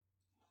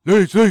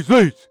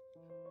Leeds!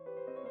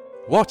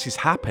 What is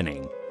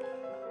happening?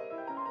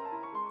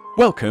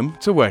 Welcome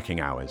to Working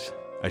Hours,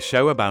 a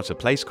show about a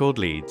place called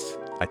Leeds,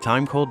 a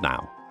time called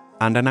now,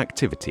 and an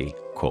activity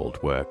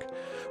called work.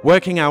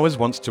 Working Hours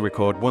wants to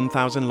record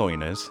 1,000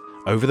 loiners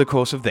over the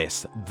course of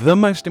this, the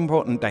most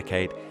important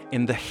decade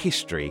in the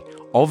history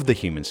of the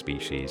human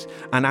species,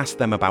 and ask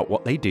them about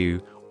what they do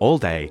all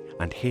day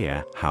and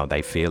hear how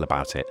they feel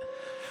about it.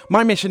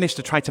 My mission is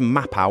to try to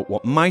map out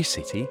what my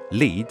city,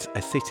 Leeds,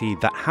 a city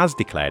that has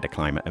declared a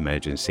climate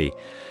emergency,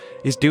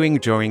 is doing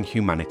during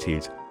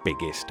humanity's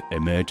biggest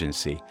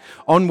emergency.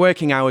 On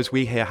Working Hours,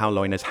 we hear how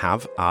loiners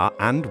have, are,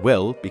 and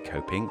will be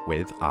coping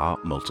with our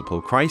multiple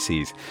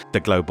crises: the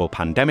global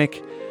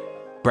pandemic,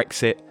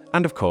 Brexit,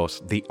 and of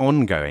course, the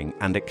ongoing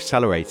and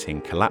accelerating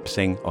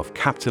collapsing of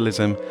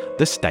capitalism,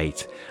 the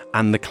state,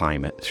 and the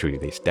climate through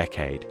this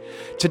decade.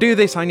 To do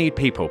this, I need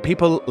people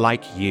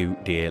like you,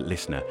 dear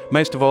listener.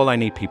 Most of all, I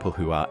need people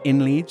who are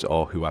in Leeds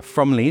or who are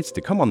from Leeds to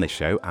come on this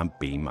show and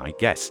be my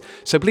guests.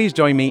 So please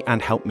join me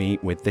and help me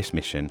with this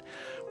mission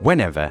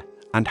whenever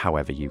and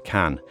however you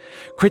can.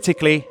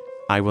 Critically,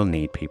 I will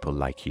need people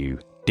like you,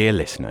 dear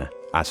listener,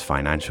 as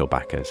financial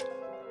backers.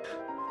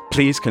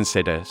 Please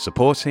consider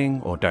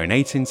supporting or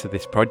donating to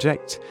this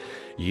project.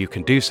 You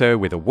can do so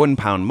with a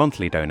 £1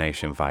 monthly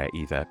donation via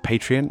either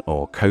Patreon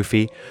or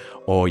Ko-fi,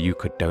 or you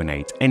could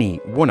donate any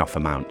one-off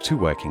amount to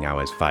Working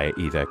Hours via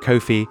either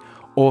Ko-fi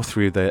or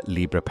through the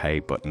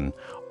LibrePay button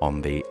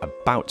on the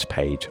About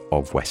page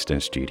of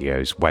Western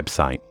Studios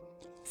website.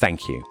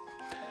 Thank you.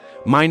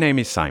 My name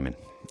is Simon,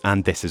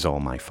 and this is all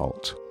my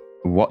fault.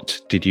 What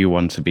did you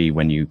want to be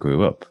when you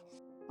grew up?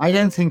 I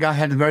don't think I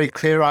had a very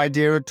clear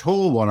idea at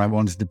all what I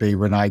wanted to be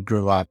when I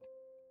grew up.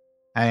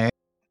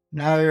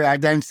 No, I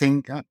don't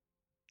think.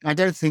 I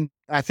think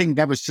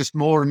that was just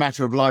more a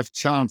matter of life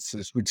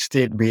chances which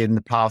steered me in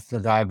the path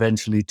that I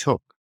eventually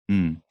took.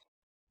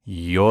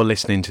 You're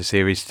listening to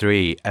Series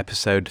 3,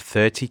 Episode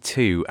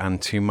 32, and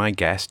to my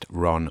guest,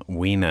 Ron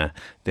Wiener.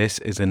 This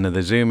is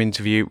another Zoom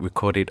interview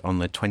recorded on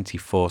the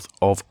 24th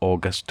of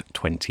August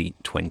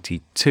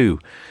 2022.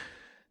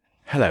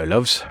 Hello,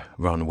 loves.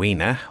 Ron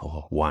Wiener,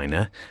 or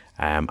Weiner,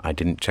 I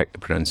didn't check the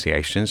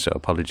pronunciation, so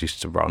apologies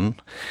to Ron,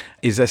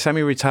 is a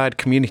semi-retired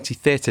community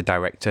theatre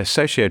director,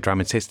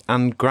 socio-dramatist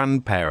and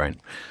grandparent.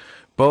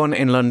 Born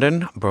in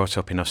London, brought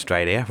up in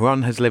Australia,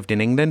 Ron has lived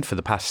in England for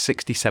the past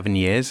 67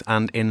 years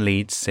and in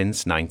Leeds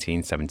since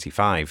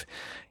 1975.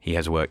 He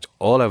has worked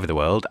all over the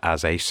world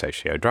as a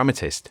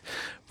socio-dramatist.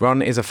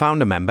 Ron is a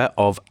founder member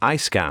of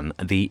ISCAN,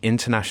 the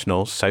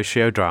International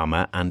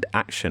Sociodrama and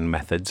Action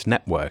Methods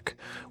Network,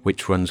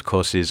 which runs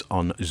courses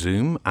on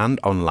Zoom and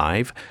on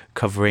Live,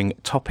 covering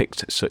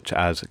topics such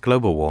as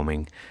global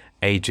warming,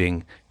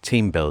 ageing,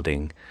 team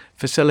building,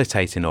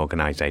 facilitating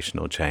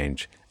organisational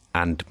change,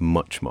 and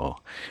much more.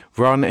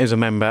 Ron is a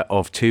member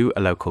of 2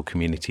 local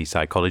community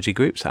psychology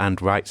groups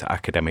and writes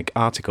academic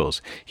articles.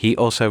 He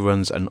also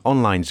runs an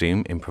online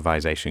Zoom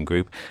improvisation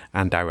group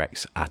and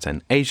directs at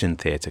an Asian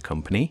theatre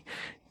company,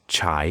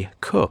 Chai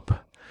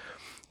Cup.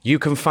 You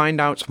can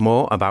find out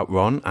more about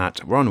Ron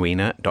at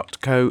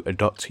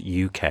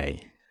ronwiener.co.uk.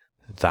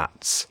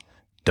 That's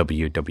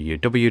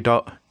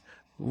www.Romeo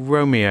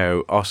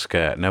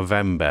Oscar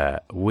November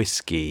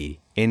Whiskey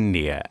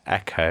India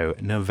Echo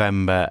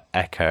November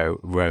Echo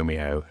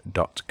Romeo.co.uk.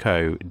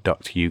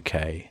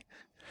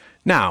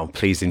 Now,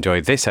 please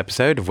enjoy this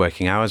episode of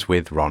Working Hours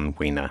with Ron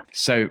Wiener.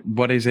 So,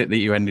 what is it that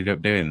you ended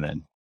up doing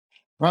then?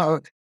 Well,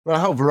 a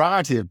whole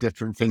variety of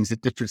different things at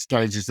different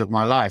stages of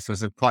my life.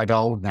 As I'm quite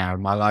old now,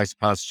 and my life's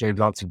passed through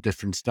lots of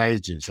different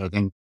stages. I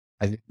think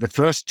the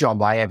first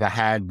job I ever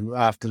had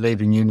after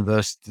leaving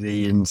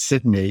university in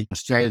Sydney,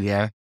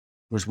 Australia,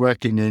 was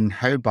working in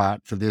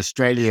Hobart for the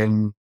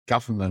Australian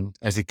government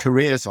as a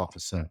careers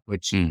officer,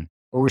 which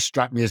always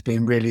struck me as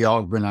being really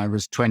odd when I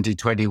was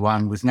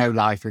 21 with no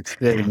life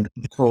experience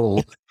at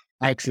all.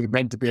 I actually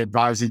meant to be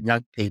advising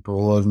young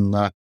people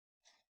on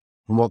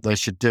what they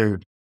should do.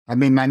 I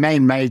mean, my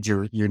main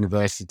major at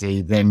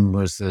university then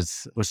was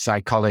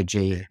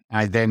psychology.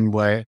 I then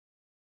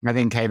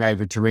came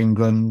over to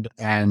England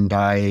and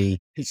I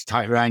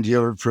hitchhiked around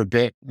Europe for a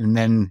bit and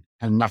then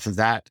enough of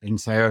that.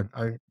 And so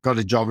I got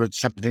a job at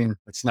something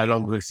that's no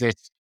longer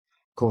exists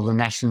called the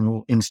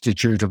National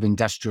Institute of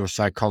Industrial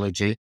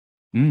Psychology.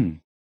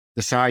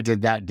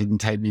 Decided that didn't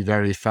take me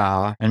very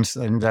far and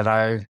that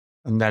a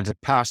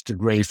past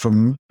degree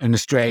from an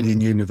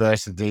Australian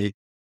university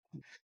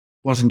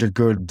wasn't a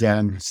good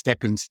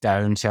stepping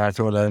stone. So I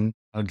thought I'd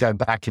go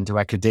back into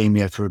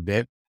academia for a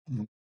bit.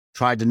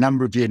 Tried a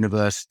number of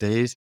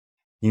universities,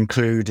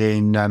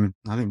 including, I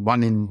think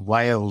one in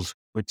Wales,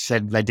 which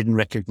said they didn't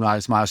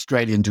recognise my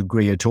Australian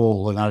degree at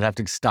all, and I'd have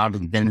to start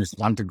again as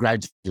an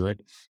undergraduate.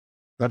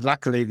 But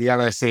luckily, the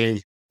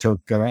LSE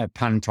took a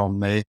punt on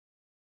me,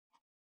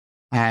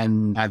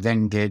 and I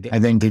then did a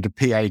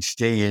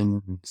PhD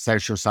in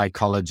social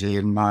psychology,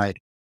 and my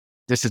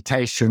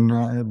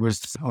dissertation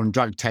was on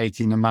drug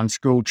taking among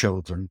school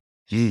children,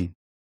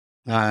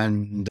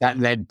 and that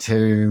led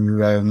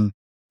to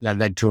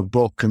a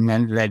book, and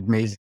then led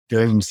me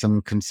doing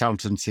some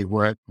consultancy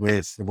work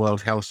with the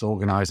World Health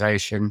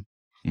Organization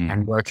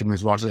and working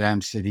with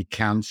Rotterdam City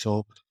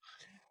Council.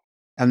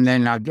 And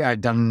then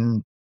I'd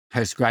done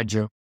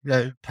postgraduate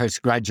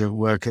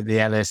work at the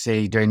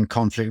LSE doing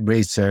conflict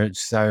research.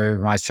 So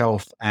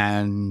myself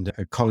and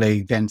a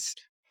colleague,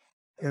 against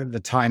at the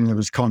time there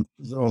was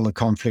all the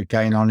conflict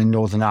going on in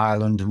Northern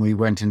Ireland, and we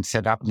went and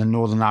set up the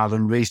Northern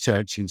Ireland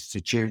Research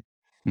Institute.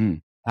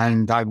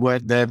 And I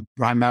worked there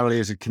primarily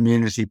as a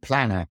community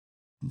planner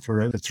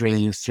for over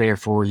 3 or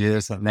 4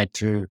 years. That led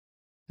to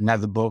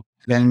another book.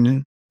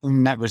 Then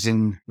and that was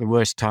in the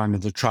worst time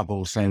of the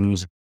Troubles. So there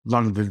was a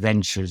lot of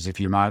adventures, if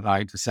you might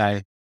like to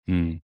say.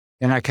 Then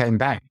I came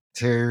back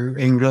to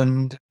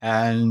England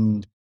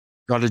and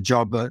got a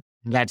job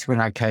that's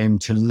when I came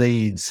to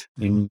Leeds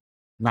in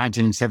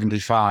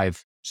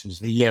 1975, which was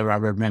the year I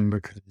remember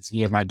because it's the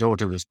year my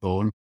daughter was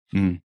born.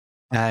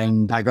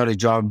 And I got a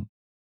job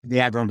at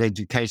the Adult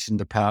Education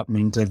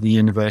Department at the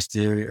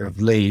University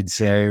of Leeds.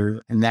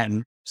 So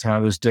I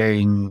was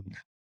doing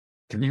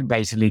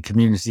basically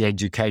community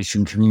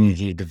education,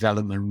 community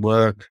development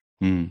work.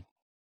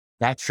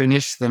 That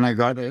finished, then I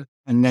got it.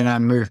 And then I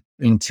moved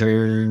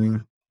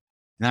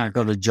now I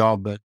got a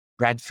job at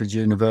Bradford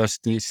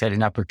University,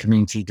 setting up a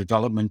community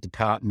development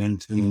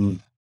department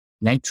and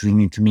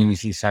lecturing in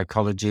community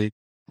psychology.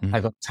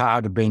 I got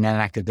tired of being an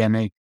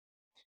academic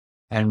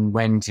and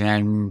went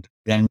and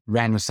then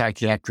ran a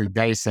psychiatric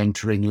day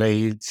centre in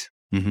Leeds.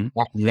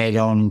 That led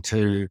on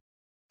to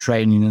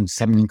training in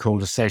something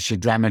called a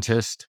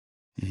sociodramatist.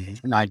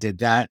 And I did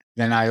that.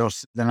 Then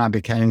I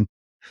became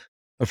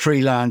a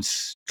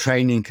freelance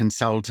training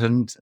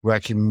consultant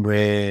working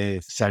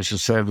with social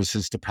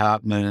services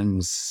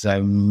departments,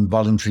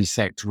 voluntary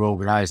sector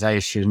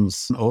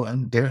organisations, or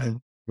a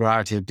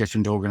variety of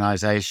different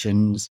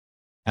organisations,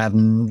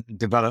 and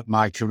developed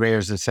my career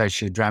as a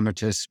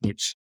sociodramatist,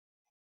 which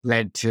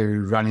led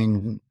to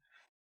running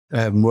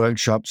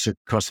workshops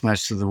across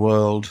most of the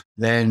world.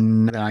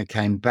 Then I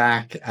came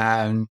back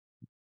and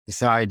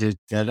decided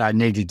that I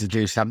needed to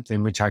do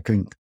something which I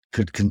could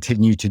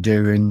continue to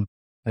do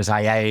as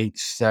I aged.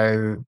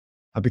 So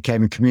I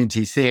became a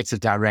community theatre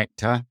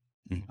director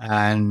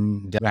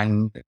and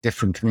ran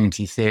different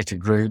community theatre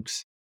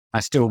groups.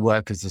 I still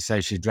work as a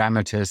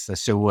sociodramatist. I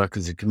still work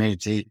as a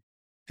community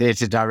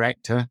theatre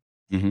director.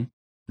 And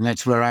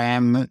that's where I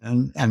am.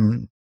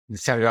 And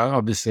so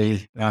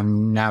obviously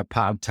I'm now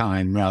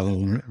part-time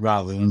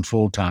rather than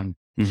full-time.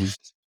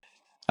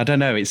 I don't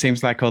know. It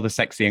seems like all the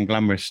sexy and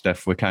glamorous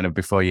stuff were kind of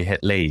before you hit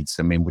Leeds.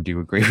 I mean, would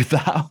you agree with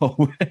that?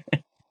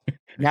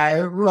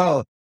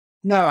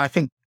 No, I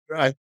think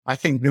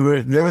there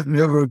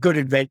were good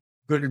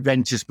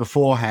adventures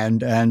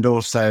beforehand, and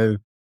also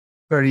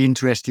very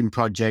interesting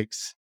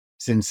projects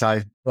since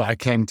I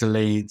came to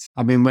Leeds.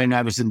 I mean, when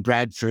I was in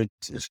Bradford,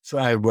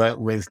 I worked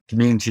with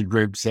community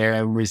groups there,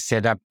 and we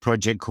set up a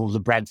project called the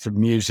Bradford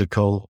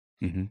Musical,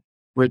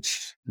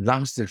 which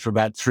lasted for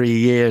about 3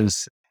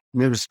 years.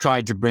 It was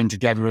tried to bring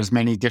together as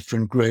many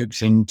different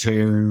groups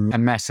into a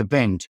mass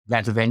event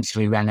that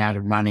eventually ran out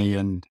of money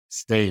and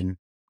steam.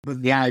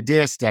 But the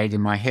idea stayed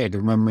in my head.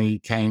 And when we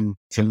came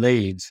to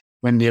Leeds,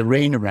 when the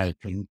arena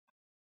opened,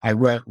 I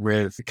worked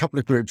with a couple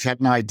of groups, had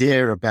an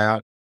idea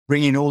about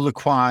bringing all the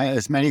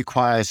as many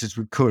choirs as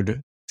we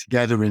could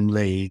together in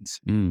Leeds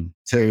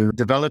to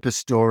develop a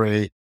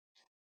story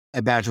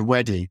about a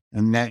wedding.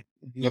 And that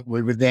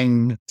we would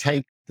then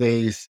take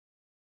the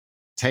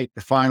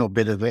final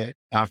bit of it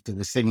after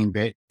the singing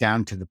bit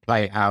down to the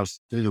playhouse,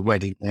 do the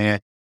wedding there.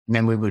 And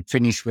then we would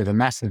finish with a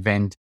mass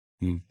event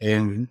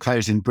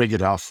closing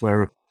Brigadoff,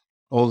 where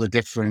all the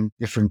different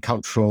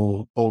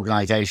cultural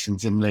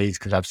organizations in Leeds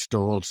could have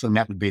stalls, and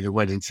that would be the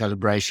wedding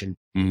celebration.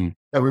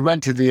 So we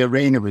went to the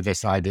arena with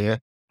this idea.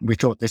 We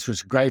thought this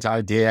was a great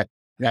idea.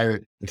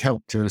 It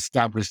helped to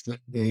establish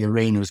the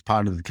arena as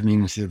part of the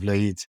community of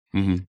Leeds.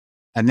 And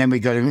then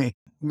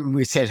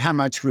we said, how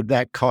much would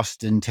that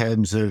cost in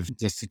terms of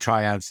just to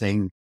try out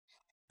thing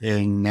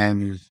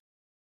in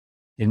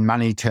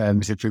money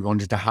terms if we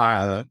wanted to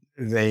hire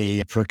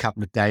for a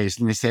couple of days?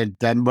 And they said,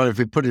 well, if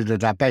we put it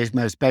at our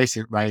most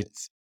basic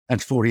rates,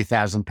 that's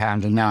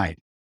 £40,000 a night.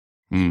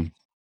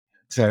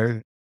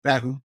 So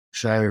that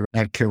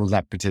killed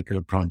that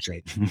particular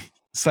project.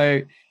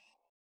 So,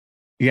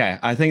 yeah,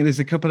 I think there's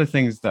a couple of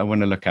things that I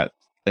want to look at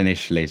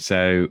initially.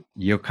 So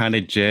your kind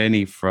of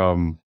journey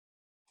from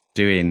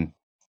doing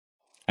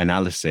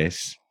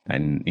analysis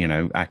and,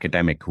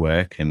 academic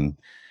work and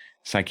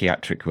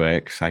psychiatric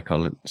work,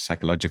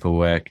 psychological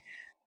work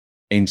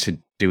into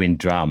doing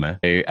drama.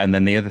 And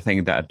then the other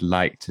thing that I'd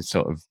like to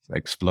sort of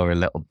explore a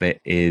little bit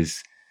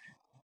is,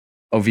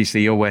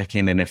 obviously you're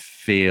working in a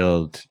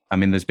field. I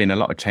mean, there's been a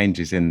lot of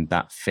changes in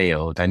that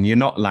field, and you're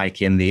not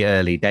like in the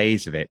early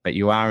days of it, but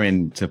you are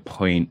into a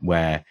point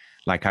where,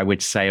 like, I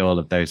would say all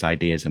of those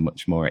ideas are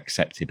much more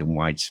accepted and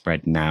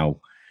widespread now,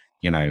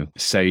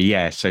 So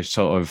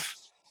sort of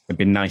it'd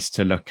be nice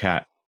to look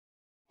at,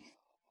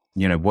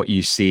 what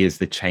you see as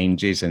the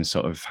changes and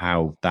sort of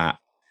how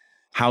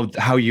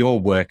your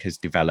work has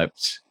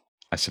developed,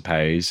 I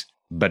suppose,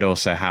 but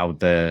also how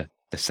the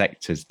the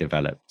sector's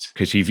developed,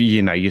 because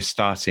you're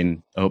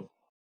starting a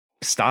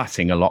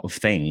lot of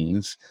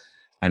things,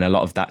 and a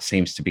lot of that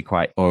seems to be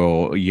quite,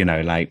 or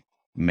like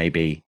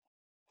maybe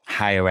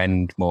higher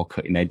end, more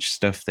cutting edge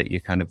stuff that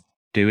you're kind of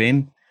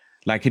doing.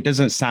 Like, it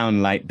doesn't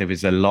sound like there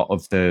is a lot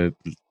of the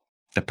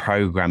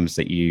programs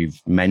that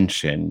you've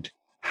mentioned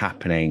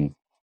happening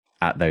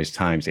at those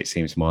times. It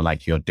seems more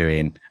like you're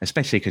doing,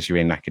 especially because you're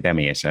in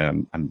academia.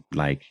 So I'm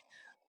like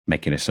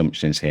making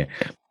assumptions here.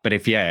 But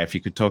if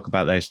you could talk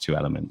about those two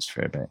elements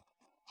for a bit.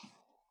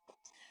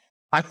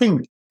 I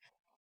think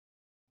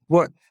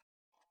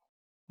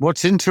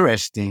what's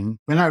interesting,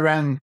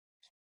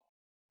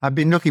 I've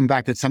been looking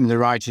back at some of the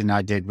writing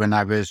I did when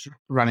I was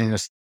running a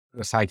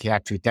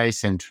psychiatric day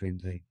centre in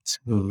Leeds.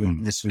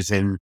 This was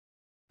in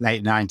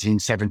late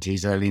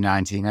 1970s, early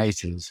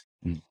 1980s.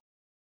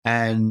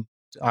 And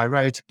I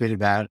wrote a bit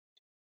about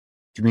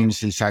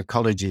community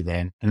psychology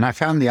then. And I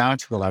found the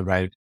article I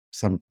wrote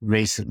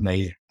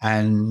recently,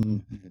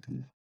 and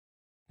in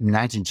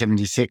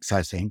 1976,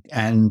 I think,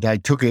 and I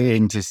took it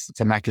into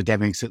some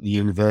academics at the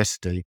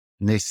university,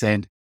 and they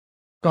said,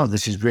 God,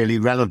 this is really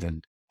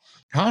relevant.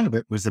 Part of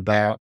it was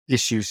about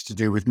issues to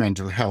do with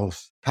mental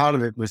health. Part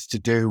of it was to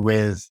do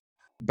with,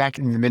 back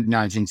in the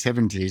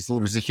mid-1970s, there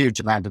was a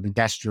huge amount of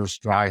industrial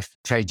strife,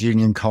 trade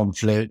union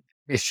conflict,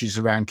 issues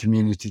around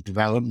community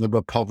development. There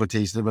were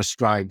poverties, there were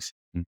strikes.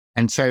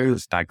 And so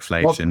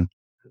stagflation.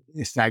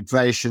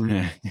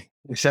 Yeah.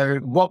 So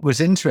what was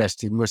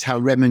interesting was how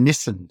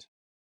reminiscent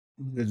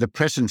the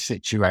present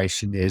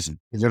situation is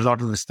with a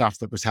lot of the stuff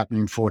that was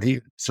happening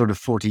 40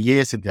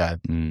 years ago.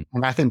 And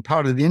I think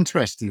part of the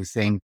interesting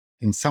thing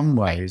in some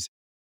ways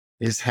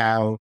is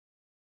how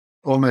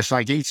almost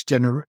like each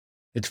generation,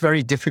 it's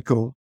very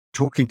difficult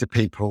talking to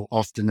people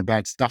often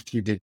about stuff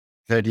you did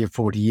 30 or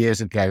 40 years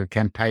ago,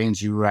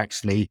 campaigns you were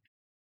actually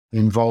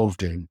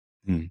involved in.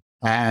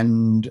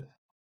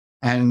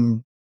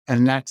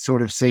 And that's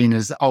sort of seen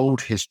as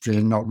old history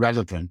and not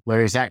relevant,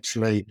 whereas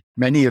actually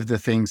many of the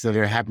things that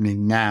are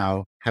happening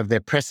now have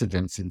their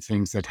precedents in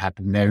things that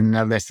happened there and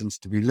there are lessons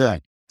to be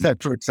learned. So,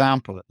 for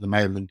example, at the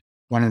moment,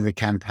 one of the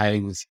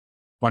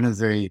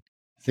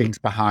things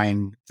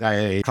behind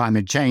the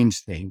climate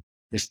change thing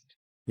is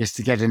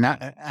to get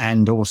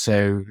and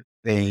also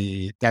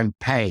the Don't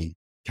Pay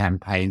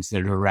campaigns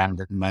that are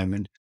around at the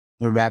moment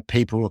are about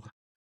people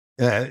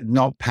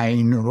not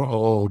paying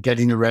or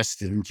getting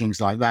arrested and things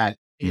like that.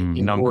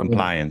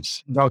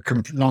 Non-compliance.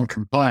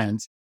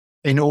 Non-compliance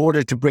in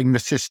order to bring the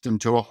system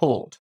to a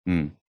halt.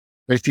 But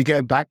if you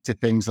go back to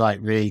things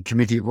like the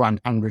Committee of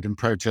 100 and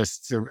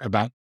protests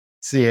about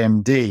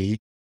CMD,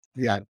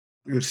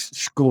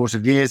 scores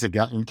of years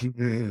ago,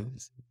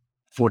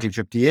 40,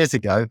 50 years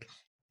ago,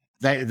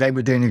 they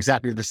were doing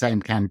exactly the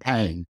same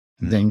campaign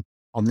thing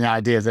on the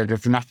idea that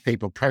if enough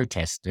people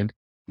protested,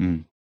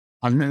 and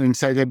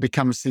so there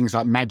becomes things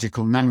like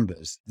magical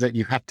numbers, that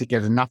you have to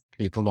get enough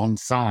people on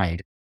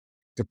side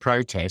to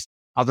protest.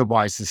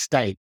 Otherwise, the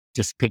state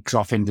just picks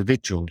off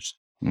individuals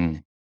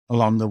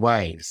along the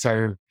way.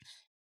 So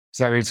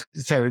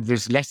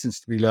there's lessons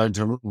to be learned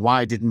on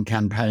why didn't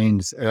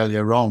campaigns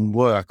earlier on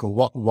work, or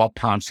what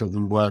parts of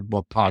them worked,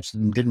 what parts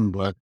of them didn't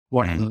work,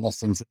 what are the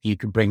lessons that you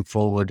could bring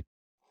forward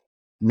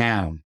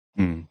now.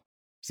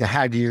 So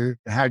how do you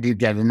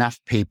get enough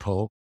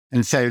people?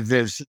 And so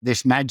there's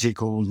this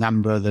magical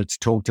number that's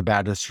talked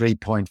about as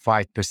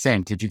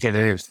 3.5%. If you get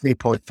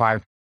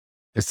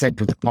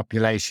 3.5% of the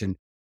population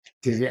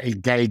to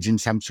engage in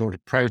some sort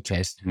of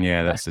protest.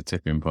 Yeah, that's the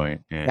tipping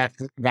point. Yeah.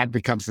 That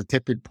becomes the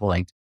tipping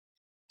point.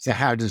 So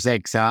how does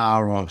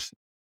XR or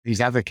these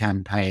other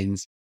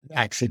campaigns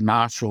actually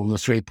marshal the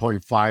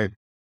 3.5%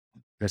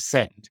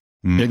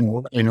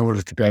 in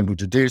order to be able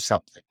to do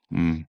something?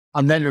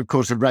 And then, of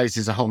course, it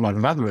raises a whole lot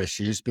of other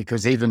issues,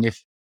 because even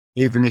if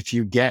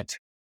you get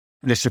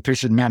the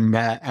sufficient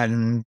number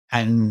and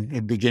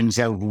it begins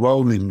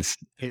overwhelming,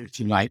 if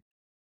you like,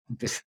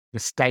 the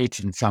state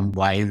in some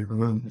way,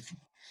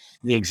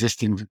 the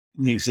existing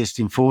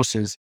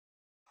forces,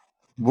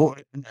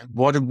 what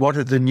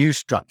are the new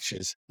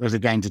structures that are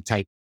going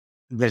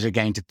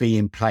to be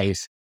in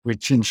place,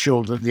 which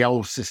ensure that the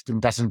old system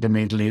doesn't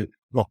immediately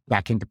rock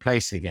back into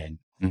place again?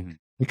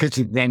 Because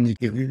then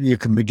you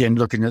can begin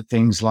looking at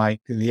things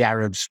like the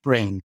Arab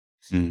Spring,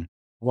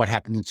 what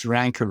happened in Sri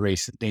Lanka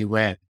recently,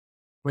 where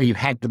you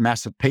had the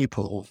mass of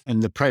people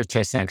and the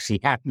protests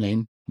actually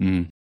happening,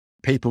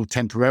 people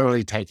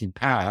temporarily taking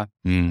power,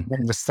 then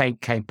the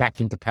state came back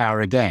into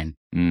power again.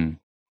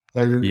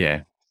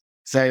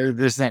 So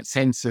there's that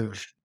sense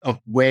of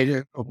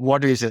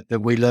what is it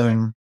that we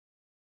learn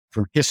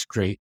from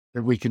history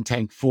that we can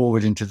take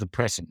forward into the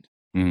present.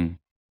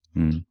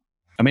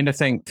 I mean, I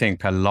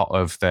think a lot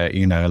of a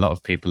lot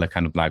of people are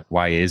kind of like,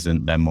 why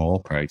isn't there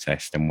more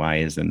protest, and why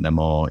isn't there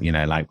more,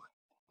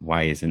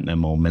 why isn't there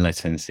more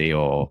militancy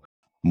or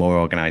more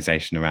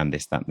organization around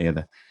this, that, and the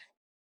other?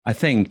 I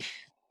think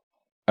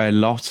a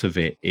lot of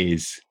it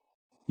is,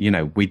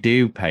 we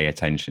do pay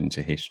attention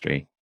to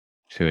history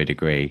to a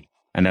degree.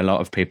 And a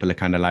lot of people are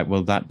kind of like,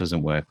 well, that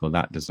doesn't work, or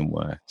that doesn't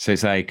work. So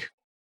it's like,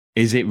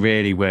 is it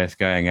really worth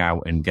going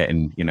out and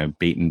getting,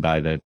 beaten by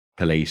the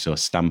police or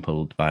stamped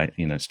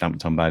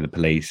on by the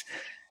police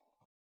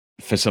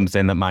for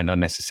something that might not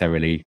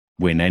necessarily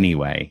win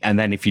anyway? And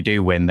then if you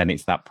do win, then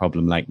it's that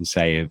problem, like you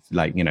say, of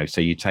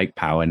so you take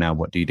power. Now,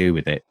 what do you do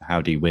with it?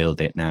 How do you wield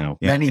it now?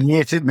 Yeah.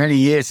 Many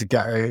years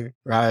ago,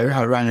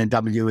 I ran a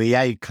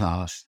WEA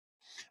class,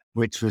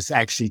 which was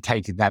actually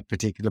taking that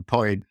particular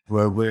point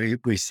where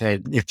we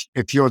said,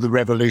 if you're the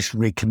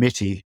Revolutionary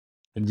Committee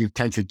and you've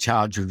taken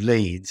charge of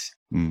Leeds,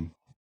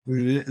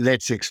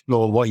 let's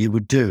explore what you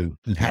would do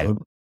and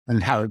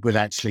how it would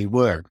actually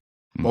work.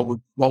 What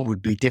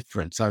would be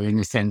different? So in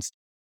a sense,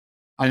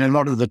 and a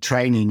lot of the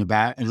training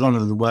a lot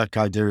of the work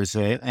I do as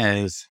a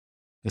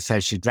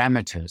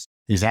sociodramatist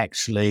is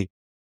actually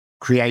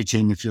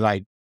creating, if you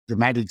like,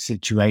 dramatic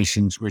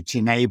situations which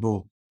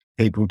enable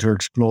people to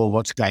explore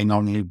what's going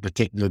on in a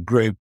particular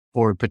group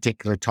or a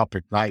particular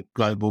topic like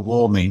global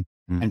warming,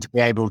 and to be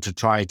able to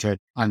try to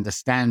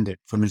understand it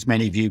from as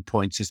many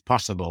viewpoints as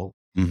possible.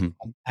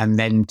 And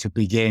then to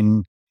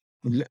begin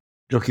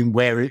looking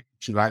where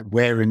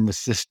in the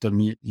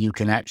system you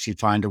can actually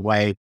find a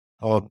way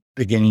of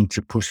beginning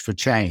to push for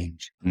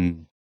change.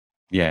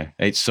 Yeah,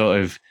 it's sort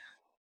of,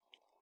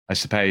 I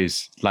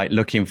suppose, like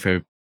looking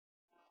for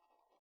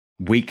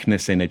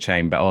weakness in a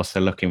chain, but also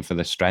looking for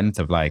the strength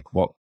of like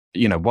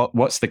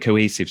what's the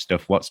cohesive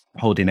stuff, what's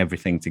holding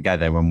everything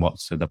together, and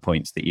what's the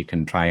points that you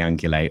can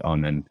triangulate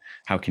on, and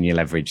how can you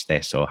leverage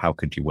this, or how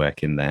could you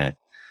work in there?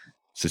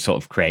 So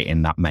sort of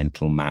creating that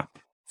mental map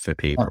for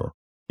people.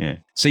 Yeah.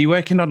 So you're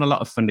working on a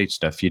lot of funded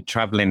stuff. You're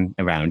traveling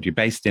around. You're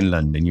based in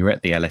London. You're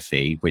at the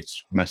LSE,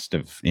 which must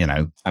have,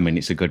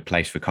 it's a good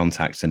place for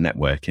contacts and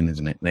networking,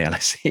 isn't it? The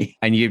LSE.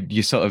 And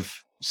you sort of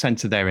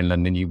centre there in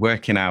London. You're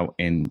working out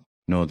in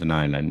Northern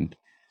Ireland.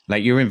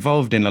 Like, you're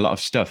involved in a lot of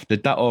stuff.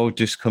 Did that all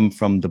just come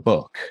from the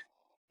book?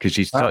 Because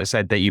you sort of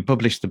said that you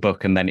published the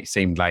book, and then it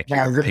seemed like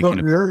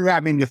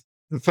the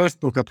first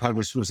book I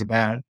published was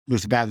about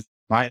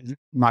my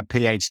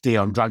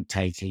PhD on drug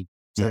taking.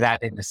 So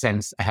that, in a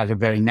sense, had a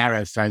very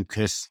narrow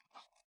focus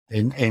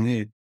in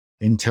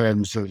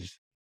terms of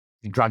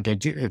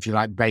the if you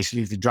like,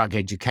 basically the drug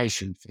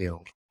education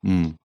field.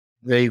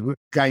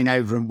 Going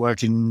over and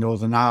working in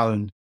Northern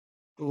Ireland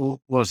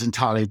was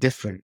entirely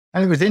different,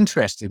 and it was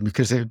interesting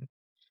because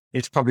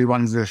it's probably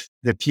one of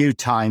the few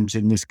times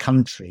in this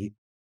country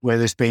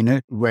where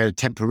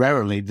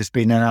temporarily there's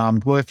been an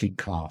armed working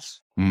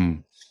class.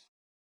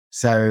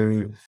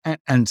 So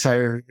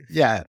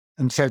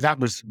that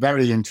was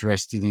very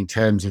interesting in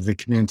terms of the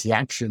community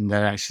action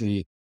that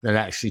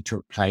actually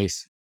took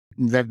place.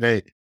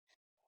 The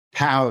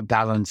power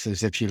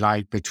balances, if you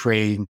like,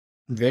 between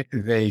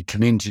the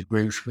community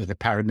groups with the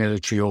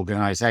paramilitary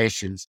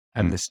organizations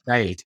and the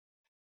state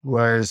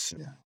was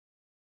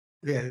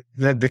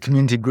the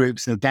community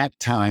groups at that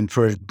time,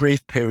 for a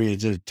brief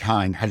period of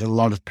time, had a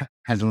lot of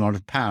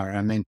power.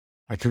 I mean,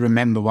 I can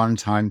remember one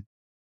time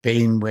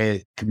being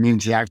with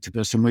community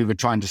activists, and we were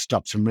trying to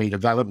stop some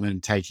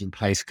redevelopment taking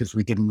place because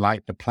we didn't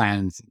like the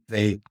plans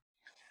that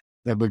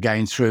were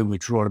going through,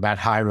 which were all about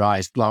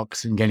high-rise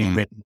blocks and getting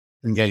rid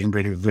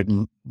of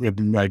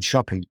Ribbon Road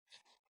shopping.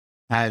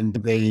 And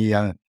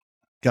the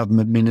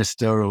government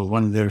minister or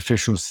one of their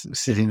officials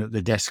sitting at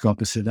the desk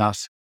opposite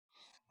us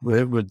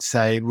would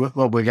say,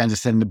 "Well, we're going to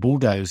send the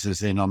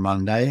bulldozers in on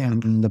Monday,"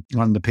 and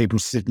one of the people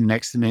sitting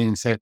next to me and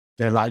said,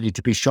 "They're likely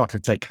to be shot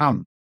if they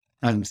come."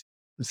 And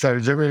so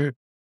there were.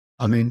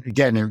 I mean,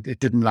 again, it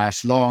didn't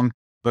last long,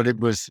 but it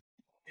was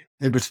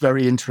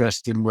very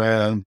interesting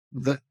where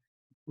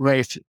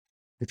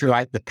if you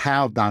like, the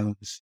power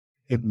balance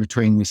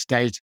between the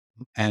state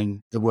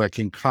and the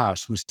working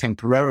class was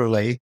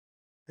temporarily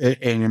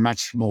in a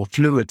much more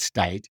fluid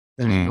state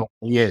than it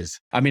normally is.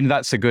 I mean,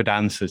 that's a good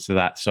answer to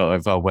that sort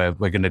of, we're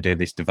going to do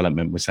this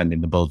development, we're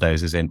sending the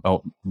bulldozers in.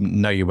 Oh,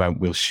 no, you won't,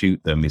 we'll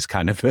shoot them, is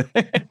kind of,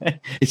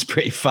 it's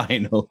pretty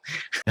final.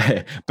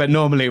 But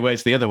normally it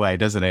works the other way,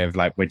 doesn't it? Of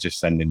like, we're just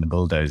sending the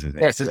bulldozers in.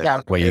 Yes,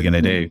 exactly. What are you going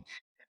to do?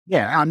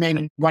 Yeah, I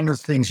mean, one of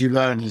the things you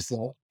learn is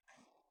that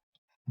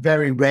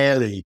very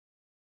rarely,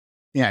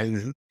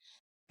 in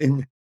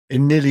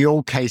nearly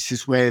all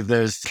cases where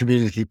there's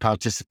community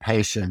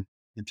participation,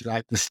 if you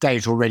like, the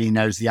state already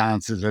knows the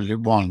answer that it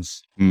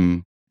wants.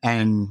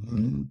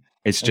 And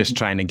it's just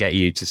trying to get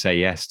you to say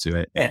yes to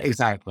it. Yeah,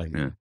 exactly.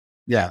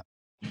 Yeah.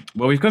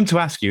 Well, we've come to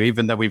ask you,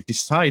 even though we've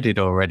decided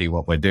already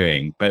what we're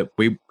doing, but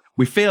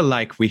we feel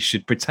like we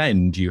should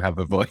pretend you have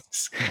a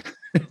voice.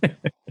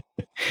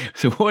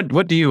 So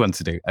what do you want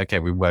to do? Okay,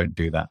 we won't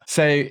do that.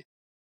 So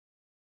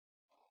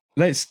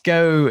let's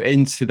go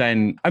into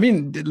then, I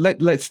mean,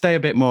 let's stay a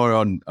bit more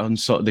on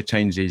sort of the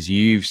changes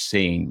you've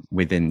seen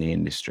within the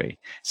industry.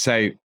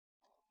 So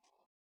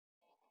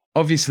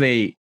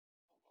obviously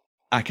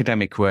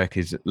academic work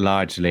is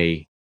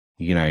largely,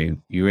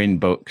 you're in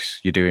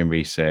books, you're doing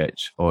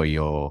research, or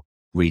you're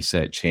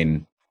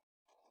researching,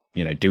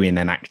 doing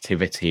an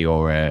activity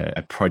or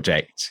a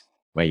project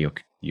where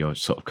you're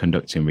sort of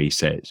conducting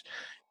research.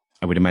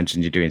 I would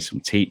imagine you're doing some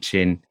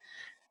teaching.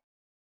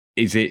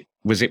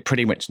 Was it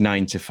pretty much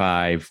 9 to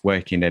 5,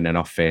 working in an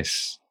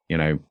office,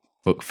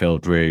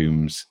 book-filled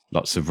rooms,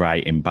 lots of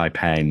writing by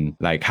pen.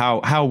 Like,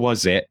 how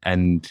was it?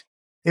 And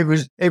It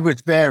was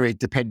varied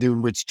depending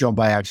on which job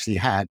I actually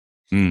had.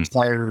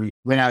 So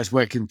when I was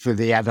working for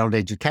the adult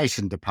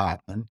education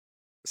department,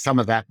 some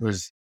of that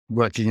was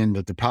working in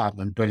the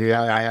department, but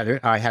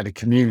I had a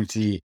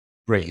community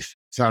brief.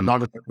 So a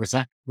lot of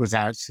it was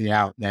actually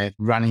out there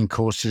running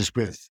courses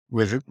with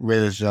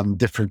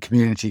different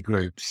community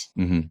groups.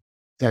 Mm-hmm.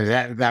 So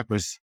that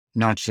was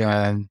not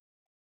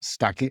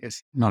stuck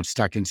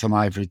in some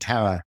ivory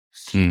tower.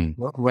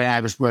 When I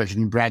was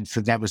working in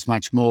Bradford, that was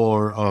much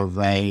more of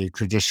a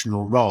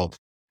traditional role.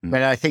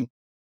 But I think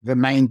the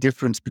main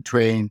difference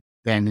between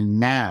then and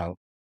now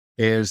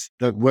is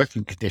the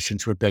working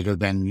conditions were better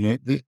than.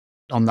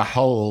 On the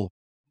whole,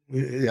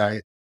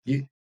 you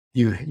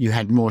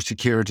had more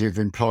security of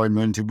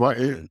employment.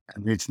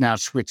 It's now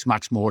switched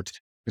much more to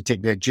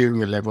particularly at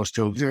junior level,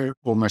 still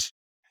almost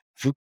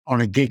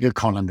on a gig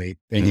economy,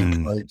 being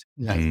employed,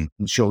 in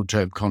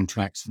short-term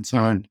contracts and so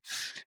on.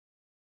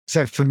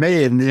 So for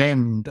me, in the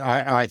end,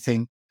 I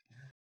think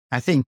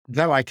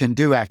though I can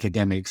do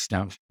academic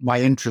stuff,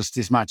 my interest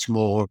is much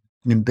more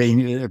in being,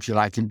 if you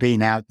like, in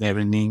being out there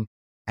and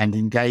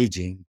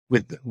engaging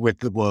with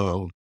the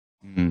world.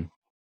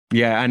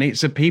 Yeah, and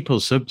it's a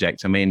people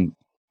subject. I mean,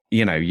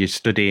 you're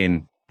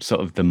studying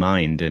sort of the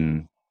mind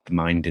and the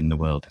mind in the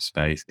world, I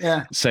suppose.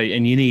 Yeah. So,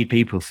 and you need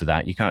people for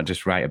that. You can't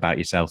just write about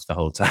yourself the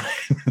whole time.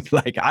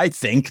 Like, I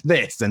think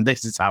this, and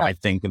this is how I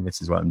think, and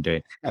this is what I'm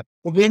doing.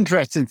 Well, the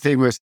interesting thing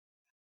was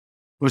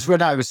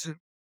when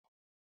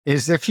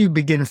is if you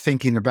begin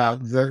thinking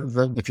about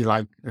the if you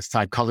like, a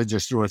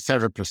psychologist or a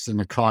therapist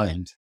and a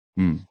client,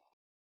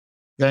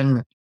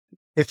 then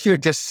if you're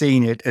just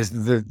seeing it as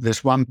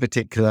this one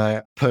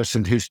particular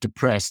person who's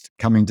depressed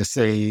coming to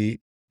see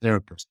a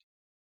therapist.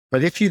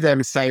 But if you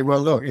then say,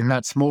 well, look, in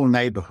that small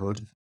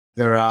neighborhood,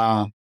 there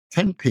are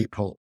 10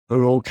 people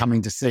who are all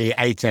coming to see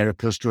a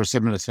therapist or a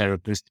similar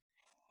therapist.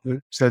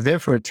 So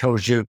therefore it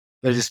tells you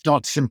that it's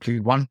not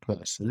simply one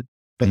person,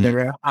 but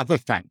there are other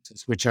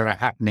factors which are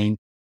happening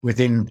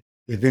within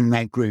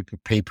that group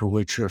of people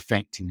which are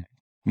affecting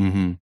it.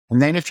 Mm-hmm.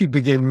 And then if you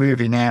begin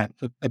moving out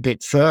a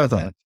bit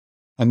further,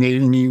 and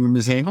then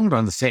you say, hold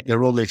on a sec, there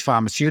are all these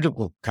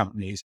pharmaceutical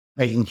companies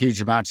making huge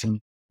amounts of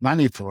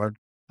money for it.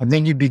 And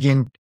then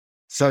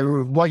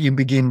so what you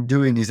begin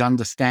doing is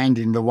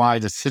understanding the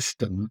wider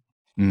system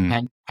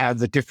and how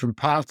the different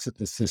parts of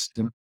the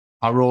system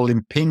are all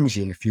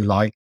impinging, if you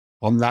like,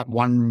 on that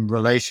one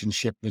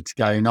relationship that's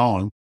going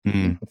on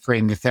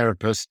between the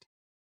therapist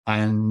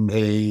and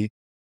the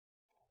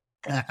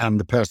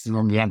person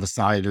on the other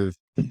side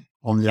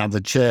on the other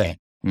chair.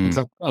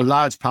 So a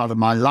large part of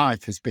my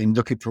life has been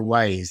looking for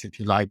ways, if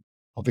you like,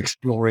 of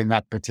exploring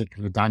that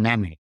particular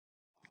dynamic.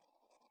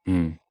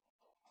 I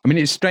mean,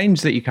 it's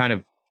strange that you kind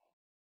of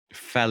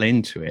fell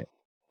into it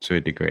to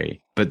a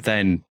degree, but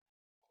then,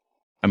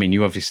 I mean,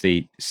 you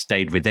obviously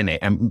stayed within it.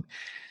 And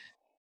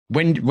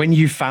when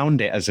you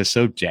found it as a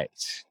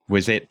subject,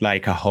 was it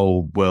like a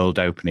whole world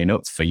opening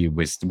up for you?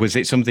 Was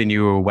it something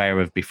you were aware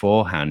of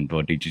beforehand,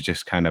 or did you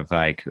just kind of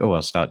like, oh,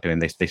 I'll start doing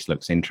this. This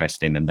looks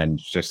interesting, and then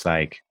just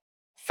like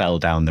fell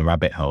down the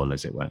rabbit hole,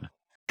 as it were?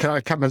 Can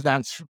I come at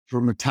that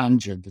from a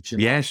tangent?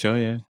 Yeah, sure,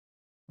 yeah.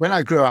 When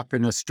I grew up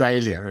in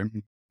Australia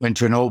and went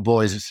to an all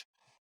boys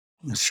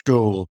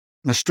school,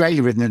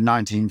 Australia in the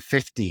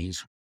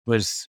 1950s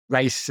was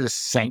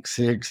racist,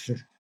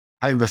 sexist,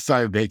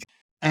 homophobic,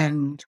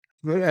 and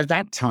at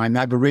that time,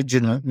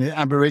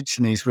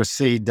 Aborigines were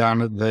seen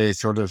down at the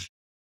sort of,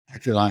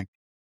 if you like,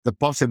 the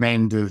bottom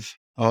end of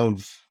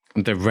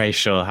the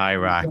racial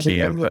hierarchy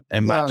of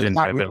imagined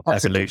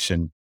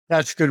evolution.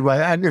 That's a good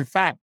way. And in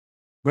fact,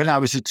 when I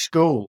was at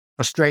school,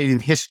 Australian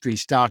history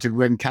started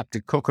when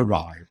Captain Cook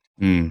arrived.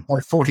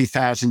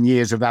 40,000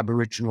 years of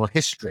Aboriginal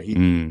history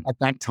at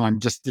that time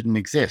just didn't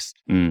exist.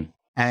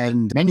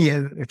 And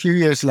a few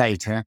years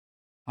later,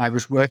 I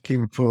was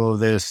working for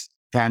this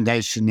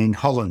foundation in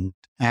Holland,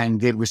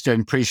 and it was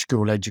doing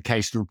preschool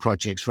educational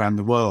projects around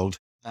the world.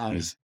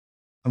 And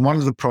one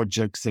of the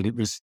projects that it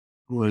was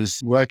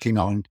working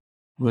on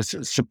was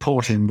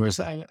supporting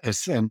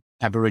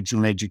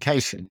Aboriginal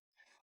education.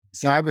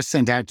 So I was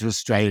sent out to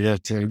Australia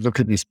to look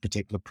at this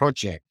particular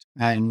project,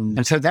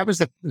 and so that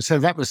was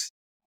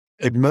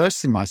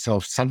immersing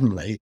myself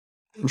suddenly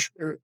in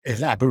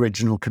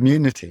Aboriginal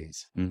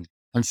communities.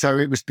 And so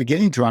it was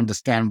beginning to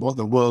understand what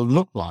the world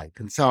looked like.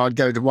 And so I'd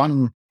go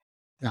to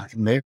I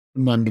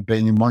remember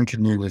being in one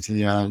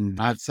community, and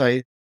I'd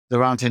say,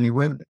 there aren't any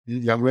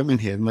young women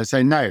here. And they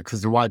say, no,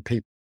 because the white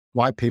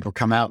people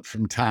come out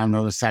from town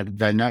on a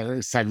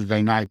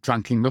Saturday night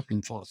drunken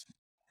looking for us.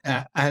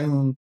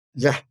 And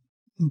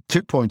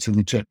 2 points in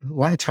the trip.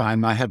 One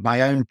time I had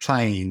my own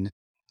plane,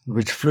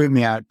 which flew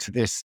me out to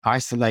this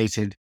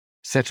isolated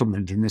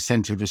settlement in the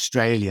centre of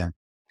Australia.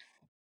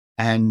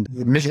 And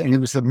it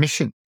was a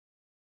mission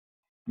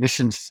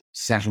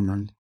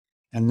settlement.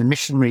 And the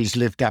missionaries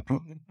lived up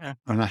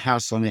on a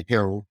house on a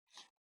hill.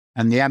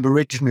 And the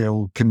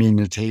Aboriginal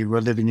community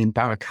were living in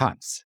barrack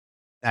huts,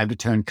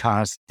 overturned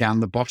cars down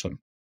the bottom,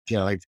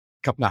 like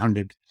a couple of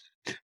hundred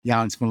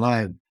Yarns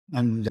Malone.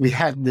 And we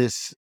had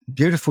this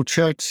beautiful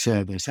church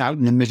service out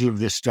in the middle of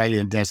the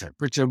Australian desert,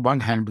 which on one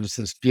hand was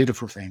this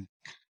beautiful thing.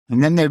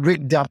 And then they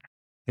rigged up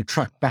a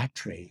truck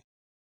battery,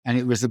 and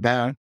it was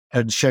about,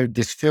 and showed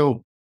this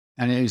film,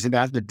 and it was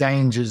about the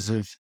dangers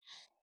of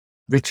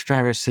rich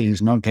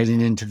Pharisees not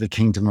getting into the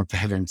kingdom of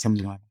heaven,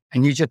 something like that.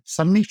 And you just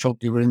suddenly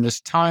felt you were in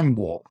this time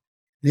warp.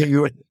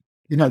 You were,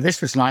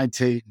 this was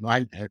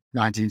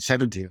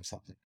 1970 or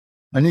something.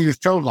 And you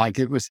felt like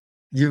it was,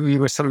 you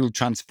were suddenly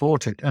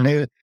transported.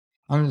 And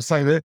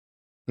so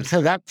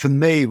that for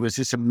me was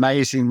this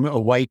amazing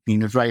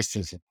awakening of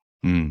racism.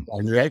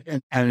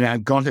 Mm. And I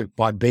got it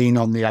by being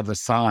on the other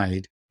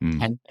side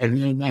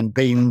and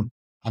being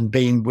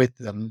with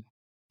them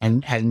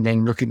and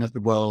then looking at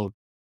the world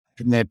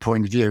from their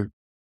point of view.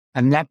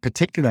 And that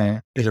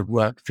particular bit of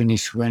work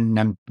finished when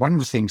one of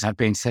the things I'd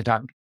been set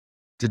up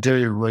to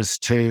do was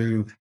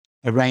to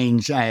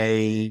arrange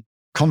a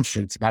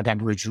conference about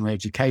Aboriginal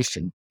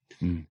education.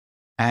 Mm.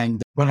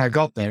 And when I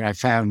got there, I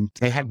found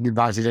they hadn't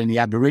invited any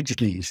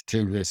Aborigines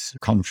to this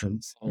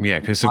conference. Yeah,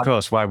 because of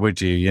course, why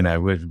would you?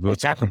 We'll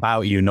talk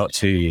about you, not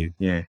to you.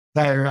 Yeah.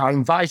 So I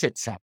invited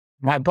some.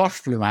 My boss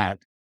flew out.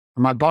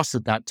 And my boss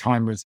at that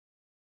time was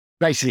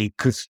basically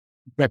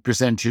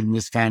representing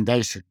this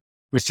foundation,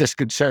 was just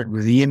concerned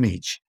with the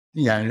image.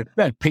 A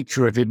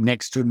picture of him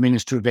next to a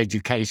minister of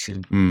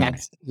education.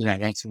 That's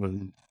what.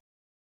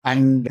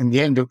 And in the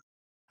end of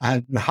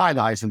the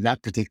highlights of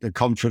that particular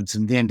conference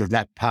and the end of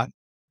that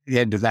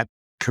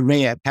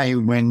career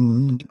came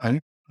when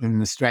an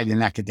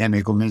Australian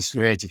academic or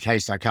Minister of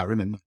Education, I can't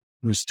remember,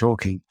 was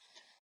talking.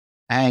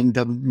 And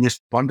this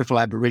wonderful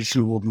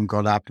Aboriginal woman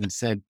got up and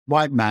said,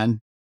 "White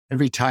man,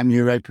 every time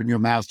you open your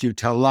mouth, you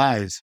tell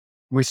lies,"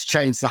 which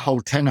changed the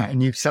whole tenor.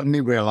 And you suddenly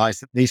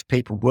realize that these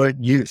people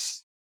weren't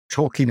used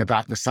talking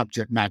about the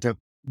subject matter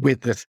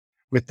with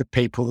the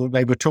people that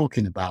they were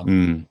talking about.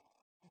 Mm.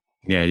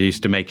 Yeah,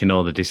 used to making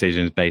all the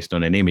decisions based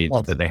on an image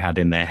that they had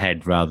in their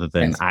head rather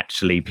than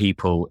actually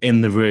people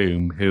in the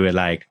room who are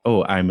like,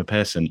 "Oh, I'm a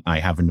person, I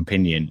have an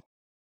opinion."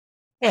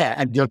 Yeah,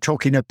 and you're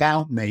talking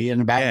about me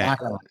and about my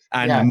life.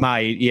 And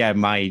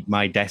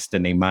my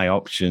destiny, my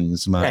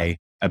options, my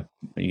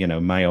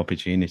my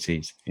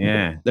opportunities.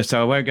 Yeah.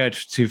 So I won't go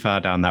too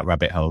far down that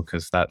rabbit hole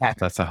because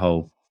that's a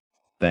whole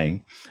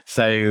thing.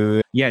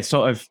 So yeah,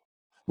 sort of.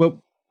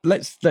 Well,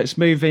 let's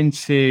move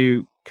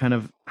into kind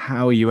of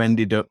how you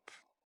ended up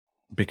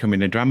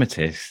becoming a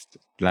dramatist.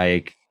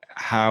 Like,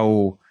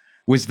 how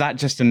was that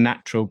just a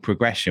natural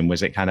progression?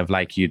 Was it kind of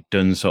like you'd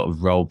done sort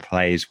of role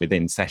plays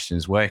within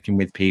sessions working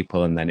with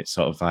people and then it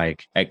sort of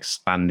like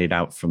expanded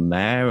out from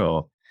there,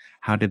 or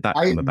how did that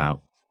come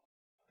about?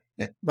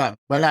 Well,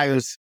 when I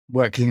was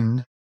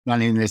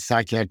running this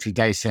psychiatry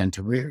day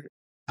center,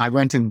 I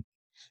went and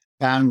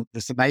found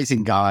this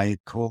amazing guy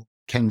called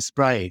Ken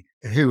Sprague,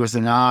 who was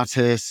an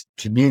artist,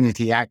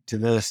 community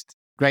activist,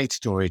 great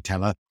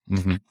storyteller,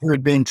 who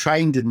had been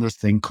trained in this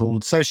thing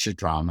called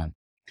sociodrama,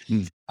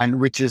 and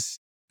which is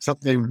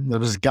something. There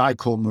was a guy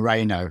called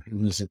Moreno, who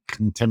was a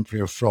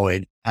contemporary of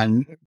Freud,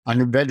 and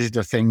invented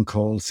a thing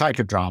called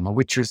psychodrama,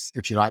 which was,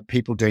 if you like,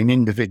 people doing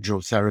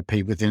individual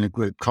therapy within a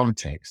group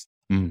context.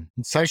 And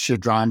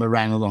sociodrama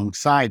ran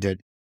alongside it,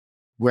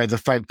 where the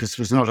focus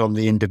was not on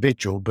the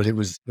individual, but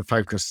the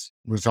focus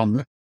was on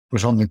the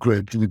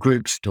group and the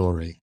group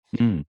story.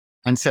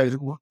 And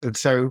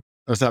so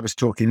as I was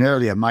talking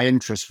earlier, my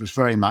interest was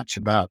very much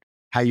about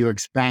how you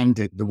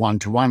expanded the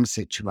one-to-one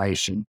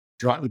situation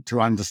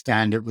to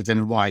understand it within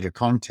a wider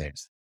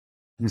context.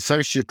 And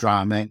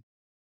sociodrama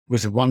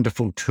was a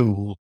wonderful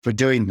tool for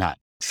doing that.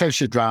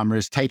 Sociodrama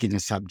is taking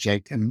a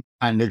subject and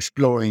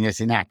exploring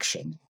it in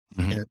action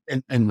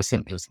in the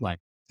simplest way.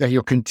 So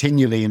you're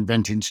continually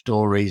inventing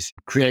stories,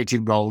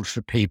 creating roles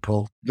for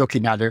people,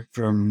 looking at it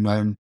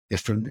from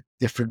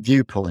different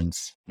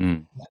viewpoints.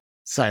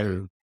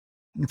 So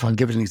if I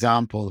give an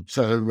example,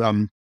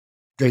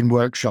 doing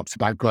workshops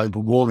about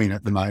global warming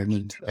at the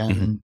moment,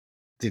 and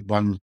did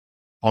one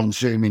on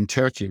Zoom in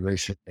Turkey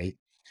recently.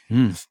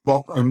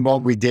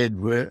 What we did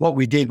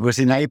was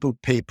enable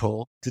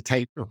people to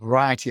take a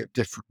variety of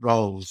different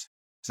roles.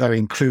 So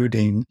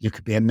including, you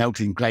could be a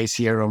melting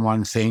glacier on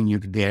one thing, you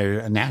could be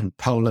a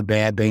polar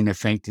bear being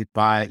affected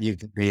by it, you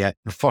could be a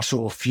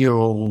fossil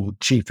fuel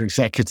chief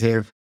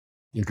executive,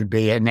 you could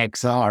be an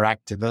XR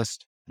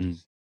activist.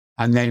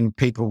 And then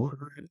people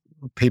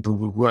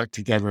would work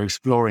together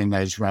exploring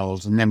those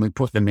roles, and then we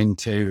put them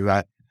into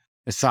a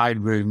side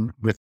room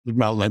with the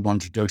role they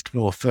wanted to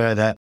explore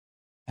further.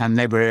 And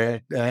they were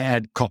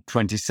at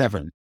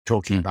COP27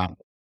 talking about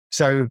it.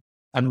 So,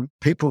 and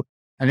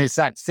it's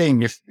that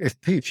thing,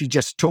 if you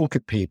just talk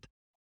at people,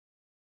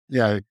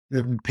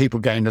 people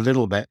gain a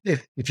little bit.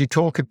 If you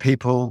talk at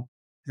people,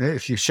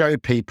 if you show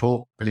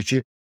people, but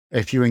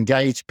if you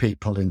engage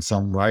people in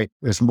some way,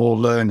 there's more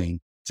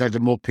learning. So the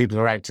more people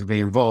are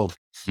actively involved,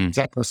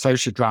 exactly,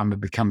 sociodrama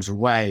becomes a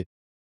way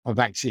of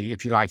actually,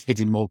 if you like,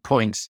 hitting more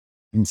points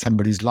in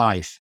somebody's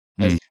life.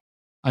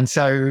 And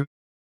so,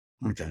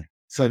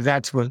 so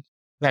that's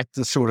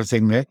the sort of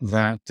thing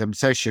that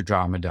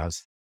sociodrama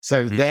does.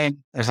 So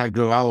then, as I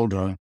grew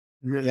older,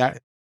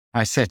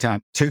 I set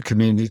up two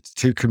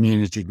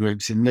community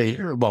groups in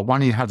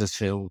one in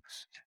Huddersfield,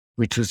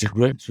 which was a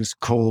group that was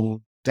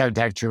called Don't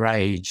Act Your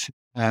Age,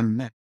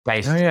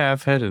 based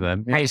I've heard of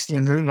them. based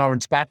in the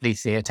Lawrence Batley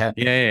Theatre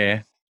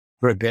Yeah.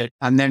 for a bit,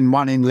 and then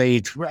one in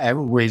Leeds,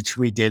 which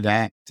we did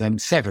at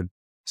 7.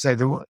 So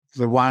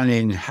the one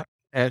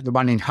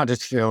in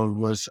Huddersfield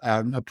was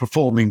a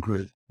performing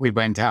group. We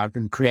went out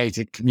and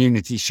created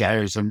community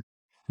shows and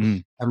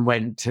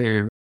went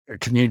to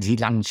community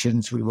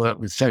luncheons. We worked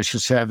with social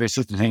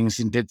services and things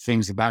and did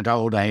things about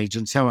old age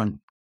and so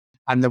on.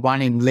 And the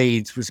one in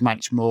Leeds was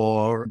much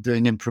more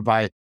doing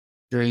improvisation.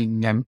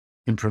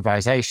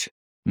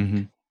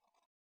 Mm-hmm.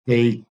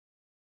 The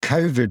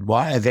COVID,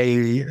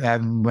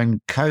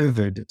 when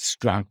COVID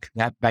struck,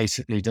 that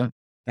basically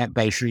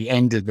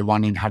ended the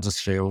one in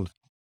Huddersfield,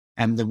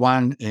 and the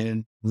one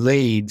in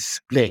Leeds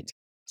split.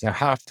 So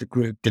half the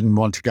group didn't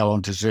want to go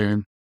onto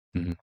Zoom,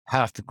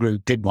 half the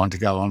group did want to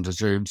go onto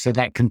Zoom. So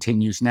that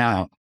continues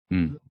now.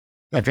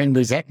 If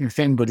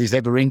anybody's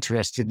ever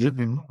interested,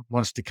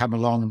 wants to come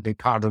along and be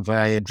part of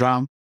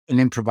an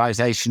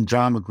improvisation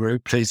drama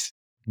group, please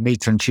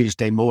meet on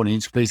Tuesday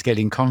mornings. Please get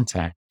in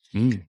contact.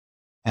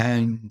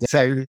 And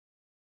so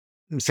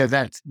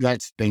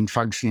that's been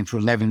functioning for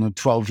 11 or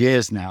 12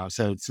 years now.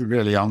 So it's a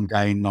really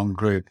ongoing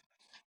non-group.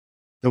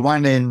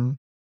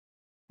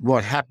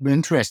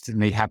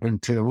 Interestingly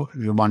happened to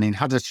the one in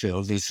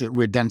Huddersfield is that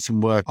we'd done some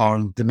work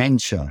on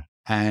dementia.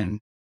 And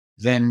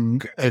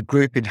then a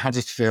group in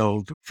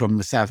Huddersfield from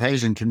the South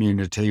Asian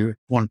community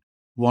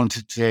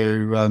wanted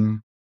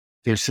to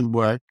do some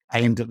work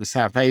aimed at the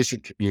South Asian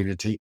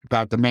community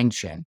about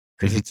dementia,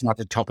 because it's not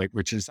a topic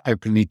which is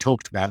openly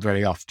talked about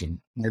very often.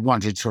 They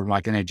wanted sort of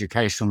like an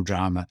educational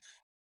drama.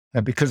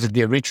 Because of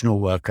the original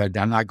work I'd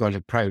done, I got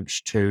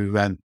approached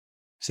to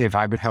see if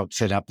I would help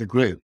set up the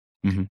group.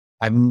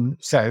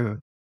 So,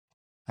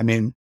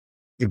 the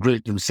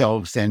group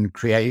themselves then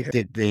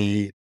created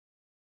the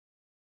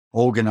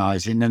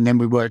organizing, and then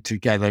we worked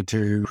together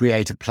to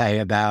create a play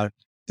about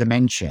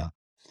dementia.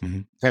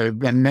 So,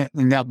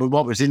 but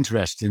what was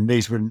interesting,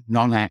 these were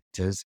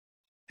non-actors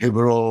who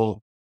were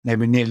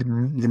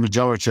the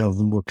majority of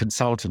them were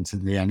consultants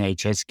in the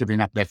NHS, giving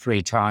up their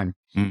free time,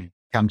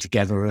 come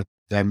together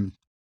and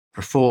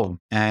perform.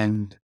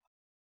 And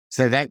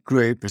so that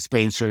group has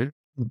been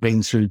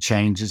through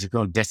changes. It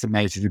got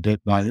decimated a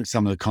bit by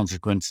some of the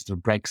consequences of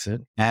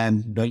Brexit,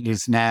 but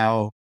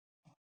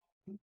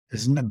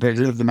but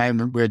at the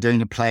moment we're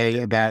doing a play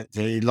about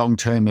the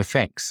long-term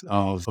effects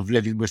of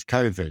living with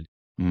COVID.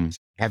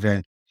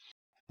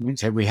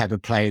 So we have a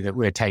play that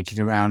we're taking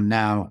around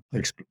now,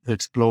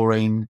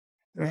 exploring.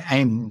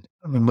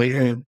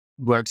 We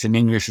works in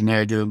English and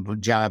Urdu and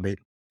Punjabi,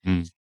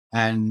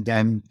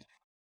 and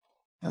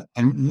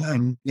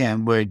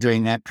we're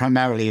doing that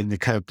primarily in the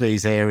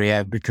Kirklees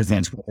area because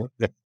that's where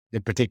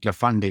the particular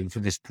funding for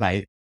this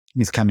play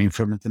is coming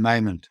from at the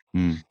moment.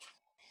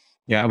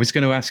 Yeah, I was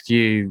going to ask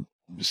you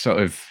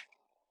so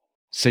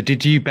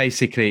did you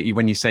basically,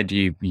 when you said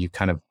you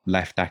kind of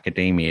left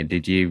academia,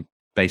 did you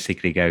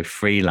basically go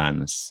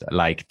freelance?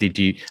 Like,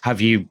 have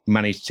you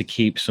managed to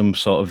keep some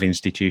sort of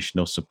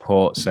institutional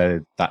support so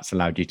that's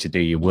allowed you to do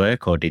your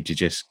work, or did you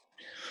just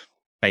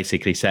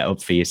basically set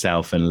up for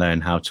yourself and learn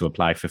how to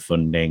apply for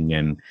funding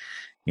and,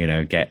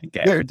 get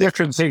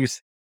different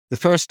things? The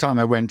first time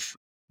I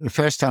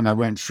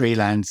went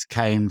freelance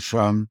came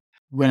from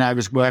when I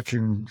was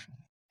working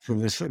for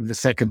the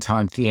second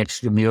time for the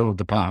extramural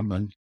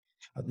department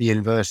at the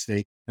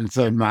university, and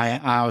so my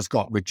hours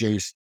got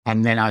reduced,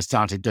 and then I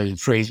started doing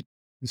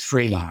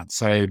freelance.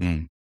 So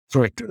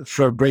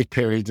for a brief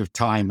period of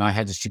time, I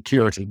had a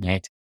security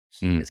net,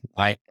 and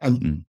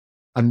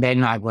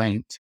then I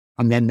went,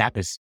 and then that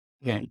was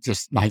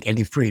just like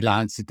any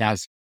freelancer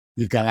does.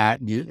 You go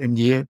out and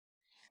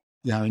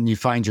you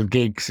find your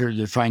gigs, or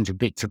you find your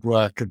bits of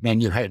work, and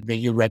then you have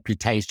your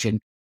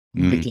reputation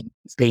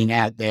being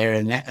out there,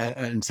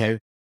 and so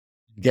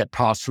you get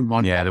passed from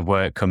one. Yeah, the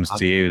work comes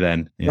to you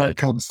then. Yeah. It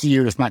comes to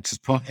you as much as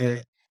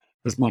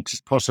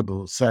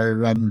possible.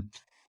 So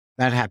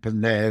that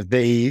happened there.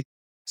 The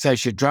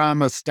social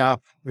drama stuff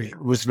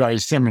was very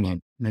similar.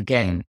 And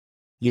again,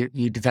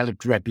 you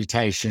developed a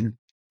reputation,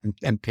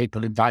 and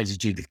people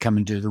invited you to come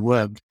and do the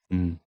work.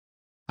 And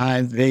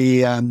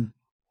the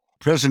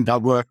present, I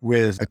work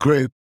with a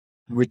group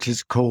which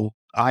is called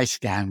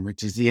ISCAN,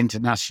 which is the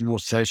International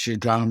Social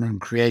Drama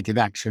and Creative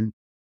Action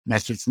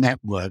Methods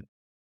Network,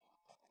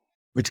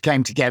 which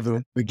came together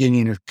at the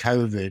beginning of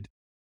COVID.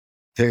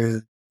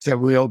 So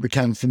we all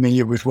became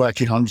familiar with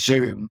working on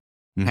Zoom.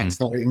 And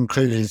so it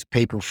included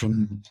people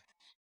from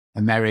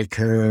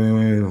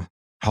America,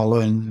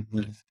 Holland,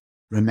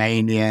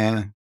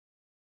 Romania,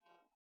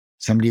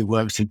 somebody who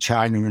works in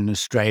China and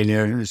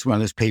Australia, as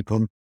well as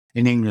people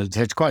in England.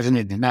 So it's quite an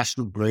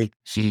international group.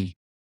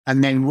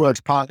 And then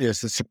works partly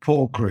as a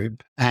support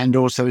group and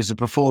also as a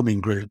performing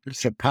group.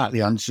 So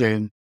partly on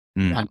Zoom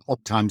and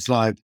sometimes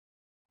live,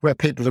 where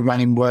people are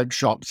running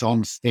workshops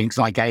on things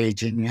like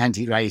aging,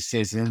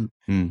 anti-racism,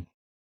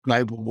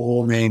 global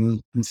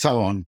warming, and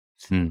so on.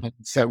 Mm. And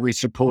so we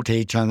support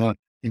each other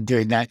in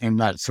doing that, in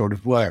that sort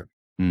of work.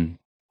 Mm.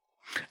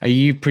 Are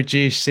you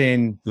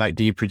producing, like,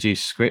 do you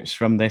produce scripts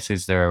from this?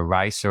 Is there a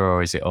writer,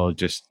 or is it all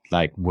just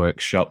like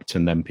workshopped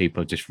and then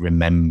people just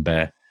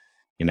remember,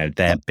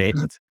 their bit?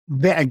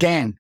 But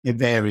again, it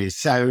varies.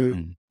 So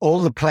all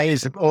the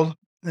plays,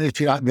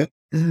 if you like,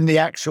 the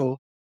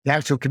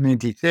actual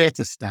community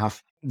theatre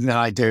stuff that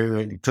I do,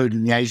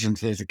 including the Asian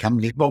Theatre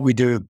Company, what we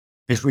do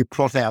is we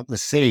plot out the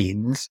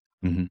scenes,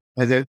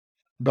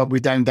 but we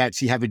don't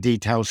actually have a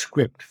detailed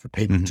script for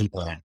people to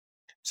learn.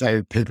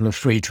 So people are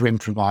free to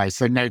improvise.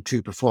 So no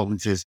two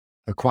performances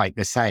are quite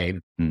the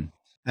same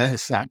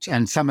as such.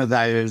 And some of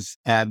those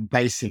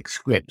basic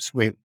scripts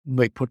we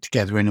put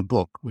together in a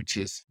book, which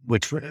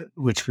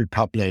we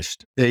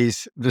published. The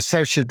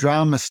social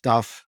drama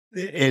stuff,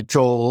 it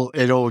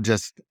all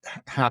just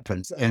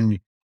happens. And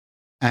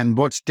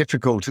what's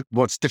difficult in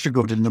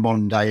the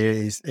modern day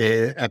is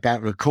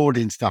about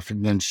recording stuff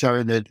and then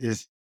showing it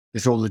is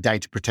all the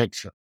data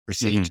protection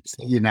procedures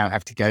that you now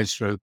have to go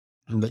through,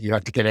 and that you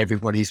have to get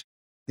everybody's,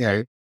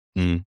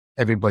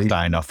 everybody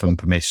sign off and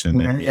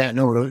permission. And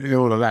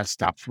all of that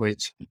stuff.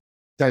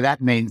 So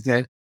that means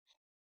that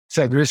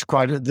there's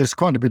quite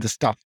a bit of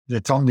stuff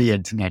that's on the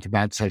internet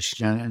about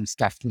social and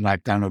stuff that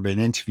I've done or been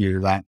interviewed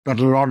about. But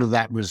a lot of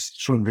that was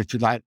sort of, if you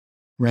like,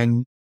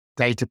 when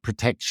data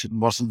protection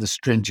wasn't as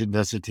stringent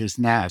as it is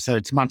now. So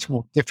it's much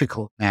more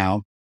difficult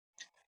now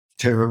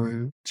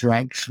to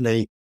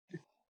actually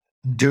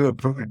do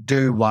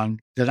one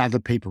that other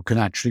people can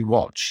actually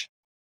watch.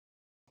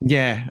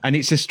 Yeah, and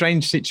it's a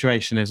strange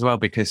situation as well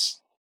because,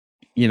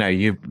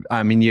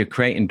 you're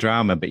creating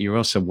drama, but you're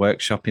also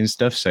workshopping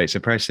stuff. So it's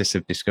a process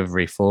of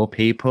discovery for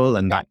people,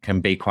 and that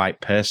can be quite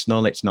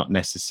personal. It's not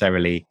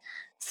necessarily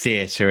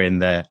theatre in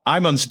the,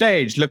 I'm on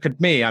stage, look at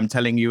me, I'm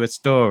telling you a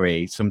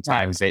story.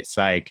 Sometimes it's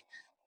like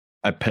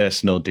a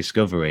personal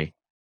discovery.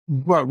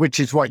 Well, which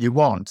is what you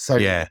want. So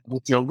yeah,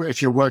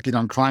 if you're working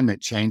on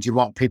climate change, you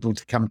want people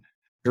to come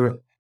to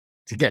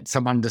get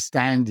some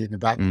understanding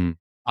about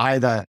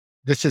either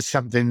this is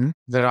something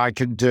that I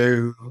can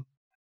do,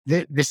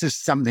 this is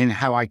something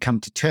how I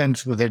come to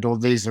terms with it, or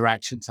these are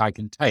actions I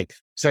can take.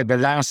 So the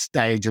last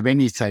stage of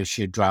any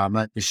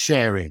sociodrama is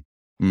sharing,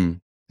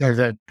 so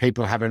that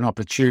people have an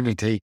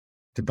opportunity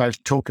to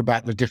both talk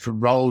about the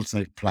different roles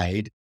they've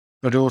played,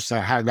 but also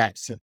how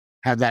that's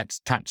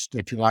touched,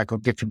 if you like, on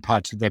different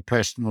parts of their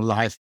personal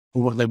life,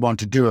 or what they want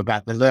to do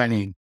about the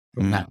learning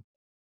from that.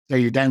 So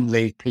you don't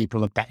leave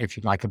people, if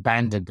you like,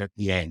 abandoned at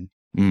the end,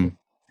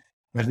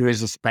 but there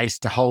is a space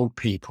to hold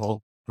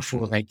people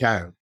before they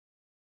go.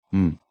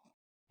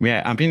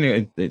 Yeah, I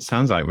mean, it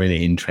sounds like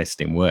really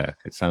interesting work.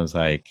 It sounds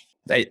like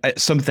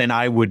something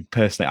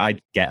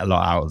I'd get a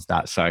lot out of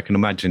that. So I can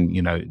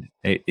imagine,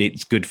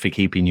 it's good for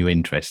keeping you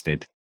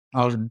interested.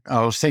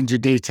 I'll send you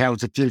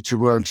details of future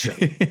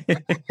workshops.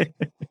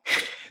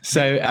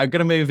 So I'm going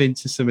to move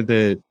into some of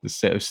the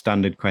sort of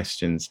standard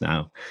questions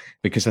now,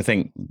 because I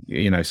think,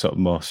 sort of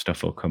more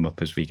stuff will come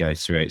up as we go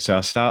through it. So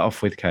I'll start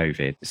off with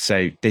COVID.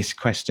 So this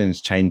question's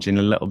changing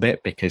a little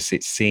bit because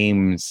it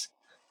seems,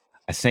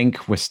 I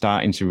think we're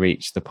starting to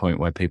reach the point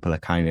where people are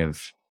kind of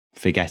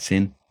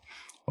forgetting,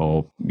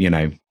 or,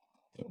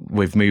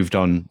 we've moved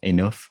on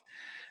enough.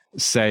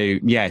 So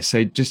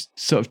just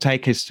sort of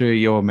take us through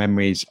your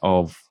memories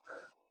of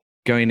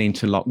going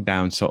into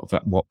lockdown, sort of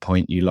at what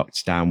point you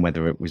locked down,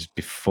 whether it was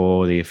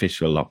before the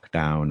official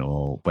lockdown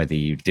or whether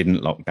you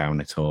didn't lock down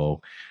at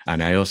all.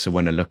 And I also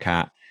want to look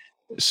at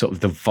sort of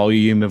the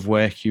volume of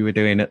work you were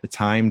doing at the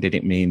time. Did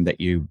it mean that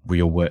your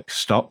work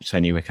stopped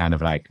and you were kind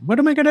of like, what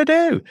am I going to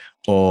do?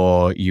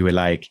 Or you were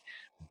like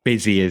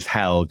busy as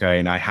hell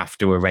going, I have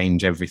to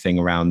arrange everything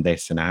around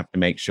this and I have to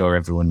make sure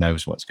everyone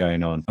knows what's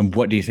going on. And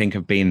what do you think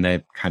have been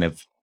the kind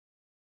of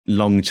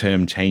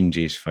long-term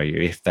changes for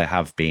you, if there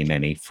have been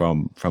any,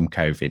 from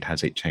COVID?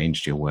 Has it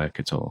changed your work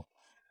at all?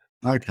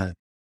 Okay.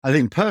 I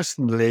think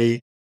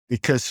personally,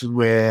 because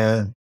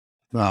when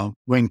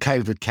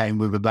COVID came,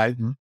 we were both,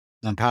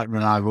 my partner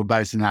and I were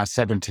both in our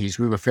 70s,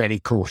 we were fairly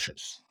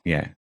cautious.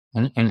 Yeah.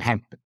 And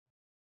had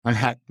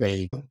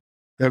been.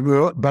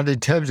 But in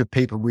terms of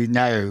people we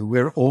know,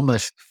 we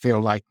almost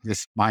feel like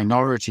this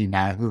minority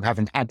now who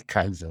haven't had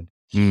COVID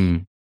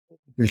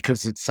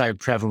because it's so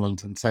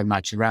prevalent and so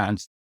much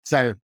around.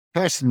 So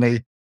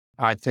personally,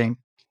 I think,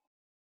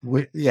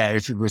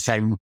 as you were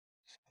saying,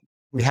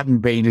 we haven't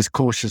been as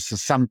cautious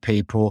as some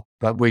people,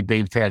 but we've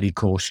been fairly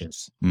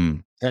cautious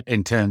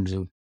in terms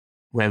of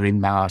wearing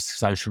masks,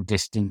 social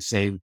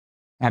distancing.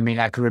 I mean,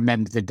 I can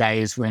remember the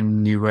days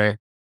when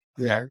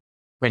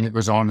when it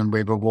was on and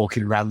we were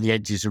walking around the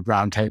edges of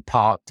Roundhay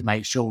Park to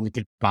make sure we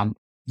didn't bump.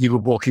 You were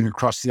walking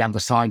across the other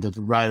side of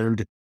the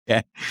road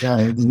to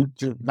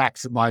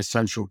maximize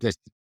social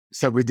distance.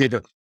 So we did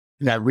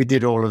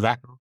all of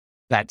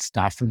that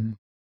stuff, and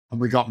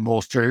we got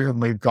more through,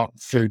 and we've got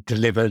food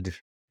delivered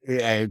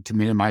to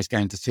minimize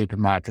going to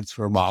supermarkets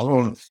for a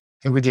while.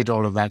 So we did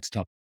all of that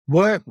stuff.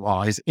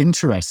 Work-wise,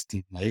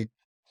 interestingly,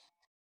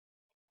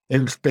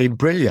 it's been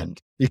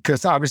brilliant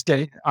because I was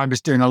doing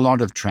a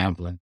lot of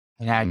traveling,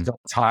 and I got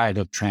tired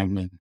of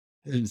traveling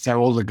And so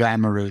all the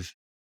glamour of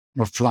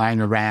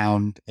flying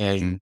around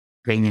and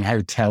being in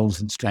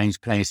hotels and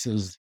strange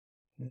places.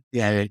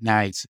 Yeah, at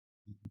night.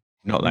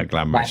 Not that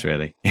glamorous,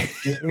 really.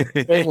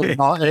 It was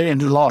not, it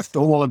lost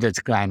all of its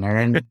glamour.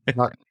 And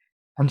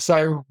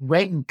so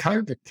when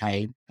COVID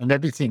came and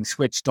everything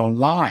switched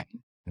online,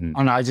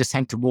 and I just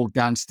had to walk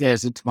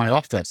downstairs into my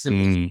office, so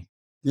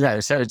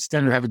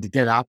instead of having to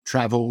get up,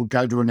 travel,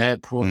 go to an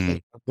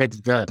airport,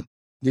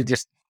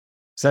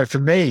 so for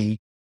me,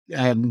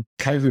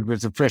 COVID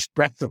was a fresh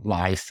breath of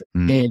life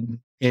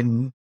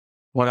in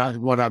what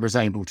I was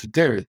able to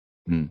do,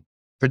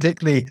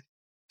 particularly.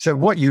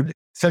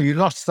 So you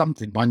lost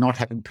something by not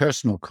having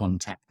personal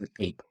contact with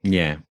people.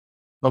 Yeah.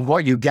 But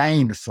what you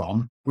gained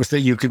from was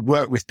that you could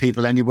work with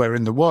people anywhere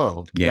in the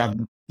world. Yeah.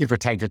 Give or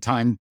take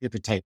time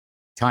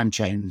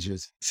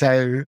changes.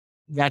 So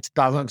that's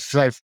balanced.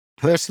 So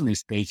personally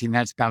speaking,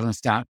 that's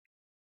balanced out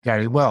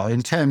very well.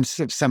 In terms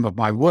of some of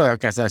my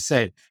work, as I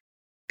said,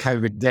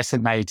 COVID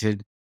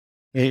decimated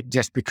it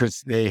just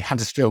because the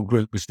Huddersfield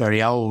group was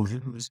very old.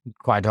 It was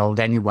quite old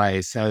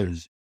anyway. So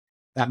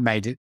that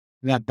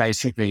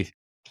basically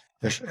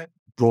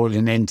brought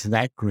an end to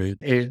that group.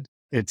 It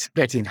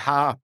split in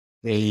half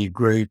the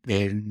group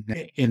in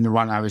the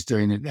one I was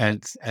doing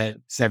at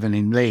 7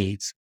 in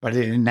Leeds, but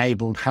it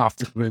enabled half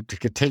the group to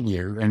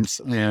continue and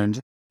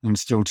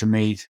still to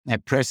meet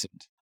at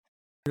present.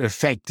 It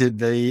affected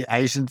the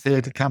Asian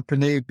theatre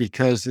company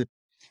because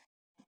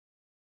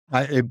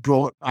it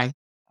brought, I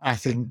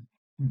think,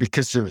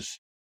 because of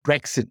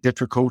Brexit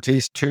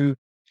difficulties, two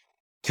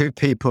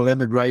people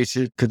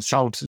immigrated,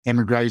 consultants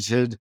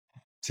immigrated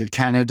to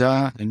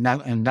Canada.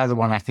 Another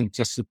one, I think,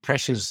 just the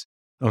pressures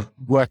of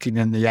working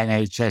in the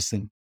NHS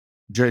and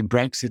during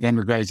Brexit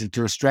immigrated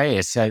to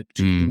Australia. So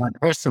my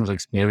personal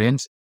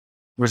experience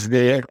was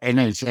the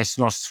NHS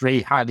lost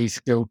 3 highly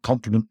skilled,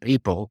 competent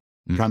people,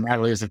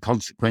 primarily as a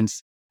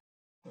consequence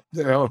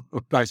of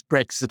both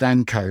Brexit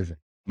and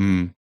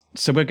COVID.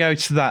 So we'll go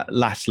to that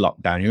last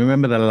lockdown. You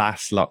remember the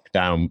last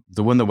lockdown,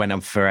 the one that went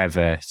on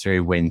forever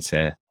through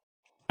winter,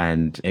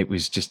 and it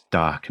was just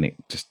dark and it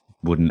just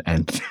wouldn't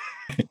end.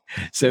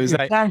 So it was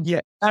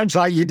sounds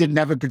like you didn't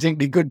have a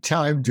particularly good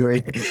time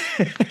doing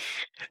it.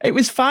 It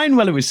was fine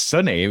while it was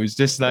sunny. It was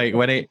just like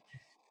when it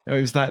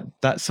was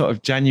that sort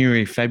of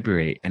January,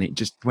 February, and it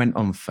just went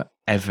on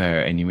forever.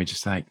 And you were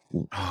just like,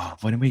 oh,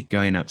 when are we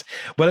going out?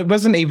 Well, it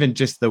wasn't even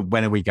just the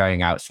when are we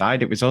going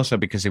outside? It was also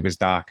because it was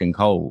dark and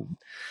cold.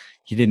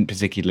 You didn't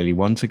particularly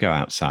want to go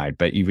outside,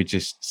 but you were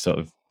just sort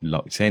of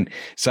locked in.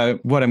 So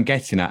what I'm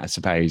getting at, I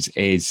suppose,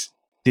 is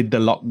did the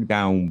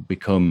lockdown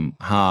become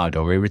hard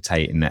or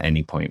irritating at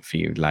any point for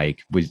you?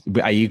 Like,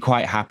 are you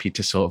quite happy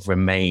to sort of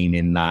remain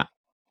in that?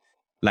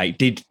 Like,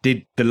 did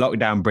the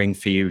lockdown bring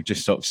for you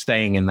just sort of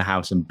staying in the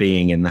house and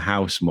being in the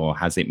house more?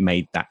 Has it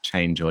made that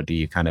change, or do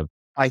you kind of?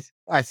 I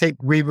think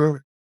we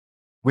were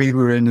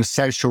in a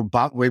social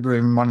we were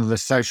in one of the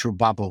social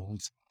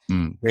bubbles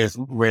with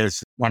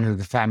one of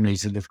our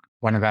families who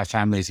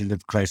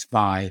lived close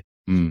by,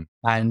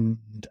 and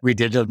we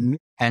did a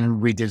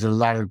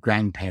lot of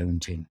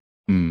grandparenting.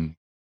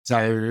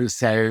 So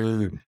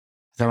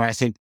I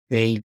think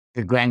the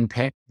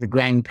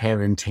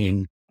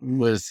grandparenting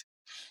was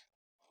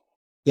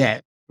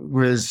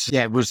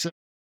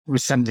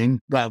something.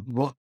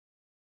 Well,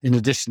 in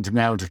addition to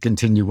being able to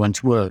continue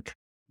one's work,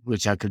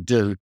 which I could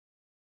do,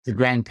 the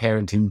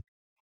grandparenting,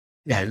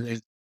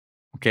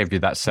 gave you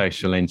that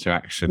social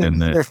interaction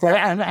and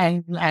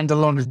a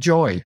lot of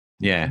joy.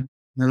 Yeah,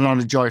 a lot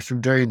of joy from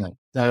doing it.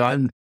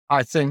 So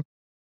I think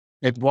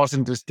it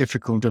wasn't as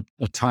difficult a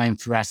time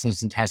for us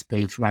as it has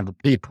been for other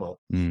people.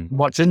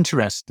 What's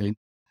interesting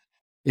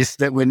is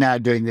that we're now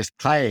doing this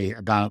play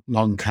about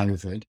long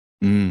COVID,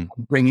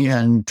 bringing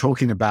and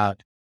talking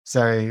about.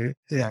 So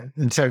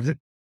the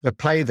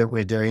play that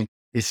we're doing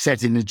is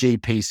set in a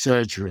GP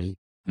surgery,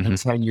 and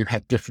so you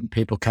have different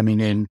people coming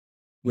in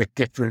with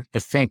different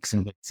effects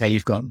of it. So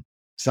you've got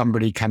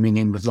somebody coming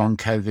in with long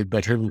COVID,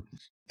 but who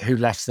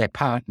lost their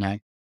partner,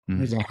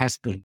 their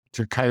husband,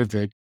 to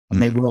COVID,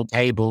 and they weren't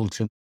able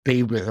to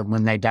be with them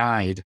when they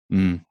died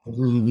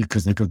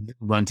because they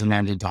weren't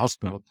allowed into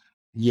hospital.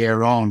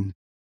 Year on,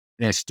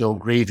 they're still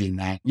grieving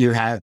that.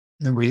 In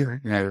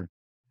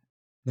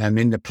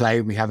the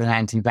play, we have an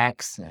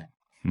anti-vaxxer,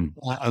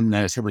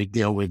 so we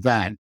deal with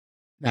that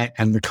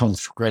and the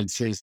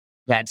consequences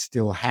that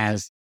still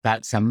has.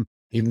 That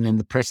even in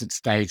the present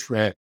stage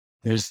where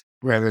there's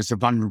a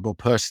vulnerable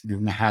person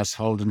in the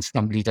household and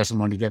somebody doesn't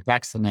want to get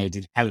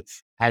vaccinated, how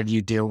do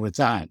you deal with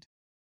that?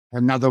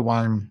 Another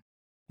one,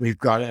 we've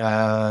got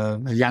a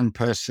young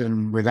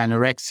person with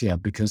anorexia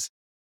because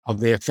of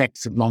the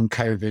effects of long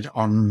COVID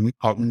on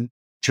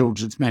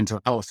children's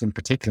mental health in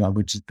particular,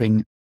 which has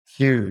been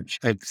huge.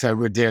 And so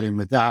we're dealing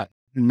with that.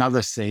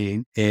 Another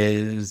scene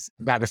is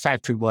about a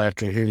factory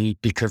worker who,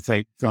 because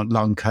they got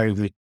long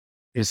COVID,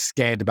 is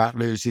scared about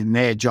losing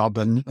their job.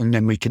 And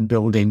then we can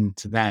build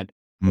into that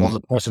all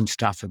the present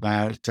stuff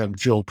about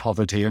dual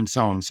poverty and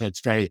so on. So it's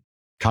very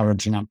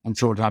current and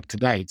sort of up to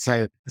date.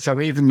 So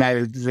even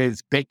though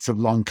there's bits of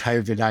long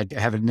COVID I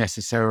haven't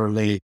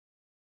necessarily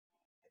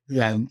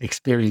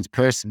experience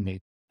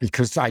personally,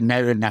 because I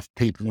know enough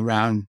people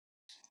around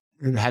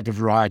who had a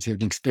variety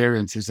of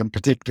experiences, and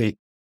particularly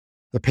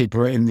the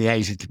people in the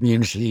Asian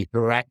community who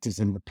are actors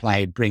in the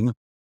play bring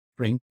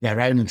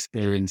their own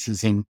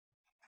experiences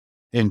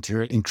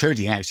into it,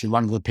 including actually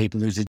one of the people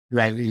who's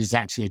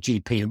actually a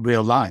GP in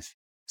real life.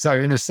 So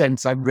in a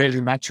sense, I'm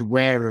really much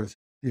aware of,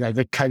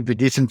 that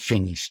COVID isn't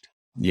finished.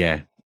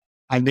 Yeah.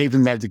 And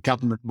even though the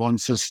government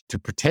wants us to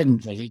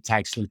pretend that it's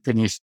actually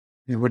finished,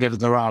 whatever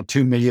there are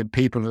 2 million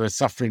people who are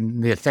suffering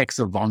the effects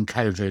of long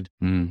COVID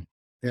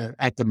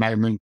at the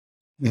moment,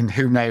 and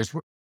who knows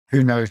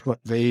what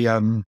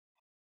the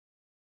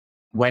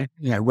when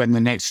the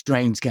next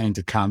strain's going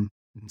to come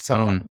and so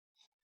on.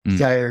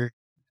 So,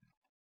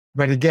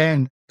 but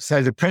again,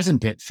 so the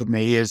present bit for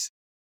me is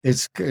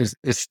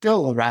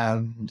still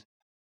around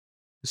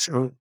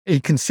sort of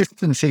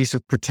inconsistencies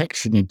of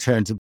protection in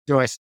terms of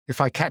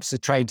if I catch the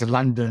train to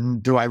London,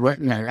 do I work?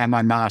 Am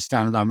I masked?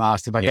 Am I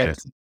masked? If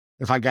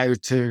I go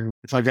to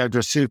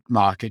a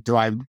supermarket, do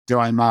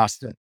I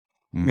mask it?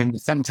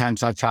 And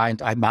sometimes I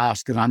find I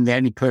mask and I'm the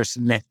only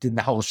person left in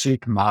the whole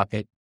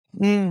supermarket.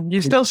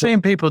 You're still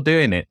seeing people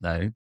doing it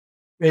though.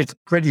 It's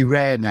pretty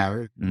rare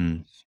now.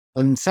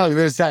 And so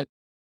there's that.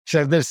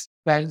 So there's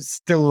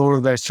still all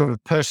of those sort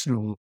of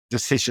personal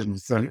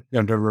decisions that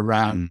are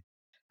around.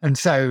 And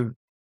so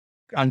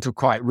until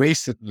quite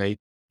recently,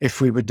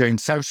 if we were doing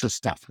social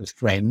stuff with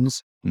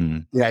friends,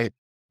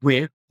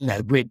 we'd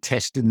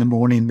test in the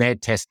morning, they'd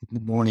test in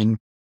the morning,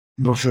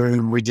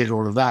 and we did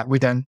all of that. We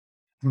don't,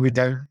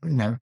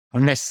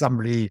 unless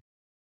somebody,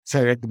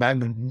 so at the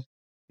moment,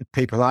 the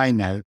people I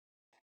know,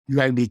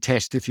 you only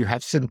test if you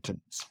have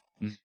symptoms.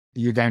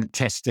 You don't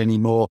test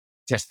anymore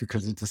just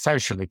because it's a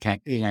social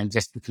account,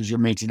 just because you're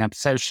meeting up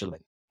socially.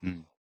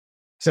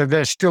 So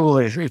there's still,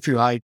 if you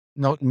like,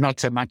 not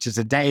so much as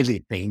a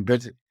daily thing,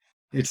 but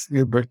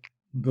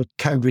but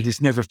COVID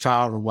is never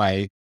far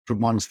away from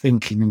one's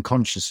thinking and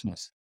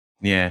consciousness.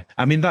 Yeah.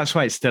 I mean, that's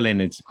why it's still in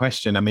its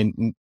question. I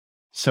mean,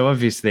 so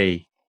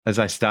obviously, as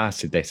I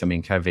started this, I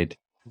mean, COVID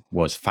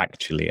was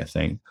factually a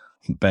thing,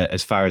 but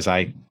as far as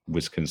I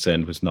was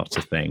concerned, was not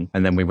a thing.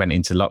 And then we went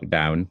into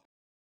lockdown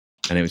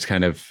and it was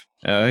kind of,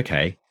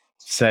 okay.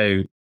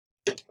 So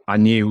I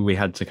knew we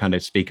had to kind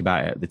of speak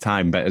about it at the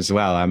time, but as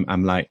well,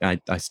 I'm like,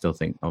 I still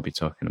think I'll be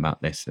talking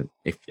about this.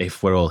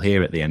 If we're all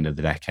here at the end of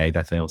the decade,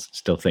 I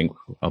still think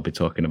I'll be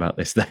talking about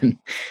this then.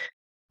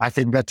 I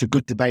think that's a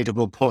good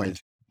debatable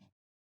point,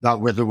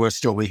 about whether we'll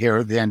still be here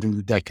at the end of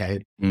the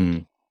decade.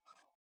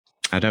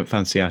 I don't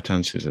fancy our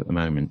chances at the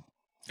moment.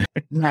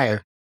 No.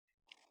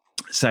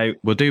 So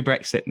we'll do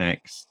Brexit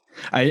next.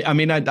 I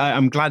mean,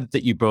 I'm glad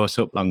that you brought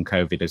up long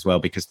COVID as well,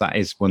 because that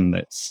is one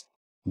that's,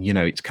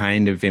 it's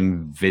kind of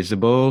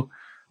invisible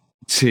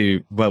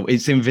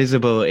it's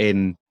invisible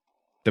in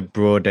the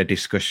broader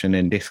discussion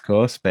and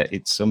discourse, but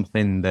it's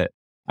something that,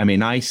 I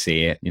mean, I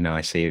see it,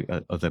 I see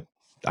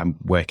I'm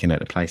working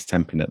at a place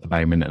temping at the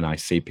moment, and I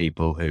see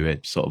people who are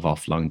sort of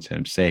off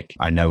long-term sick.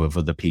 I know of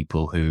other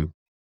people who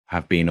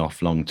have been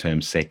off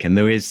long-term sick, and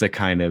there is the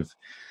kind of,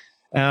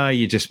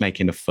 you're just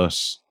making a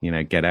fuss,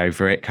 get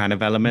over it kind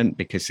of element,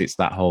 because it's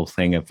that whole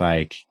thing of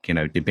like,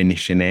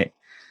 diminishing it,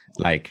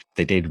 like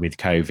they did with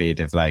COVID,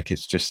 of like,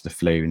 it's just the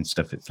flu and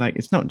stuff. It's like,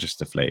 it's not just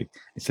the flu.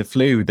 It's a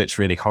flu that's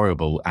really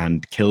horrible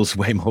and kills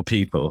way more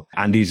people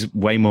and is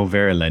way more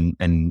virulent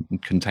and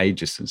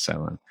contagious and so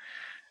on.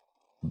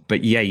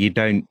 But yeah, you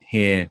don't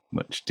hear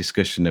much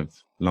discussion of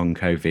long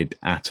COVID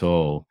at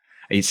all.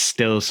 It's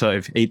still sort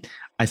of,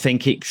 I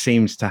think it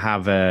seems to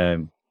have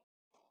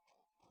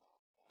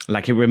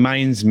it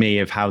reminds me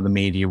of how the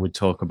media would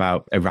talk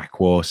about Iraq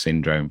War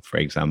syndrome, for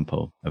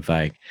example, of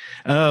like,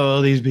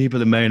 all these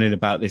people are moaning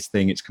about this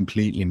thing, it's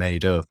completely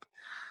made up.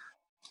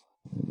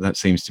 That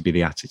seems to be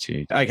the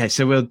attitude. Okay,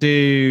 so we'll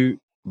do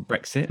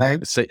Brexit.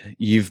 Right. So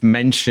you've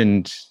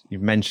mentioned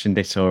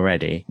it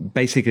already.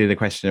 Basically, the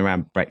question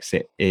around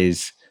Brexit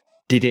is,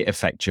 did it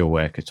affect your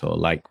work at all?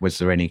 Like, was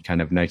there any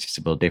kind of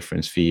noticeable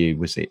difference for you?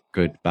 Was it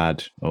good,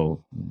 bad, or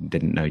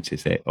didn't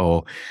notice it?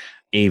 Or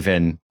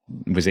even,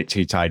 was it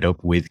too tied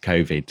up with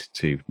COVID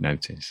to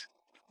notice?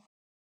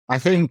 I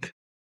think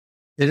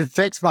it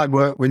affects my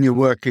work when you're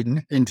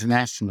working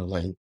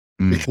internationally,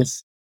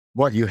 because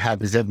what you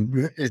have is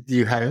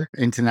you have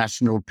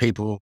international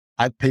people,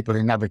 people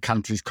in other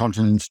countries,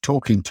 continents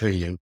talking to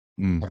you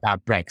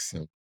about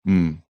Brexit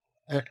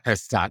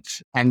as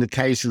such. And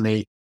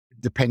occasionally,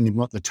 depending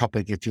what the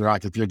topic, if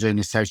you're doing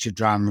a social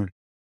drama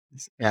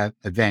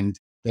event,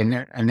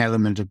 then an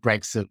element of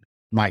Brexit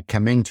might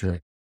come into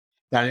it.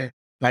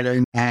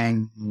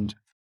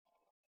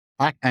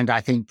 And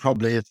I think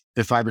probably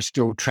if I was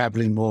still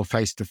traveling more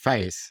face to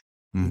face,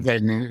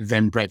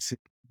 then Brexit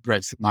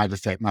might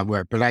affect my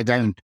work. But I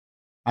don't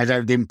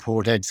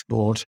import,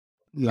 export,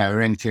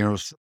 or anything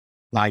else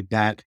like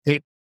that.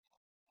 It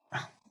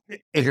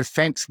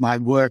affects my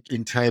work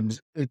in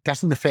terms. It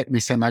doesn't affect me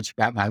so much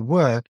about my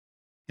work.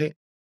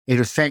 It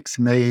affects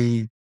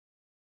me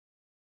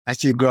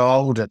as you grow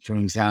older, for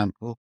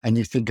example, and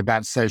you think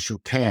about social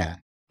care.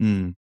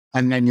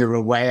 And then you're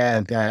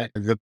aware that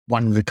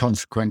one of the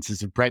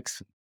consequences of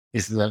Brexit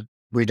is that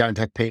we don't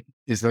have people,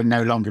 is there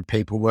no longer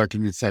people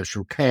working in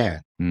social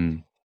care.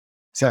 Mm.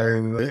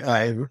 So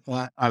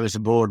I was a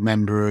board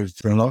member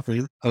for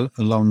a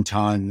long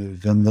time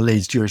of the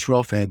Leeds Jewish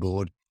Welfare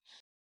Board.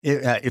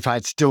 If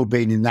I'd still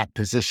been in that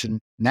position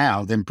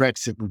now, then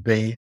Brexit would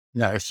be,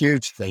 a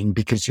huge thing,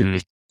 because you'd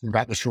be thinking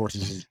about the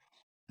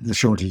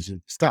shortage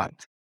of stuff.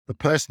 But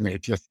personally,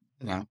 if you're,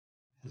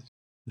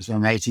 because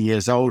I'm 80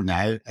 years old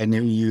now, and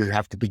you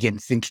have to begin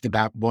thinking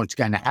about what's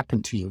going to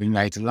happen to you in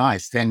later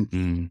life,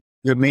 then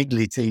you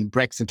immediately think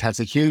Brexit has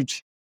a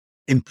huge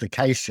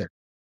implication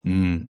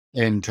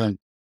in terms,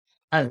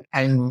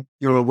 and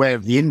you're aware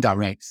of the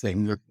indirect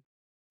thing,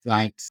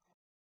 like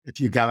if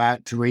you go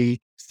out to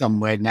eat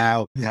somewhere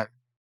now,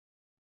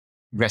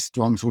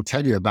 restaurants will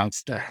tell you about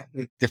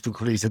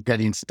difficulties of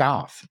getting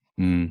staff,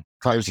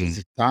 closing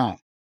of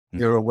staff.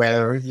 You're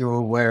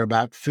aware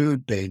about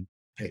food being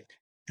picked.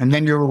 And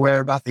then you're aware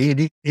about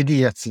the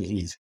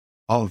idiocies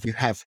of, you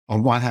have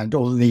on one hand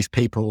all of these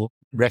people,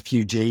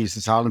 refugees,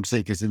 asylum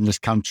seekers in this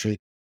country,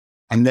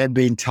 and they're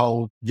being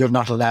told you're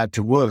not allowed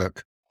to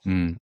work.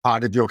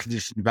 Part of your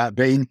condition about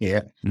being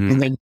here.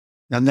 And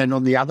then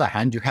on the other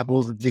hand, you have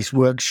all of these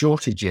work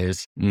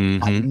shortages,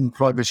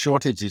 employment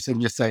shortages,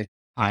 and you say,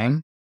 I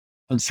am.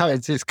 And so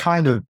it's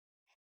kind of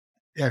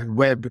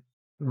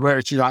where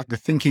if you like, the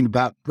thinking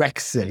about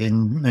Brexit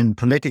in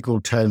political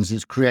terms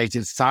has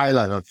created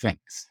silo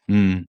effects.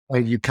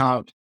 Where you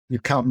can't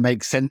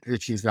make sense,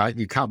 if you like,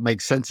 you can't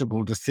make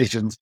sensible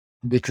decisions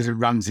because it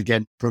runs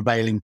against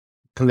prevailing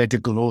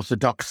political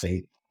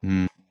orthodoxy.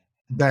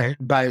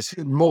 But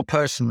more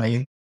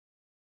personally,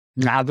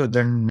 other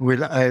than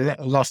I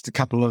lost a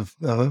couple of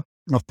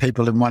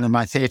people in one of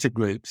my theatre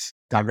groups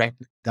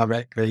directly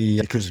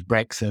because of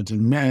Brexit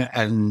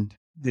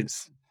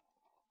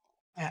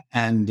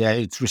and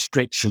its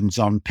restrictions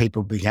on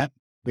people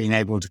being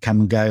able to come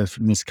and go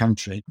from this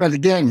country. But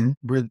again,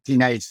 with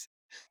teenage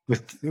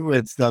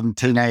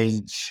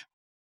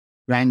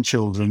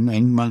grandchildren,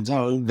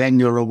 and then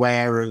you're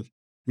aware of,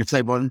 if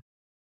they want,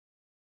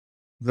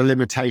 the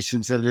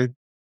limitations that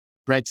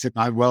Brexit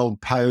might well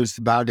pose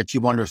about if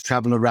you want to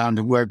travel around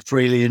and work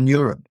freely in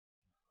Europe.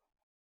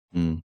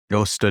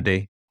 Your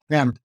study.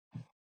 Yeah.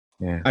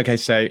 Okay,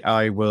 so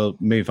I will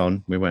move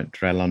on. We won't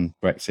dwell on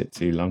Brexit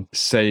too long.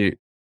 So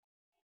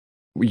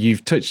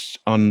you've touched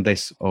on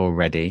this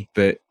already,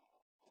 but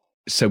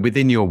so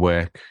within your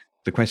work,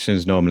 the question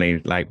is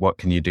normally like, what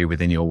can you do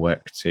within your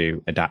work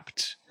to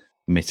adapt,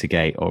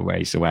 mitigate, or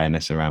raise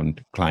awareness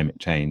around climate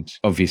change?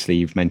 Obviously,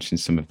 you've mentioned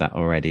some of that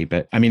already,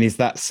 but I mean, is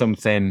that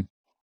something,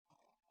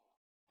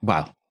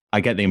 well,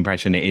 I get the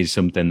impression it is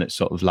something that's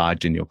sort of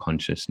large in your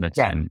consciousness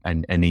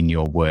and in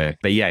your work.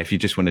 But yeah, if you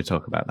just want to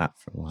talk about that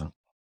for a while.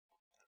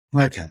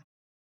 Okay.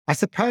 I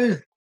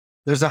suppose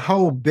there's a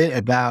whole bit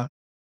about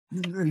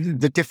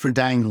the different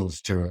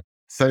angles to it.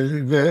 So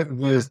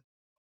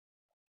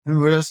I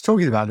was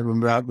talking about it when we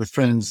were out with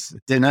friends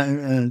at dinner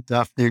and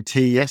afternoon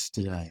tea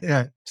yesterday.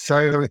 Yeah.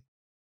 So I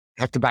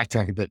have to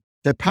backtrack a bit.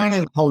 The part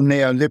of the whole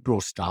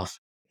neoliberal stuff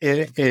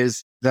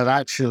is that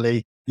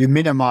actually you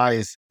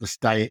minimize the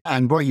state,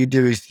 and what you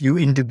do is you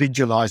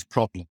individualize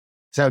problems.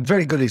 So a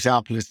very good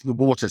example is the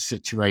water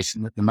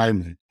situation at the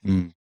moment.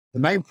 The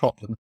main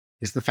problem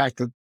is the fact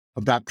that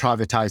about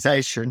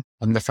privatization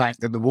and the fact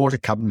that the water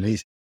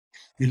companies,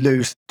 you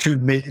lose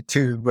 2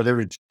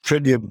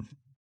 trillion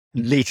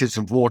liters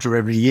of water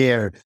every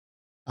year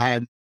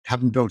and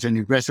haven't built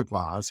any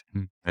reservoirs.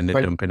 And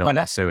they're dumping all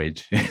the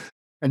sewage.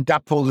 And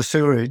dump all the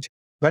sewage.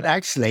 But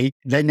actually,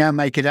 they now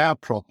make it our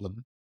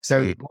problem.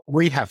 So what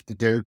we have to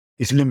do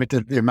is limit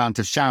the amount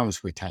of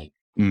showers we take.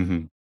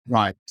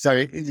 Right. So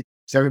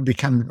it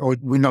becomes, or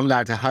we're not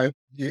allowed to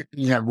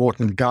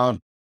water in the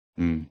garden.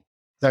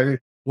 So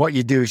what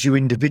you do is you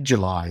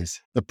individualize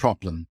the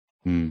problem.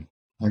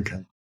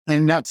 Okay.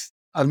 And that's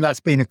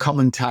been a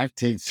common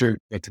tactic through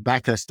the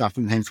tobacco stuff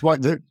and things.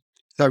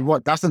 So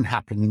what doesn't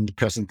happen in the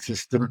present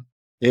system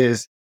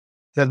is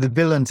that the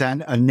villains are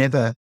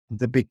never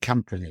the big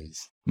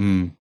companies.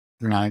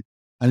 Right.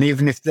 And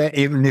even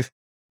if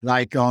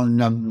like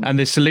on and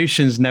the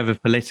solution's never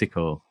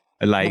political.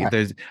 Like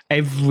there's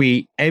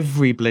every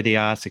bloody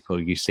article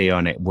you see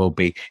on it will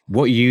be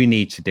what you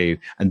need to do,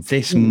 and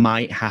this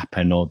might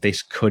happen or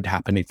this could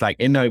happen. It's like,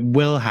 it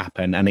will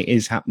happen, and it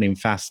is happening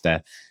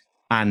faster,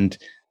 and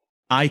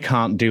I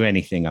can't do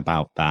anything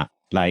about that.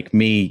 Like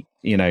me,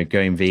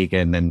 going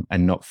vegan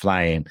and not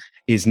flying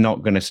is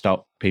not going to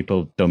stop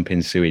people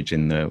dumping sewage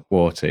in the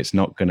water. It's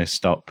not going to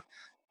stop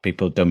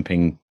people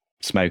dumping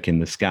smoke in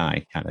the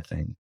sky, kind of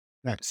thing.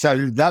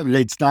 So that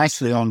leads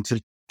nicely on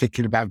to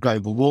thinking about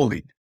global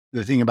warming.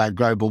 The thing about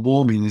global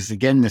warming is,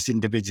 again, this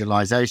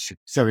individualization.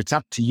 So it's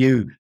up to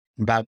you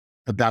about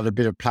a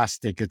bit of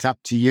plastic. It's up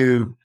to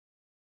you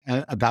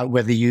about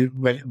whether you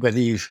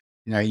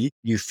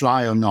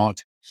fly or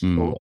not,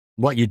 or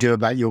what you do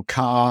about your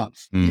car,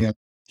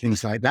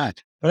 things like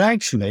that. But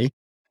actually,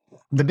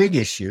 the big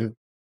issue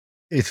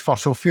is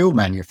fossil fuel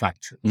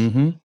manufacturers.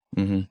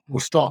 will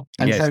stop.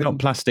 And yeah, it's not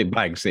plastic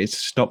bags. It's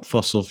stop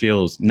fossil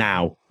fuels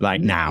now,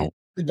 like now.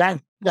 Yeah.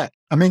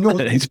 I mean,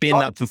 It's been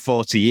that for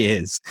 40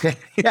 years. The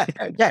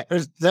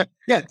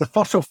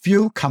fossil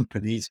fuel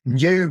companies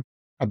knew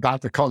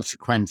about the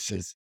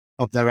consequences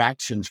of their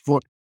actions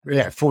 40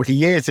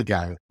 years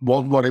ago,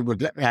 what it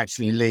would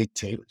actually lead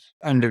to,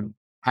 and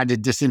had a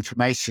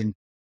disinformation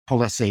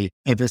policy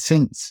ever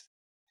since.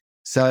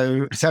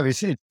 So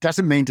it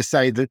doesn't mean to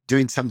say that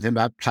doing something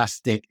about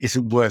plastic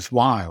isn't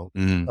worthwhile,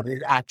 but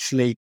it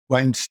actually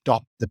won't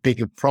stop the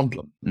bigger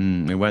problem.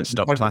 It won't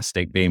stop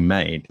plastic being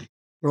made.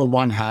 On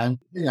one hand,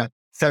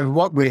 so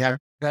what we have,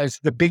 there's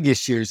the big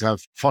issues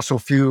of fossil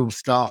fuel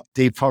start,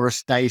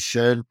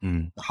 deforestation,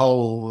 the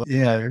whole,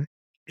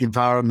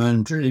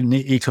 environment,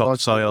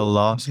 Topsoil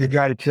loss,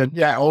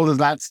 all of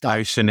that stuff.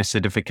 Ocean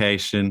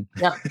acidification.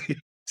 Yeah.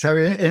 So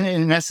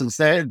in essence,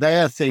 they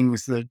are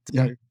things that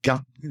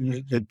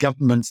the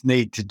governments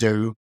need to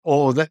do,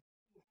 or that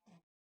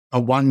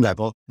at one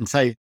level, and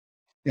say,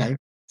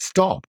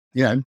 stop.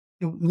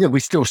 We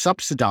still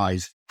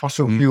subsidize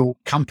fossil fuel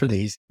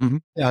companies,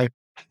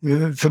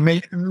 for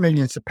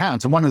millions of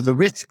pounds. And one of the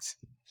risks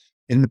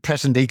in the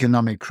present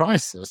economic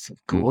crisis, of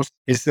course,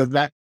 is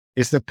that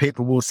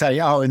people will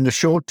say, "Oh, in the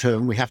short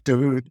term, we have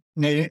to,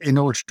 in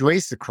order to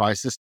ease the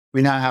crisis,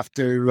 we now have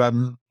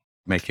to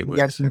make it work.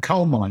 Get some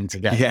coal mines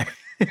again." Yeah.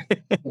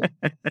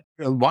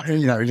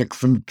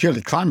 From a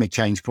purely climate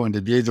change point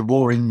of view, the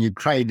war in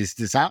Ukraine is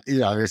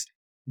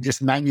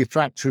just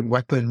manufacturing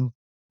weapons,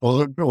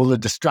 all the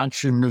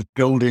destruction of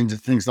buildings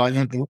and things like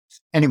that.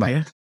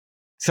 Anyway,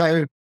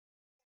 so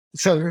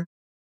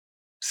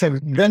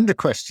then the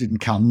question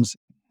comes.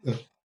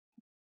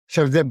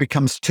 So there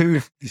becomes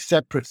two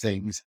separate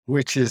things,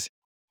 which is,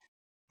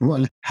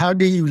 well, how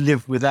do you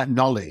live with that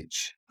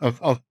knowledge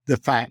of the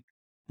fact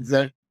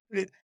that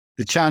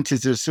the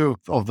chances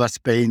of us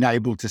being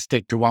able to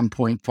stick to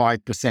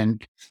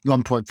 1.5%,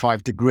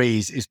 1.5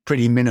 degrees is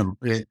pretty minimal.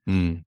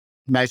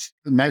 Most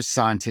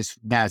scientists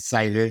now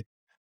say that,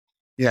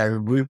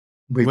 we're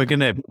going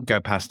to go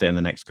past it in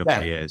the next couple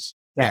of years,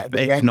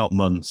 if not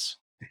months.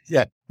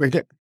 Yeah.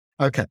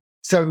 Okay.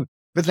 So,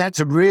 but that's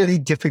a really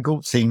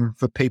difficult thing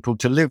for people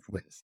to live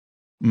with.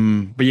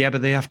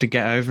 But they have to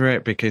get over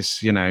it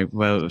because, you're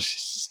going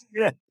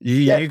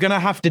to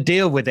have to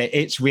deal with it.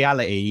 It's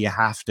reality. You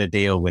have to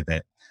deal with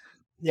it.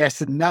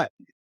 Yes and no.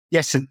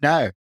 Yes and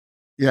no.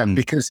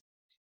 Because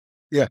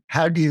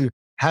how do you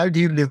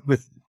live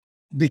with?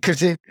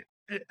 Because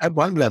at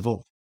one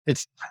level,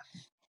 it's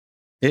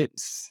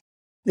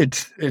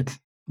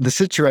the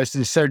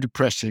situation is so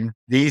depressing.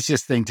 The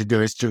easiest thing to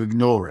do is to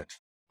ignore it,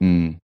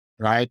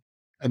 right,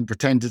 and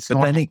pretend it's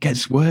not. But then it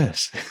gets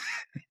worse.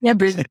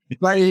 But you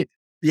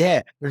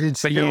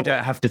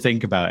don't have to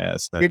think about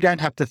it. You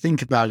don't have to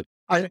think about it.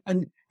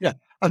 And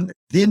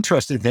the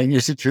interesting thing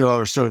is that you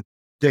are sort of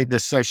doing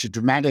this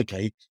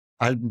sociodramatically,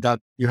 and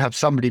you have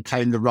somebody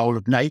playing the role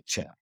of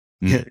nature.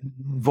 The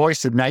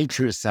voice of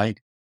nature is saying,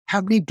 how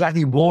many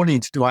bloody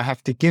warnings do I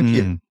have to give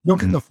you?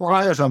 Look at the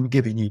fires I'm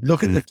giving you.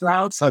 Look at the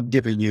droughts I'm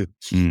giving you.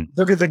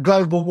 Look at the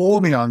global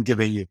warming I'm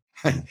giving you.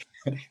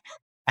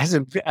 As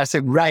a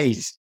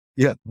race,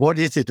 what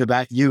is it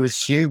about you as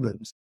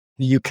humans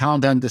that you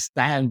can't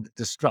understand the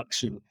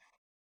destruction?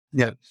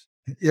 And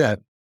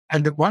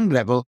at one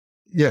level,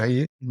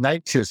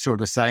 nature's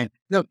sort of saying,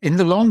 look, in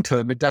the long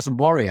term, it doesn't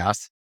worry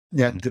us.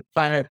 The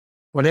planet,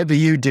 whatever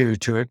you do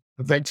to it,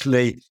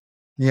 eventually,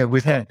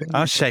 we've had.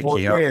 I'll shake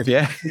you up.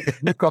 Yeah.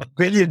 We've got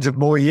billions of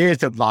more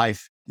years of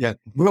life.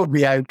 We'll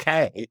be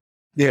okay.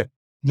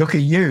 Look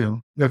at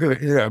you. Look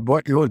at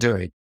what you're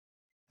doing.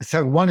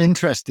 So one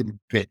interesting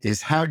bit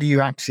is, how do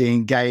you actually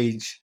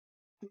engage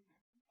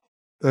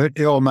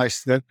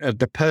almost at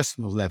the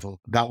personal level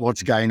about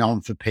what's going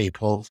on for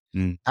people?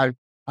 And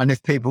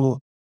if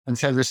people, and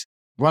so there's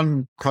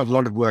quite a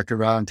lot of work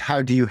around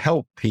how do you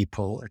help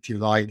people, if you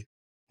like,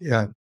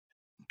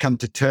 come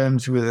to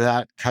terms with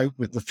that, cope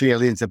with the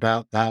feelings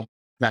about that.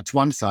 That's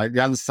one side.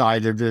 The other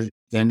side of it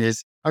then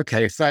is,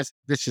 okay, if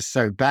this is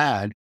so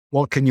bad,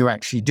 what can you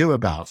actually do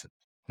about it?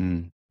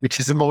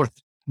 Which is a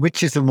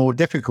more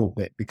difficult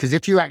bit, because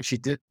if you actually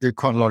do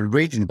quite a lot of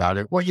reading about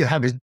it, what you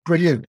have is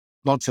brilliant,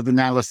 lots of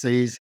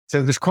analyses.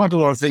 So there's quite a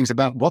lot of things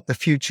about what the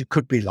future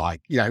could be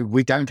like.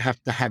 We don't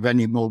have to have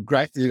any more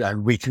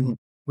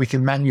we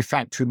can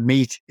manufacture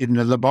meat in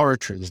the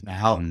laboratories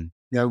now.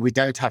 We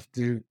don't have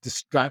to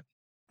destroy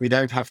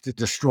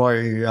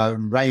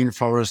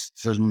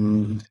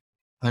rainforests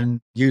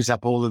and use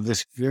up all of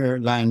this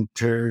land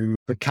for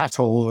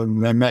cattle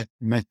and their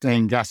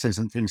methane gases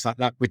and things like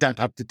that. We don't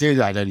have to do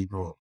that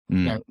anymore.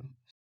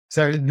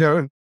 So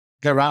there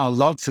are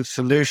lots of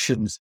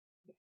solutions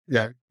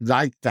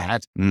like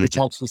that, which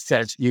also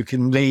says you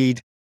could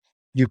lead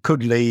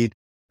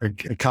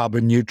a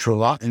carbon neutral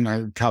life,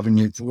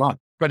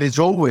 But it's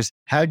always,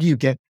 how do you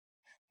get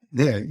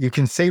there? You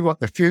can see what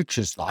the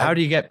future's like. How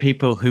do you get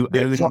people who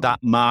own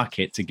that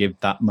market to give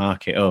that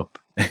market up?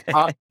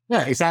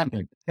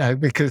 Exactly.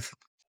 Because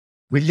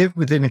we live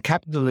within a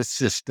capitalist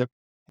system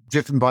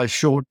driven by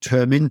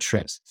short-term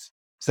interests.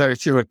 So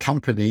if you're a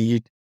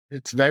company,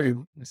 it's very,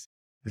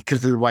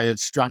 because of the way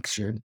it's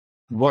structured.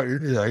 What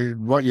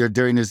you're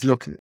doing is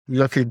looking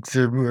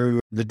to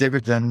the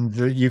dividend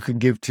that you can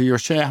give to your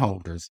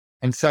shareholders.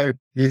 And so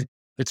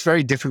it's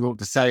very difficult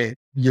to say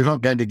you're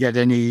not going to get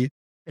any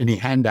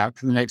handout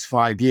for the next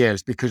 5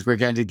 years, because we're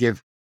going to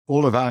give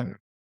all of our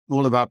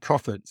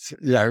profits,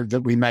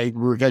 that we make,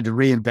 we're going to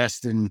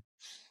reinvest in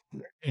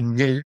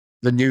the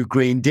new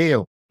Green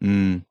Deal.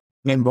 Mm.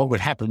 Then what would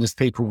happen is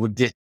people would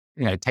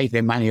take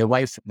their money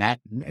away from that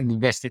and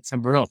invest it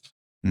somewhere else.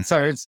 Mm.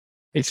 So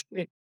it's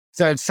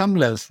some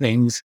of those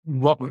things.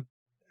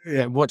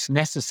 What's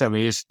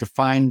necessary is to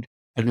find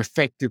an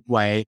effective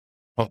way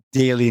of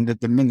dealing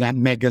at that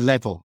mega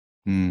level,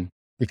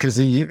 because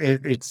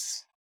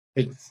it's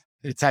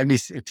only,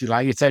 if you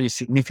like, it's only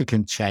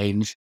significant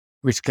change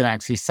which can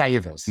actually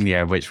save us.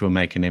 Yeah, which will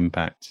make an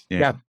impact.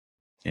 Yeah.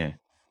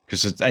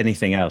 Because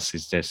anything else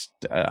is just,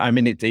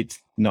 it's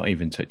not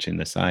even touching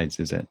the sides,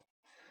 is it?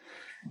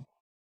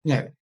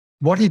 Yeah.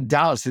 What it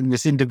does in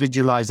this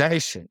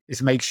individualization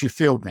is makes you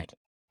feel better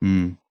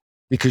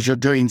because you're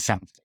doing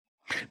something.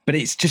 But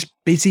it's just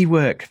busy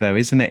work, though,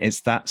 isn't it?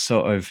 It's that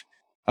sort of,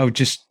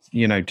 it's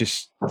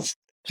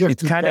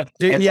kind of,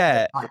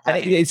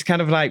 it's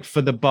kind of like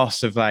for the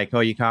boss of like,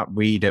 oh, you can't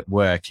read at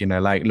work,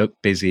 like look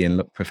busy and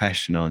look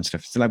professional and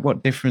stuff. So like,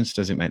 what difference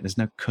does it make? There's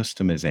no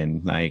customers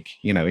in, like,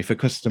 if a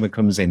customer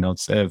comes in, I'll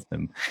serve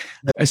them.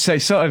 So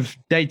sort of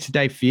day to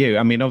day for you,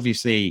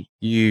 obviously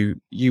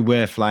you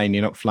were flying,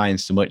 you're not flying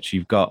so much.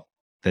 You've got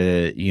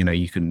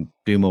you can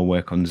do more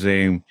work on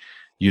Zoom.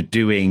 You're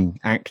doing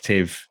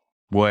active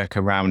work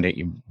around it.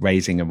 You're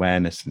raising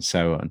awareness and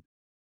so on.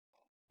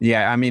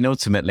 Yeah.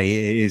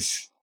 Ultimately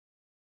it's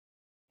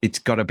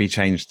got to be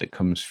change that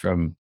comes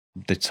from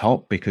the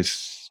top,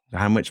 because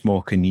how much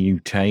more can you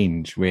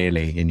change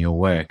really in your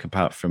work,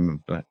 apart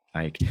from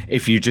like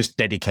if you just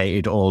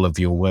dedicated all of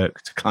your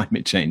work to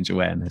climate change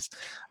awareness?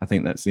 I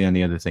think that's the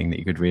only other thing that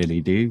you could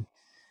really do.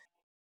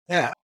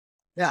 Yeah.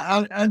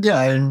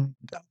 And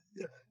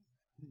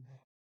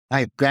I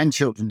have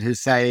grandchildren who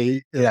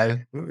say, who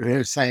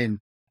are saying,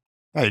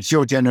 oh, it's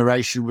your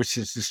generation which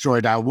has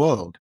destroyed our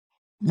world.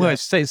 Well,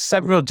 it's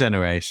several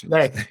generations.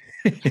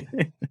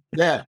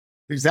 Yeah,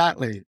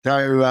 exactly.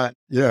 So,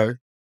 you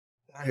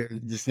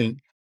think,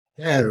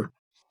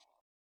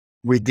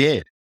 we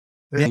did.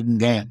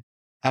 Again,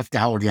 have to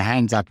hold your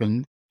hands up.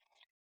 And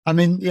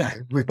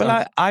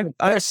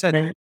I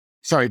said,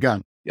 sorry, go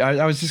on.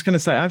 I was just going to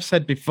say, I've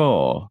said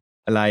before,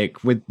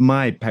 like with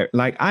my parents,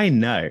 like I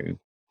know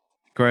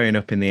growing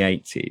up in the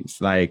 80s,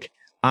 like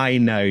I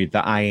know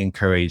that I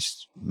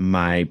encouraged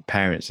my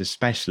parents,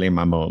 especially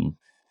my mum,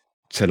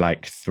 to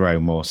like throw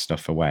more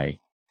stuff away.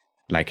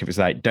 Like it was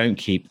like, don't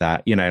keep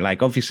that,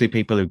 like obviously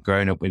people who've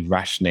grown up with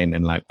rationing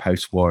and like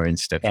post-war and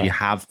stuff, you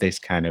have this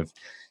kind of,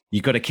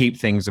 you got to keep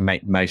things and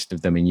make most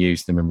of them and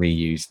use them and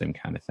reuse them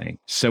kind of thing.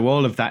 So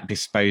all of that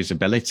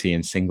disposability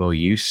and single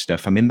use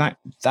stuff,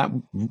 that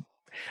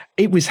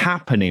it was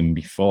happening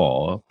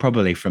before,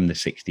 probably from the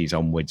 60s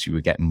onwards, you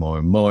were getting more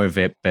and more of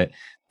it. But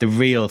the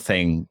real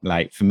thing,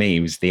 like for me,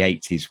 was the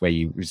 80s, where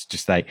you was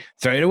just like,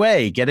 throw it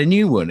away, get a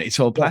new one. It's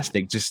all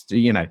plastic, just,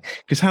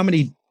 because how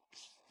many,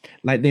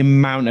 like the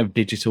amount of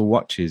digital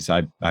watches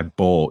I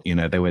bought,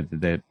 they were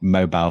the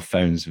mobile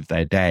phones of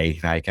their day.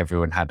 Like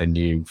everyone had a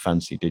new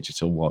fancy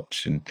digital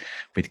watch and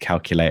with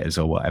calculators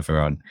or whatever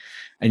on.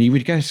 And you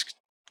would go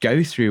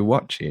through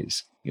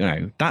watches,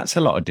 that's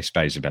a lot of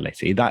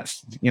disposability.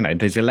 That's,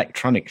 there's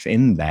electronics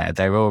in there.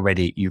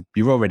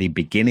 You're already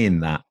beginning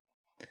that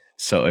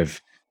sort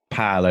of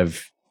pile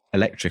of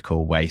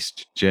electrical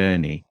waste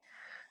journey.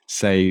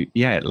 So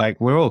yeah, like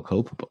we're all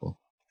culpable.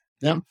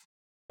 Yeah.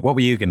 What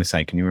were you going to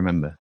say? Can you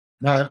remember?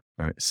 No.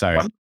 Right, sorry.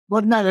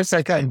 Well, no, that's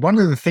okay. One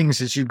of the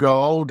things as you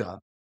grow older,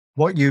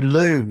 what you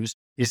lose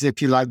is,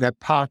 if you like, that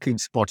parking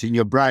spot in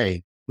your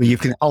brain where you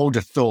can hold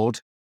a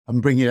thought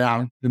and bring it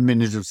out a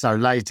minute or so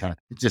later.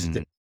 It just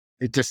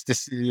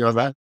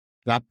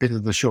that bit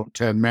of the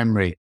short-term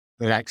memory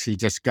that actually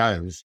just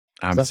goes.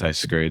 I'm so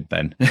screwed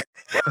then.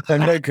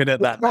 I'm no good at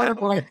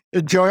that.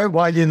 Enjoy it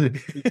while you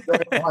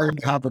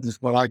inhabit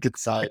is what I could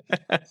say.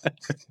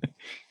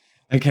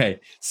 Okay,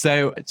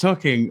 so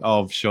talking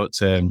of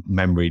short-term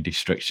memory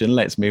destruction,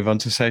 let's move on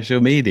to social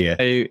media.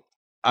 So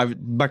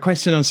my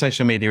question on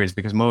social media is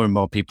because more and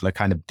more people are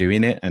kind of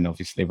doing it, and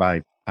obviously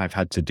I've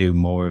had to do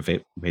more of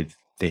it with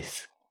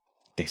this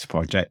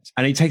project,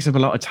 and it takes up a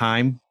lot of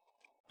time,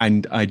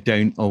 and I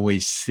don't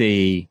always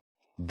see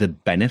the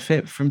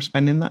benefit from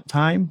spending that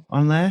time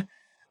on there.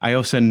 I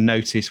also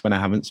notice when I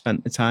haven't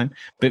spent the time.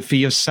 But for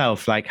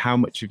yourself, like how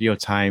much of your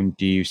time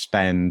do you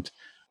spend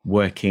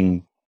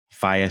working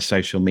via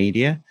social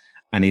media?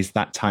 And is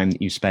that time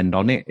that you spend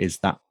on it, is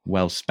that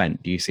well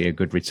spent? Do you see a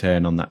good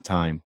return on that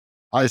time?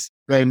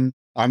 I'm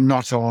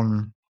not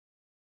on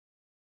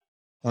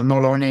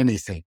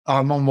anything.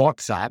 I'm on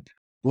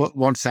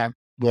WhatsApp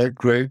work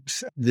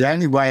groups. The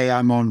only way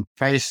I'm on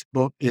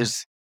Facebook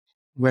is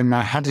when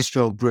my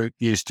Huddersfield group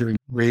used to,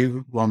 we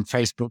were on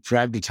Facebook for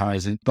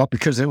advertising, but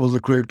because all the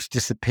groups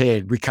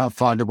disappeared, we can't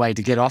find a way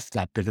to get off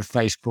that bit of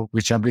Facebook,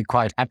 which I'd be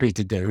quite happy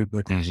to do.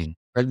 But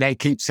they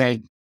keep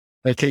saying,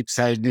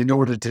 in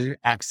order to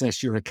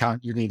access your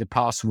account, you need a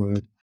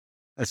password.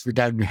 As we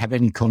don't have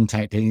any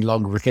contact any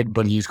longer with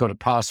anybody who's got a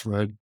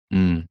password.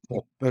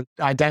 But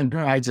I don't,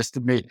 I just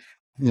admit,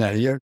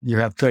 you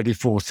have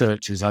 34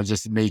 searches. I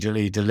just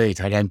immediately delete.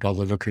 I don't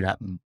bother looking at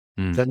them.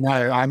 So no,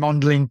 I'm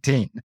on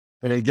LinkedIn,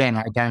 but again,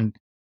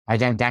 I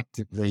don't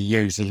actively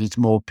use it. It's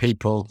more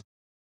people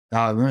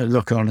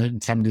look on it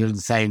and somebody will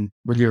say,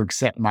 will you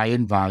accept my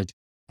invite?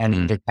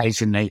 And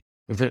occasionally,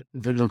 if it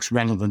looks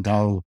relevant,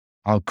 I'll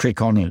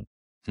click on it.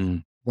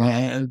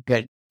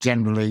 But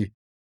generally,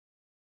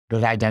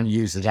 but I don't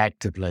use it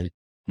actively.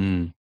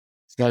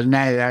 So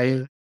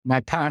now my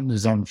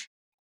partner's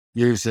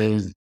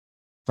uses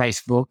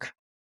Facebook.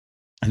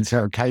 And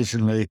so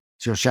occasionally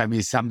she'll show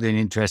me something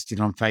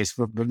interesting on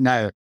Facebook, but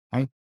no,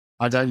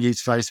 I don't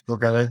use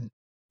Facebook.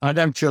 I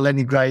don't feel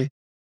any great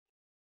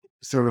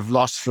sort of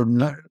loss from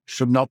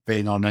not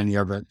being on any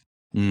of it.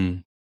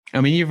 I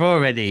mean, you've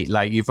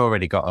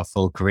already got a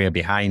full career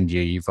behind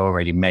you. You've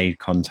already made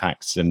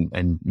contacts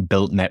and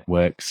built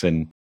networks,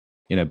 and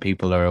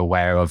people are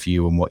aware of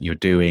you and what you're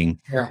doing.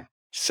 Yeah.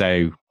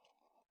 So,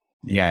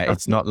 yeah,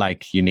 it's not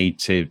like you need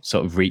to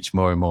sort of reach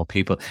more and more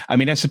people. I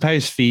mean, I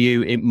suppose for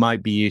you, it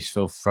might be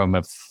useful from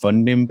a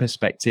funding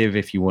perspective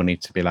if you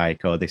wanted to be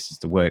like, oh, this is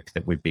the work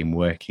that we've been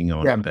working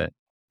on. Yeah. But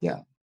yeah.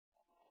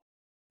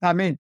 I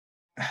mean,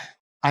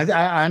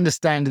 I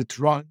understand its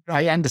role.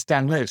 I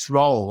understand its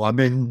role. I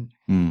mean,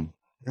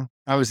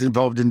 I was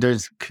involved in doing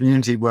some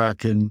community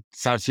work in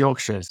South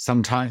Yorkshire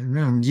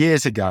sometime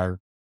years ago.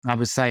 I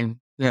was saying,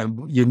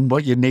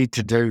 what you need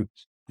to do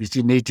is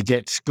you need to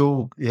get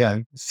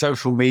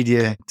social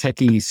media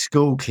techie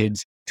school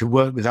kids to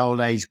work with old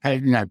age, pair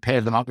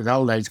them up with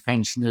old age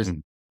pensioners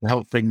and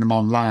help bring them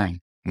online,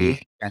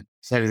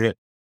 so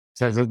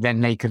that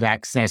then they could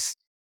access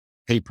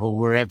people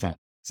wherever.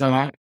 So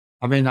I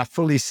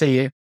fully see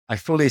it. I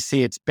fully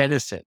see its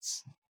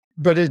benefits,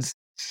 but it's,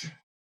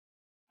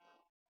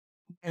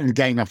 and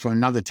going off on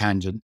another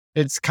tangent,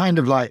 it's kind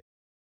of like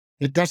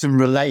it doesn't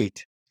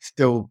relate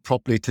still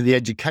properly to the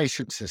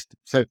education system.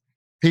 So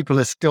people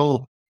are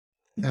still,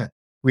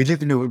 we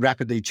live in a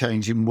rapidly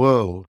changing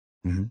world,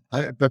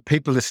 but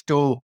people are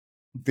still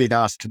being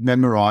asked to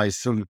memorize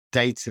sort of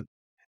dates of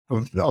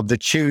the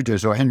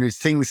Tudors or Henry,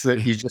 things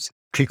that you just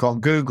click on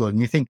Google and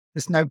you think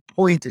there's no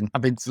point in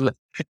having to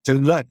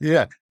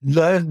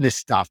learn this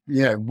stuff.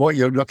 What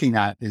you're looking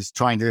at is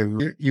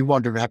you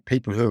want to have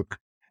people who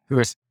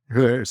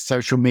are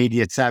social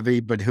media savvy,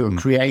 but who are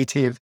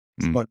creative,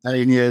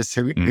 spontaneous,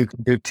 who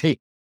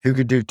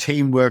can do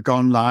teamwork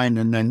online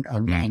and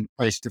then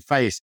face to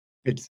face.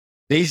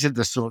 These are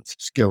the sorts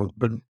of skills,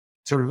 but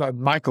sort of like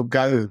Michael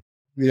Gove,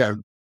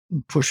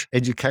 push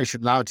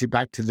education largely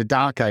back to the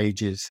dark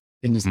ages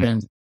in the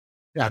sense.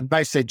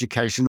 Most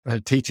education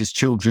teaches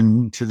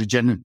children to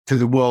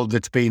the world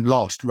that's been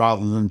lost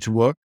rather than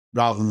to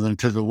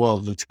the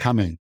world that's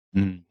coming.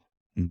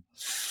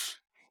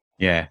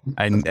 Yeah,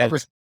 and that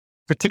was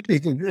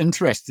particularly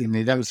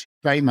interestingly, that was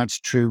very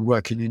much true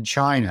working in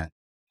China,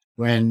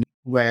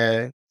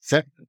 where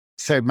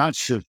so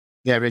much of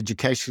their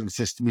educational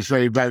system is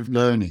very rote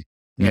learning.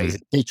 The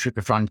teacher at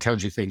the front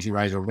tells you things, you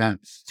raise all around.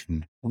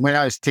 And when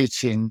I was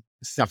teaching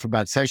stuff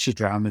about social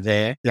drama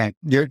there,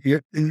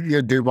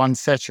 you do one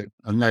session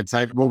and they'd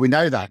say, well, we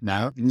know that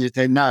now. And you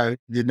say, no,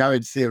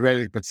 it's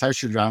theoretical, but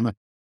social drama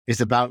is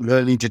about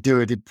learning to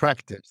do it in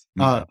practice.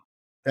 So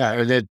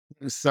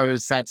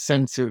it's that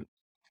sense of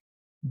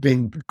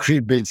being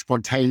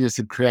spontaneous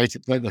and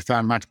creative that they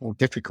found much more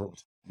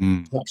difficult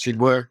to actually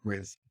work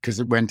with because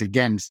it went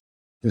against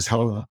this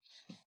whole...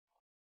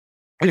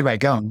 Anyway,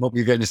 go on. What were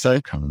you going to say? I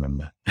can't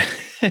remember.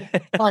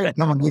 Come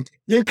on,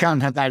 you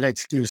can't have that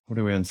excuse. What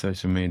are we on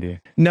social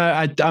media?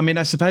 No, I mean,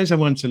 I suppose I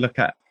want to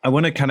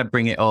kind of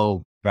bring it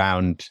all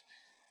round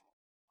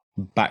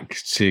back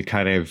to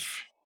kind of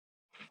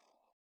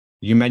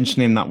you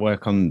mentioning that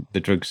work on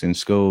the drugs in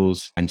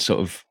schools and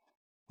sort of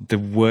the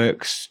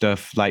work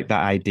stuff, like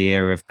that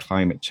idea of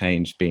climate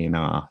change being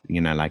our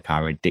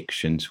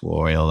addiction to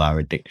oil, our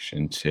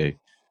addiction to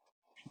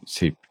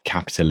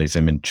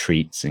capitalism and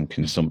treats and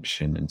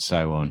consumption and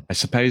so on. I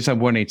suppose I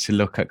wanted to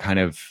look at kind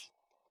of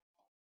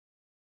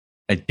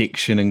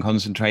addiction and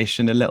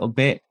concentration a little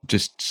bit,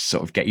 just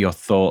sort of get your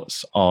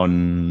thoughts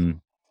on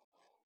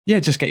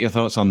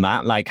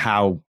that. Like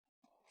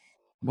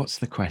what's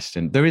the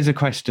question? There is a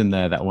question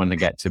there that I want to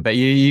get to, but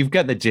you've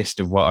got the gist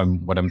of what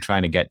I'm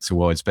trying to get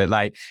towards. But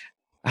like,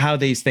 how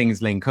these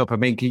things link up. I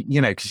mean,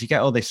 because you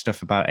get all this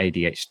stuff about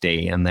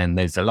ADHD, and then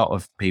there's a lot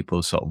of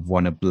people sort of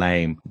want to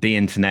blame the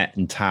internet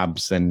and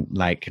tabs and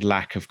like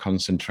lack of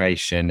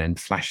concentration and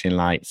flashing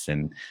lights.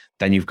 And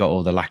then you've got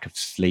all the lack of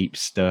sleep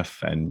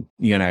stuff, and,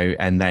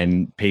 and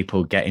then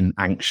people getting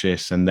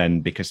anxious. And then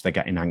because they're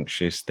getting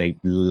anxious, they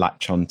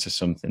latch onto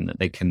something that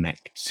they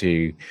connect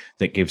to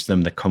that gives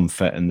them the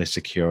comfort and the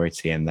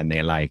security. And then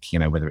they're like,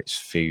 whether it's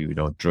food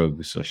or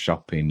drugs or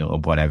shopping or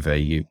whatever,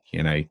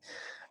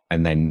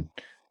 and then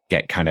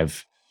get kind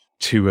of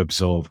too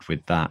absorbed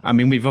with that. I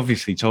mean, we've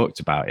obviously talked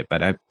about it,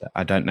 but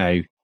I don't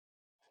know.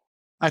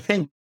 I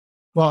think,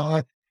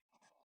 well,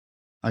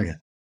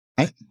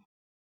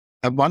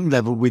 at one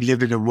level, we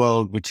live in a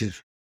world which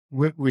is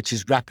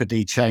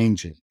rapidly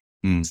changing.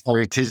 So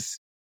it is,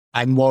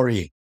 I'm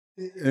worrying.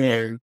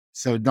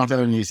 So not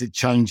only is it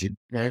changing,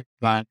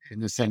 but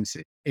in a sense,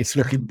 it's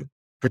looking,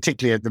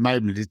 particularly at the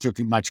moment, it's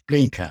looking much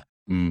bleaker.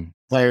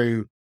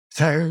 So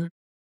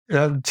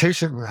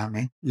I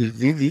mean,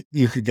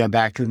 you could go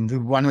back,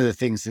 and one of the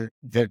things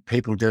that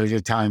people do at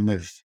a time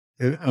of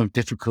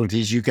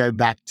difficulties, you go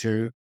back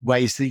to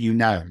ways that you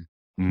know.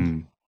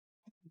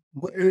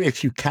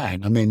 If you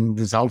can. I mean,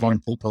 there's a whole lot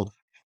of people,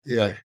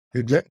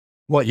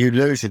 what you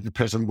lose in the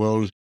present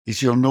world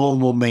is your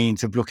normal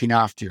means of looking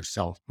after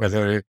yourself,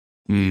 whether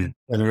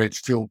it's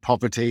fuel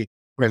poverty,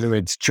 whether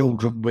it's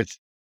children with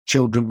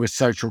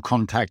social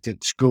contact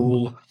at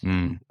school,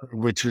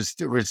 which was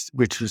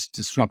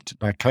disrupted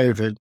by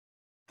COVID.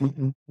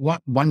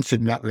 One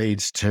thing that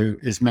leads to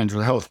is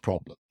mental health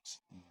problems,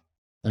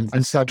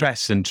 and so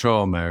stress and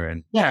trauma,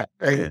 and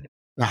the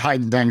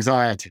heightened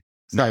anxiety.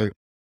 So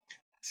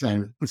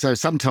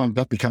sometimes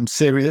that becomes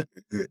serious,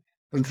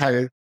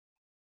 and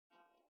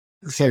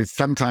so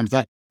sometimes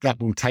that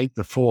will take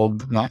the form,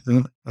 like,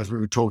 as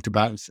we talked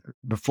about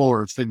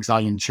before, of things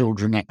like in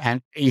children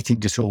and eating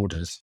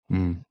disorders,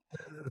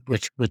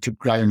 which have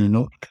grown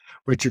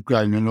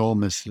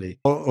enormously,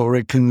 or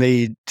it can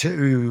lead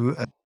to.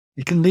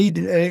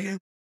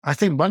 I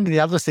think one of the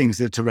other things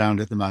that's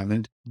around at the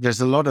moment,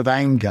 there's a lot of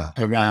anger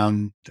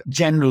around.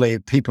 Generally,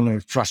 people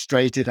are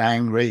frustrated,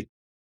 angry.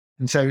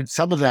 And so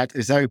some of that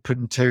is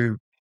open to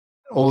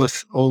all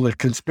the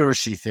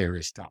conspiracy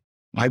theory stuff.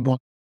 I want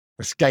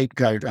a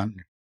scapegoat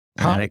and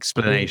an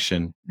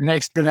explanation.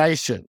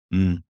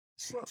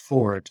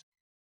 For it.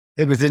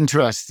 It was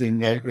interesting.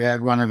 We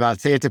had one of our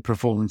theatre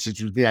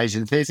performances with the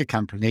Asian Theatre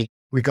Company.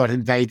 We got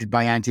invaded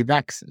by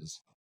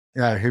anti-vaxxers.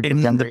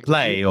 In the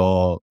play,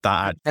 or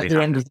that at the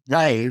end of the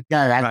play,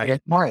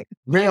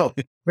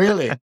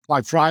 really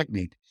quite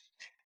frightening.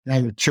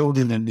 There were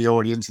children in the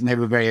audience, and they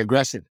were very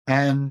aggressive.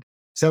 And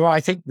so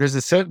I think there's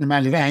a certain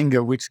amount of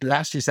anger which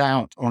lashes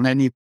out on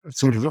any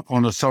sort of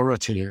on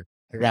authority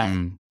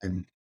around.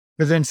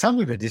 But then some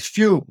of it is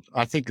fueled.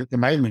 I think at the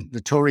moment, the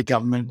Tory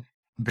government,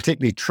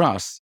 particularly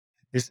Truss,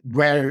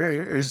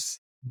 wants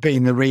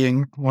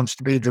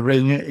to be the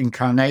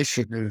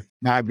reincarnation of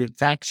Margaret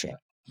Thatcher.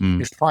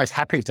 Is quite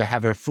happy to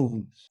have her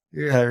full,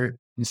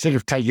 instead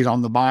of taking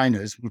on the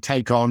miners, will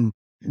take on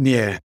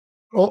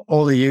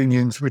all the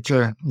unions which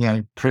are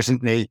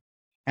presently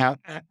out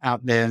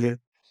there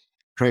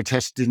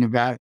protesting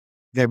about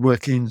their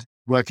working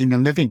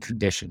and living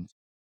conditions.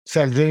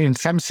 So in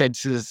some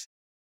senses,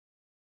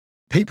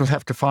 people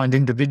have to find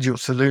individual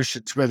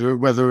solutions,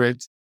 whether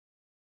it's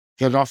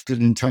that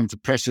often in terms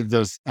of pressure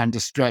and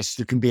distress,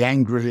 you can be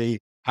angrily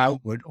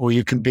outward, or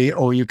you can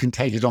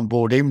take it on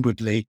board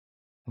inwardly,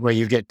 where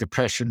you get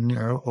depression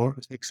or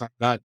things like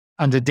that.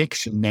 And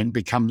addiction then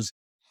becomes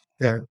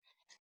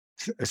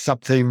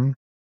something,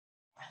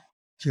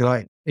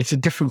 it's a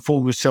different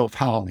form of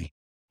self-harming.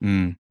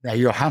 Now,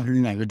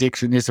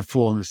 addiction is a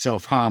form of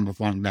self-harm of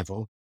one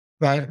level,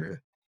 but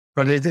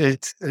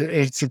it's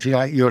if you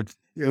like,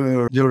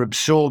 you're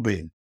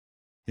absorbing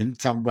in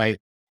some way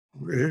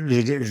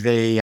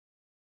the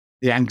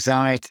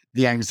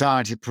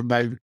anxiety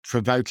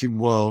provoking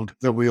world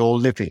that we all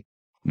live in.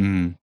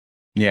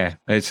 Yeah,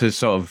 it's a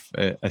sort of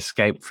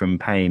escape from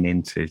pain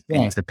into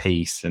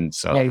peace, and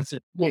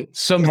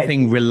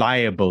something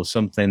reliable,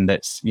 something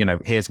that's,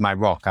 here's my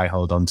rock, I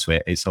hold on to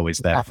it. It's always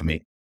there for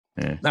me.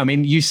 Yeah. I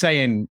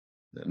mean,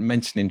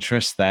 mentioning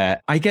trust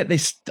there, I get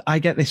this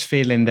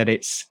feeling that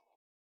it's,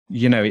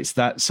 it's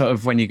that sort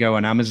of when you go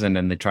on Amazon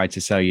and they try to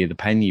sell you the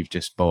pen you've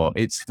just bought,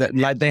 it's that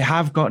like they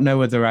have got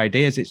no other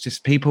ideas. It's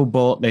just people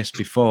bought this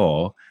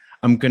before,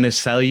 I'm going to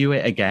sell you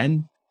it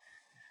again.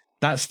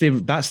 That's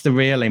the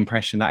real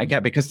impression that I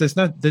get, because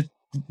there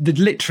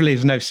literally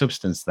is no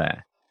substance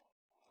there.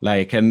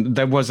 Like, and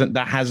there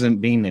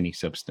hasn't been any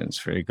substance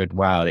for a good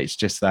while. It's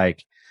just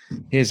like,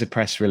 here's a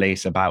press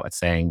release about a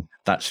thing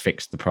that's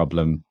fixed the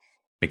problem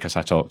because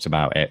I talked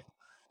about it.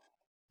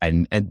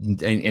 And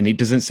it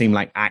doesn't seem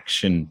like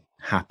action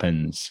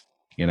happens,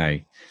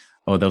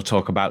 or they'll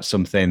talk about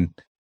something,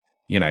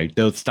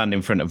 they'll stand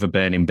in front of a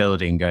burning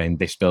building going,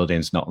 this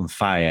building's not on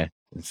fire.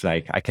 It's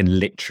like, I can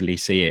literally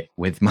see it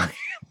with my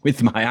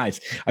eyes.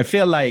 I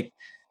feel like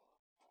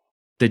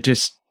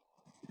there's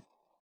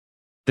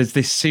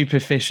this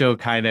superficial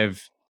kind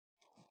of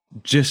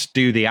just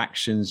do the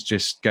actions,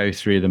 just go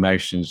through the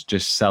motions,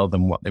 just sell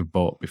them what they've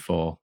bought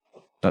before.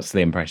 That's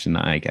the impression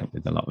that I get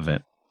with a lot of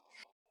it.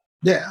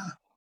 Yeah.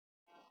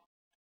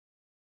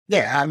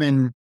 Yeah. I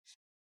mean,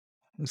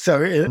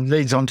 so it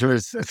leads on to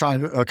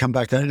I'll come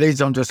back to that. It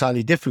leads on to a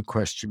slightly different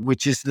question,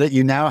 which is that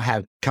you now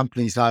have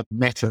companies like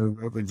Meta,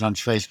 with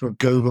lunch, Facebook,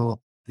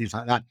 Google, things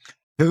like that,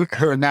 who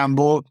are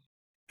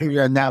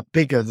now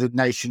bigger than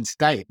nation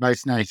state,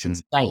 most nation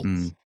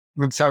states.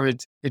 And so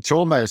it's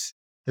almost,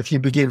 if you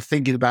begin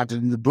thinking about it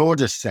in the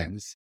broader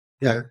sense,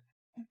 you're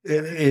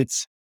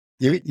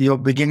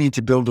beginning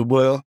to build a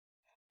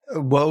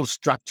world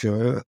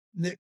structure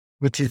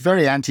which is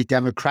very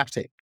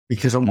anti-democratic,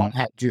 because on one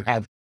hand you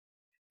have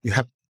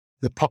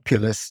the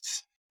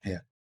populists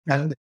here.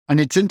 And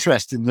it's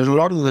interesting that a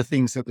lot of the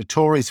things that the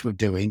Tories were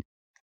doing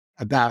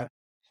about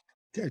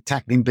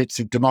tackling bits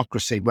of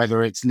democracy,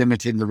 whether it's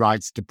limiting the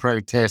rights to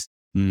protest,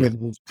 whether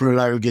it's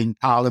proroguing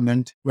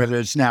Parliament, whether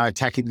it's now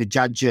attacking the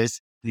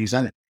judges,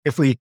 if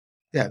we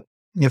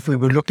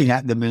were looking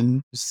at them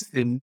in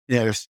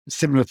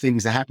similar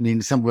things are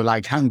happening somewhere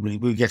like Hungary,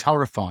 we get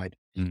horrified.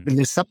 But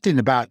there's something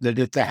about that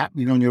if they're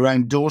happening on your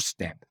own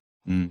doorstep,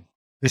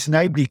 there's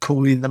nobody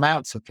calling them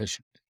out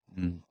sufficiently.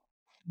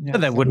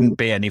 But there wouldn't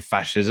be any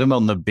fascism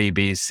on the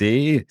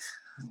BBC.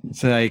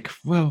 It's like,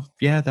 well,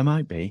 yeah, there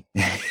might be.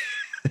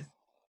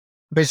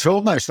 But it's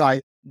almost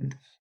like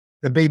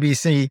the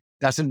BBC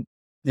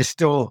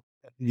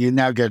you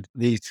now get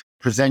these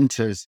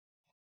presenters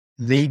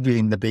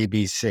leaving the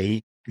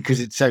BBC because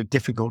it's so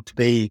difficult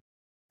because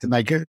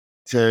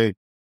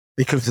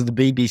of the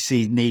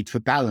BBC need for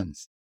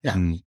balance. Yeah.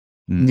 And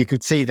you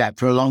could see that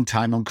for a long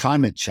time on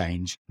climate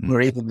change, where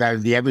even though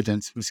the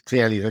evidence was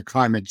clearly that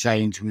climate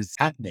change was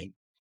happening,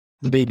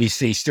 the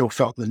BBC still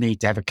felt the need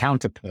to have a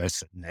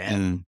counterperson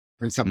there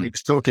when somebody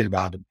was talking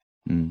about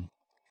them.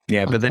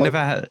 Yeah, but they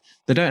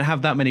don't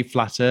have that many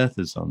flat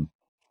earthers on.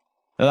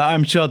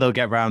 I'm sure they'll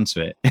get round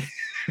to it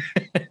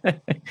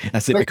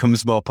as it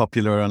becomes more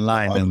popular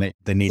online, and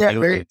they need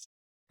to.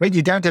 But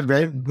you don't have,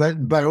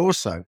 but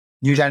also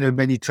you don't have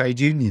many trade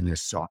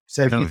unionists on.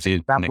 So if you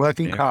think about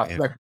working class,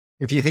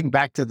 if you think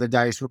back to the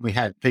days when we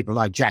had people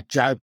like Jack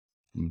Job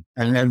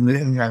and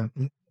then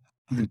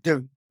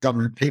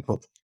government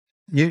people,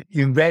 you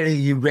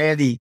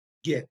rarely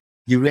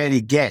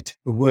get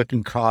a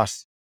working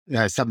class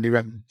somebody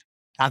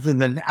other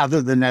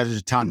than at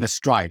a time of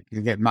strike.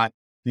 You get Mike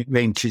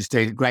McLinch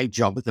doing a great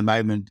job at the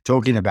moment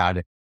talking about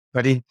it,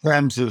 but in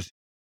terms of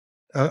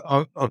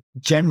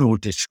general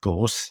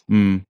discourse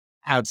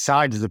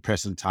outside of the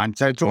present time,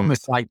 so it's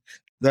almost like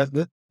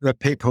the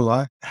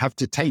people have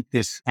to take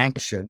this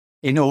action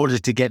in order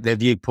to get their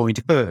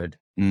viewpoint heard.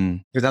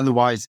 Because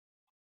otherwise,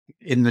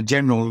 in the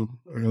general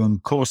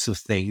course of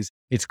things,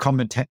 it's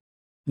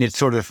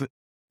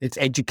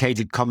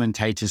educated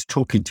commentators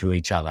talking to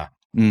each other.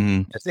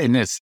 And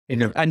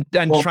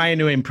trying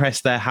to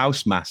impress their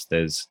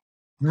housemasters.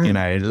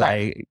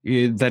 Like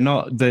they're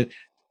not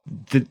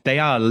they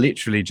are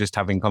literally just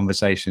having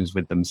conversations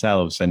with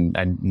themselves and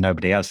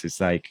nobody else.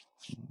 Is like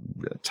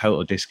a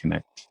total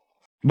disconnect.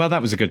 Well,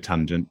 that was a good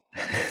tangent.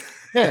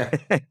 Yeah.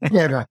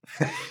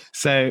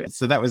 So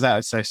that was out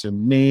of social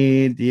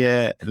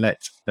media.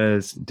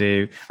 Let's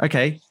do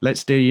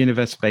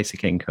universal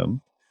basic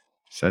income.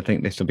 So I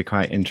think this will be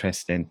quite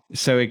interesting.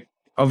 So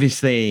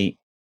obviously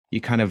you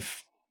kind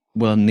of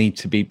will need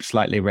to be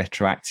slightly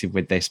retroactive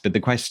with this, but the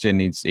question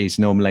is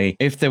normally,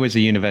 if there was a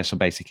universal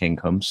basic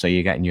income, so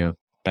you're getting your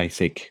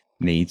basic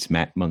needs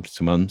met month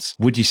to month,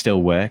 would you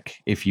still work?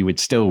 If you would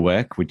still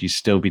work, would you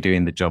still be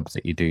doing the job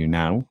that you do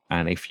now?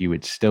 And if you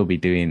would still be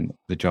doing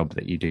the job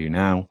that you do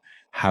now,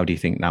 how do you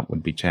think that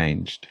would be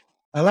changed?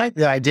 I like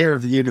the idea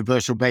of the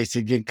universal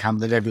basic income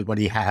that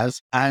everybody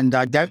has. And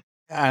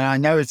I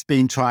know it's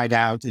been tried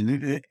out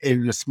in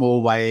a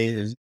small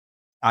way.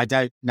 I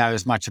don't know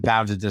as much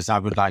about it as I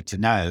would like to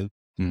know.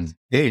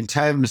 In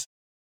terms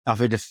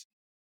of it,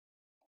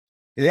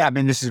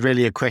 this is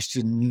really a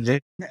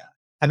question.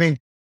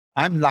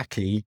 I'm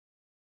lucky,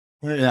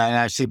 and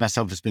I see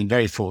myself as being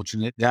very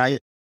fortunate that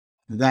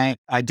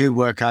I do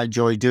work I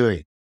enjoy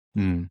doing.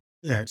 Some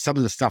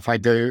of the stuff I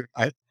do,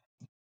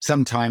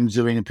 sometimes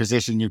you're in a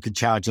position you could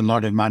charge a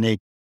lot of money,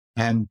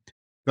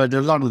 but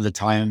a lot of the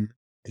time,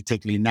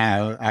 particularly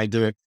now, I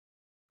do it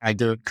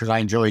because I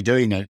enjoy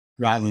doing it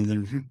rather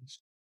than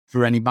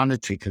for any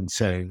monetary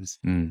concerns.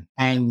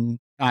 And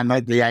I'm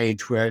at the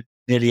age where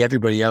nearly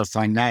everybody else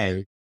I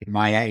know in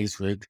my age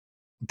group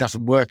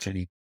doesn't work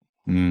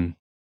anymore.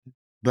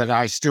 But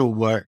I still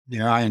work.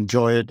 I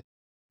enjoy it.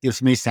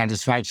 Gives me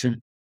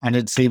satisfaction, and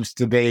it seems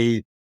to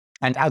be,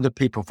 and other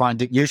people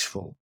find it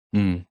useful,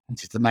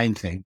 which is the main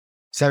thing.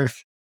 So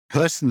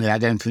personally, I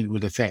don't think it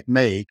would affect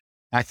me.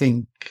 I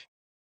think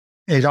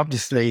it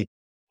obviously,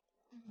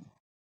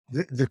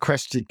 the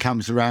question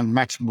comes around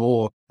much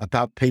more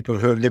about people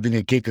who are living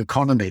a gig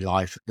economy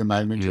life at the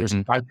moment,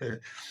 who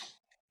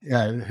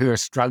are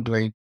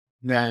struggling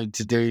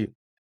to do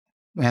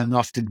and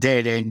often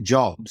dead end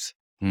jobs,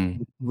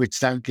 which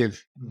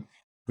give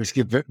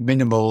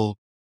minimal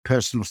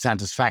personal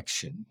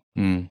satisfaction.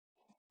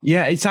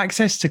 Yeah, it's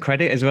access to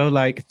credit as well.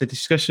 Like the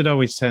discussion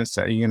always turns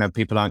to,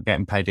 people aren't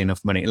getting paid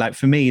enough money. Like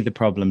for me, the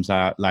problems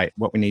are like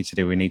what we need to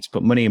do. We need to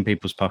put money in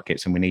people's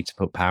pockets and we need to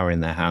put power in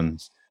their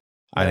hands.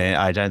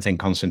 I don't think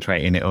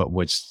concentrating it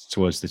upwards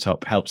towards the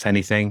top helps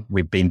anything.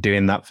 We've been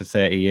doing that for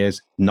 30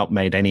 years, not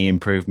made any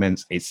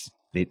improvements. It's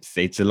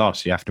a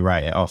loss. You have to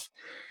write it off.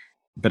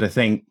 But I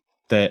think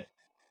that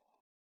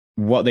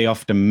what they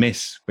often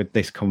miss with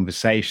this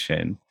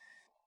conversation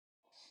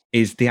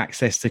is the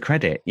access to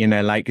credit.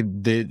 Like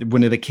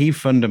one of the key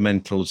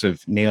fundamentals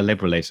of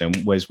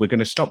neoliberalism was we're going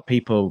to stop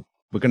people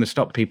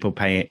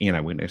paying,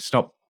 we're going to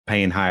stop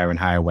paying higher and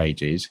higher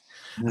wages,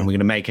 and we're going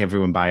to make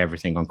everyone buy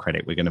everything on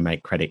credit. We're going to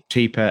make credit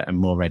cheaper and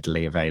more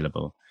readily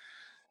available.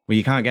 Well,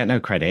 you can't get no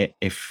credit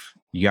if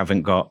you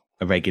haven't got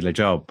a regular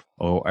job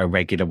or a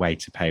regular way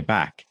to pay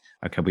back.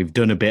 Okay, we've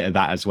done a bit of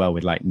that as well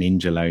with like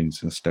ninja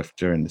loans and stuff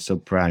during the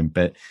subprime,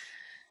 but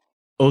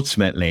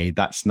ultimately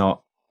it's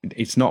not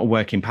a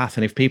working path.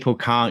 And if people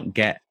can't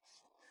get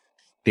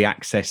the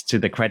access to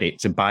the credit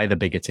to buy the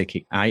bigger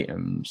ticket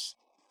items,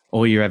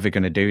 all you're ever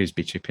going to do is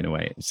be chipping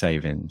away at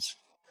savings.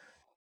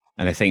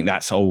 And I think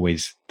that's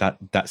always, that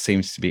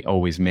seems to be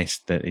always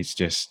missed, that it's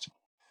just,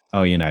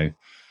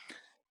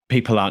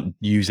 people aren't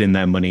using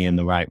their money in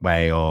the right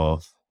way, or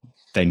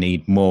they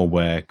need more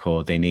work,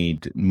 or they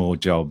need more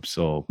jobs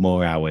or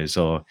more hours,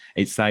 or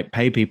it's like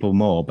pay people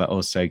more, but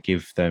also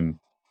give them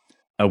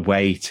a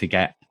way to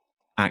get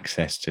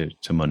access to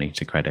money,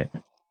 to credit.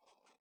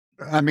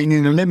 I mean,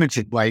 in a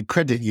limited way,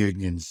 credit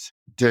unions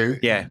do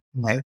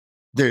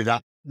do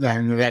that.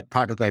 That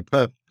part of their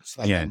purpose.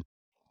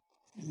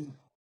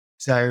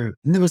 So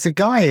there was a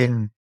guy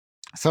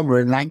somewhere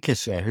in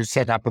Lancashire who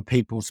set up a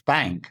People's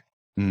Bank.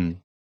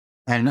 And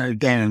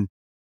again,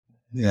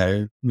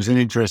 it was an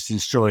interesting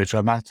story for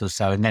a month or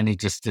so, and then he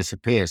just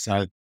disappeared.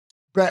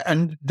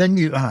 And then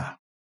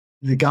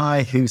the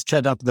guy who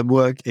set up the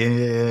work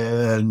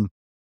in,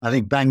 I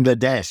think,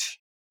 Bangladesh,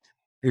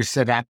 who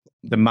set up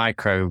the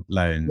micro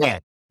loans.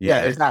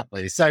 Yeah,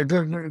 exactly. So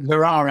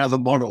there are other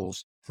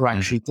models for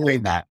actually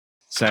doing that.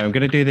 So I'm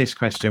going to do this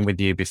question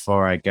with you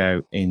before I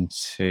go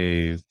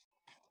into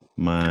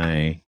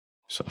my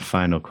sort of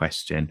final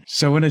question.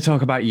 So when I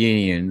talk about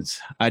unions,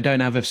 I don't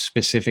have a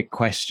specific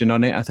question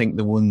on it. I think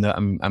the one that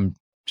I'm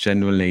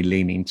generally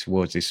leaning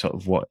towards is sort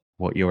of what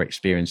your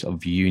experience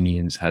of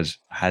unions has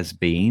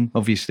been.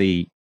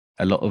 Obviously,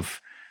 a lot of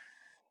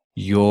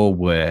your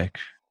work,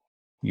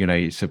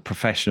 it's a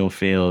professional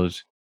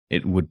field.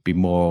 It would be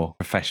more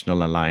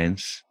professional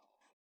alliance.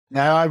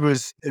 Now, in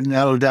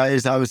the old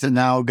days, I was an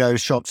Algo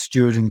shop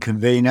steward and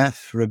convener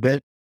for a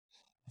bit.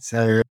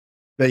 So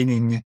I've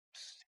been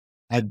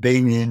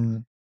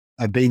in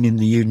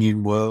the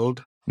union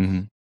world.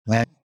 So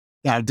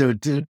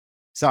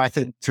I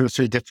think 2 or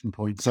 3 different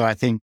points. So I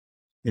think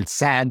it's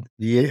sad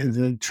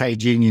the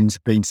trade unions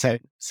have been so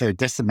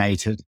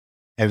decimated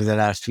over the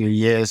last few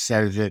years,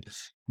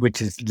 which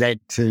has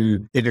led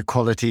to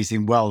inequalities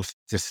in wealth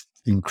just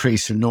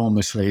increase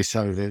enormously.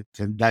 So that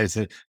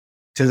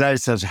to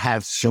those that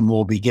have, shall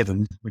more be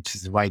given, which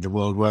is the way the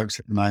world works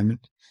at the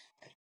moment.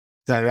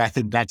 So I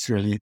think that's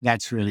really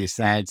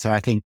sad. So I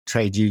think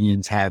trade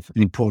unions have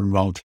an important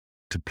role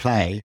to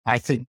play. I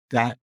think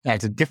that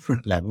at a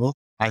different level,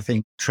 I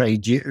think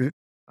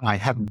I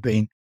haven't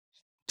been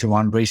to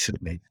one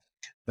recently,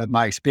 but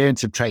my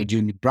experience of trade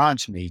union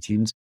branch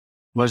meetings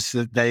was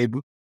that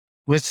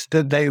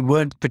they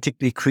weren't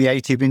particularly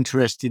creative,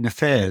 interesting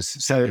affairs.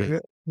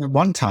 So at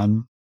one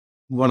time,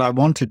 what I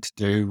wanted to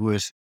do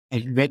was,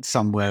 I read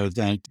somewhere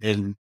that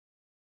in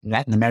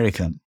Latin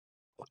America,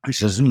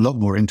 which is a lot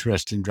more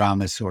interesting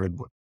drama sort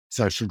of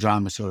social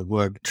drama sort of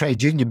work,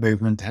 trade union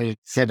movement had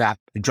set up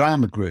a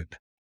drama group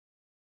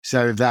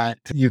so that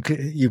you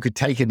could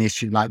take an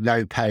issue like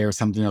low pay or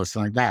something else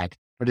like that,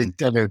 but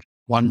instead of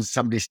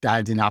somebody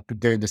standing up and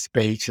doing the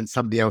speech and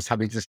somebody else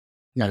having just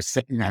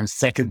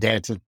second there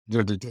to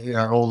do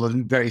all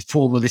the very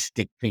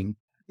formalistic thing,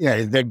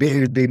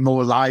 it'd be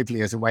more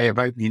lively as a way of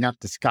opening up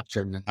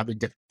discussion and having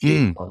different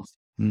viewpoints.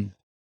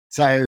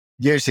 So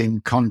using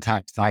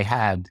contacts I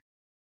had,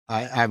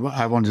 I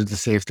wanted to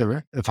see if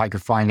I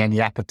could find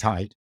any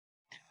appetite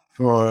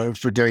for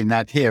doing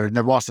that here, and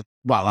there wasn't.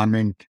 Well, I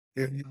mean,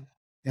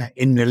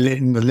 in the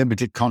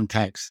limited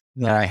context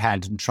that I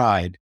had and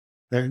tried,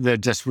 there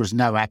just was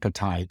no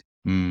appetite.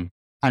 And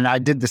I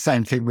did the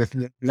same thing with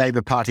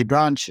Labour Party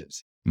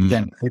branches.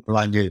 Then people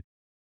I knew,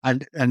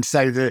 and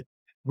so that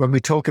when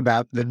we talk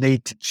about the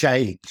need to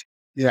change,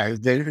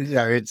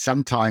 it's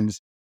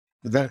sometimes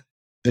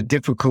the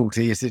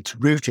difficulty is it's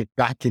rooted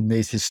back in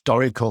these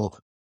historical.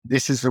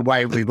 This is the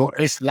way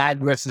this land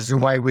versus the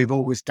way we've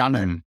always done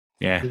it.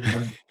 Yeah.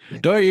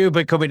 Don't you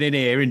be coming in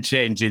here and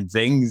changing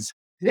things.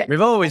 Yeah. We've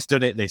always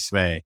done it this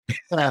way.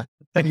 And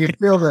you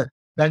feel that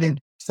in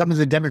some of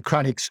the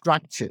democratic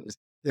structures,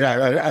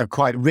 are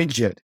quite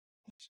rigid.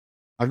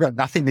 I've got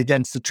nothing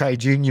against the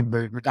trade union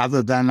movement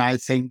other than I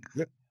think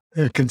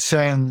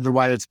concern the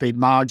way it's been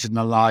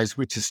marginalized,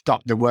 which has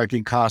stopped the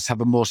working class have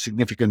a more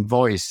significant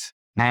voice.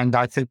 And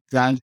I think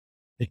that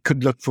it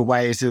could look for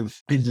ways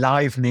of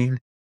enlivening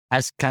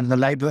as can the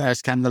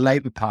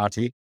Labour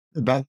Party,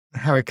 about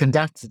how it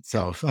conducts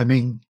itself. I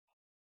mean,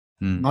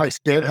 I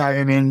used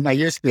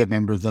to be a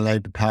member of the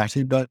Labour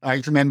Party, but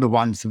I remember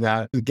once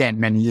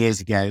many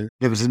years ago,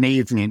 there was an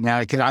evening. Now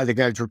I could either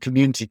go to a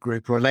community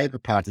group or a Labour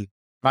Party.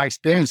 My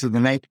experience of the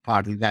Labour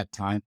Party at that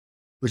time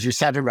was you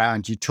sat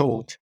around, you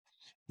talked,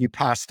 you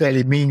passed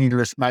fairly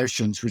meaningless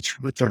motions, which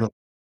sort of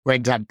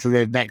went up to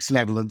the next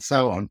level and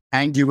so on.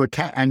 And you were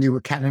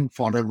cannon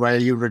fodder where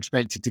you were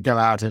expected to go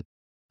out at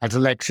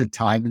election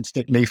time and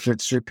stick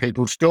leaflets through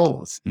people's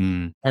doors.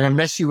 And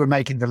unless you were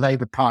making the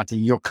Labour Party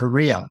your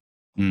career,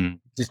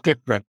 it's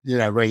different,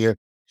 where you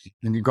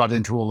got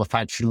into all the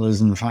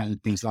factionalism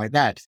and things like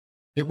that.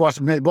 It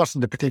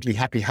wasn't a particularly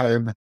happy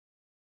home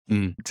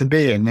to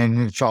be in.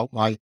 And it felt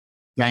like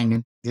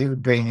going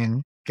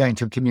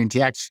to a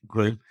community action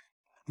group,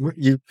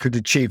 you could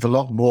achieve a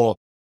lot more,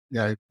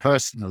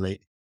 personally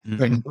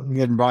than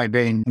by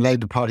being a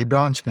Labour Party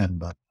branch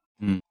member.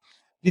 Do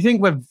you think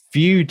we're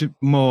viewed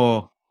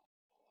more?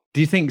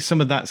 Do you think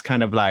some of that's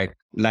kind of like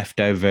left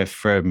over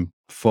from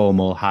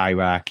formal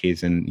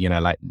hierarchies and,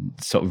 like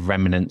sort of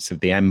remnants of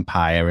the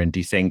empire? And do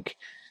you think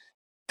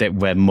that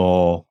we're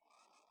more,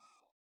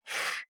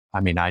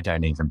 I mean, I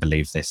don't even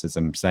believe this as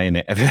I'm saying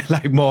it,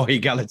 like more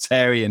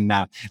egalitarian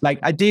now? Like,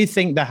 I do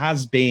think there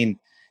has been,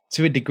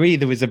 to a degree,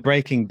 there was a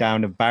breaking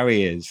down of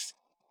barriers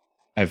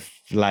of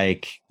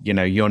like,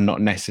 you're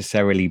not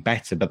necessarily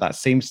better, but that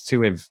seems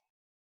to have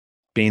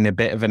been a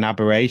bit of an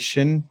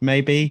aberration,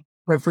 maybe.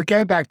 Well, if we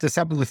go back to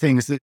some of the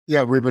things that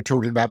we were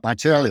talking about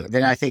much earlier,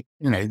 then I think,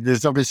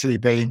 there's obviously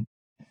been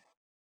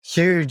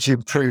huge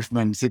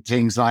improvements in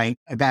things like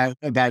about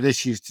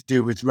issues to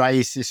do with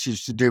race,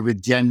 issues to do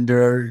with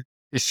gender,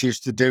 issues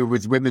to do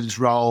with women's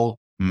role.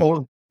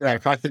 All,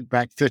 if I think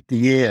back 50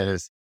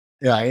 years,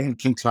 and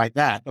things like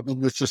that, I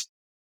mean, there's just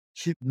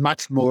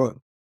much more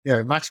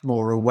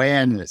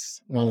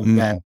awareness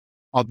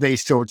of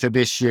these sorts of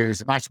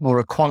issues, much more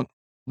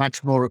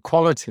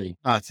equality.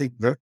 I think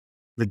that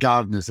the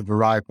gardeners have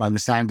arrived by the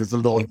sound of the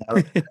Lord.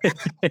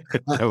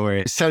 Don't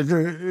worry. So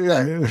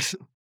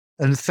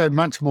and so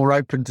much more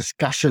open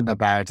discussion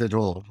about it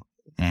all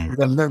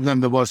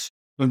than there was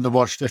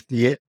 50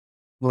 years,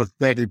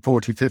 30,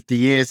 40, 50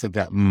 years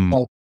ago.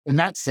 Well, in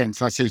that sense,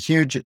 I see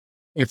huge,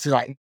 it's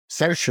like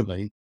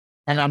socially,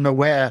 and I'm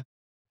aware,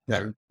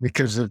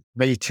 because of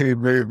Me Too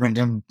movement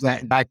and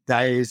back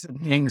days and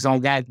things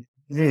like that,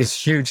 there's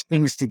huge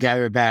things to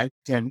go about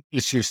and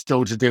issues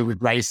still to do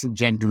with race and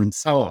gender and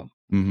so on.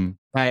 And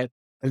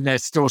there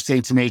still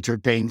seem to me to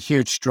have been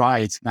huge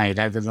strides made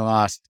over the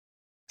last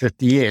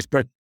 50 years.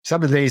 But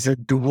some of these are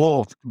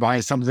dwarfed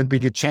by some of the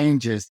bigger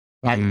changes,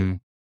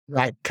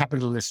 like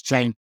capitalist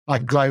change,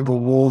 like global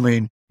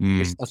warming,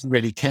 which doesn't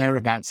really care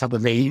about some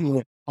of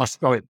the,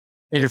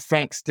 it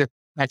affects,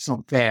 that's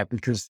not fair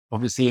because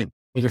obviously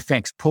it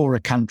affects poorer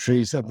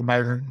countries at the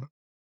moment,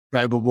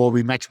 global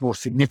warming much more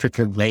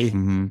significantly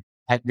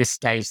at this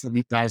stage than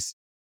it does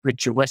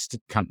richer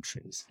Western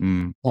countries.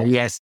 So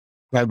yes,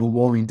 global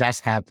warming does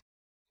have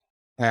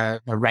a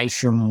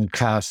racial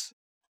class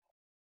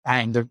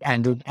and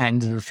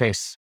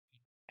effects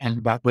and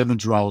about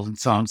women's role and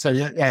so on. So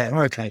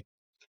okay.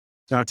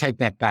 So I'll take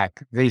that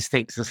back. These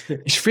things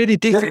it's really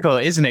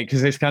difficult, isn't it?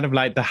 Because it's kind of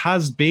like there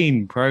has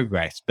been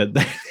progress, but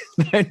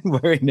then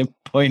we're in a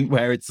point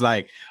where it's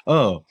like,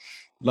 oh,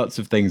 lots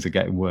of things are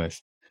getting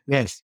worse.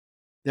 Yes.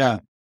 Yeah.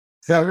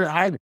 So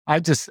I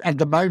just, at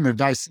the moment,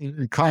 I see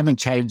climate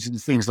change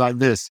and things like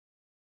this,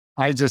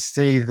 I just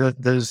see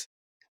that there's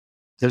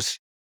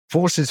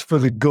forces for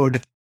the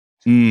good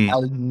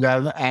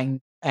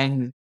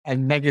and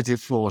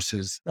negative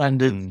forces.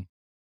 And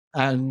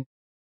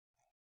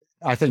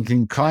I think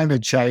in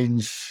climate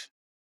change,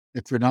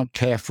 if we're not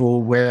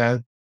careful,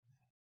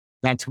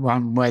 that's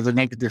one where the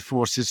negative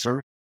forces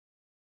are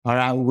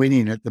out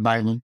winning at the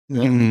moment.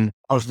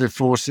 Positive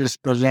forces,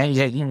 but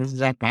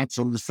that's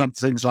on some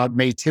things like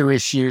Me Too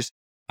issues.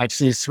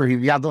 Actually, it's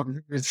swinging the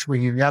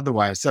other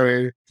way.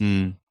 So,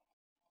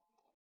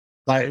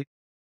 like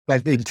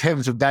in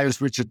terms of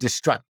those which are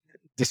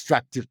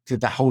destructive to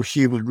the whole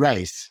human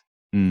race,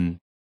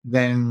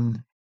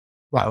 then,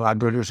 well, I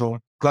believe it's all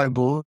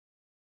global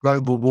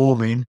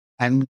warming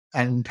and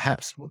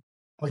perhaps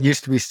what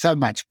used to be so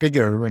much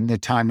bigger in the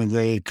time of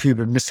the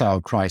Cuban Missile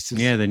Crisis.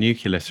 Yeah, the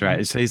nuclear threat.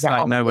 It's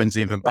like no one's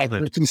even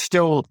bothered.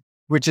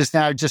 Which is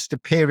now just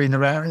appearing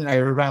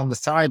around the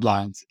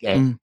sidelines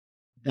again.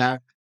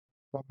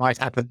 What might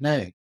happen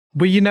there?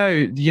 Well,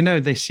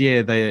 this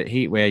year the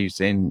heat waves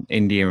in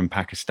India and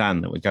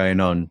Pakistan that were going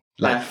on,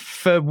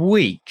 for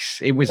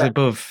weeks, it was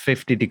above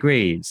 50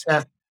 degrees.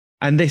 Yeah.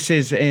 And this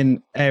is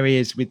in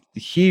areas with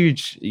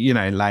huge,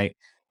 like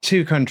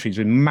two countries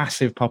with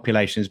massive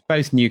populations,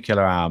 both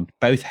nuclear armed,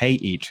 both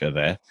hate each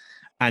other.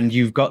 And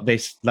you've got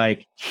this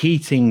like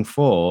heating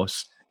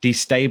force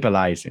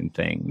destabilizing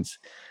things.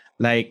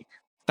 Like,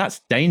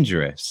 that's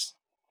dangerous.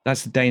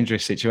 That's a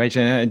dangerous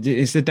situation.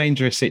 It's a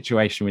dangerous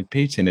situation with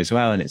Putin as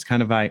well. And it's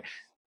kind of like,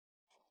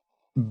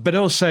 but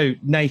also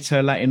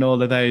NATO letting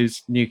all of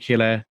those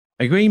nuclear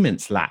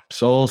agreements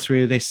lapse all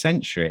through this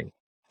century.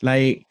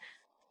 Like,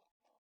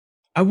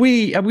 Are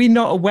we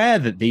not aware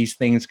that these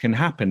things can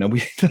happen? Are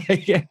we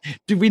like,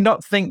 do we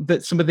not think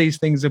that some of these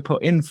things are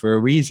put in for a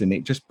reason?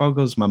 It just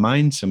boggles my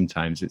mind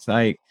sometimes. It's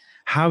like,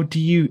 how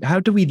do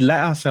we let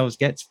ourselves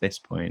get to this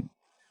point?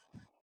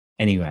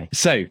 Anyway,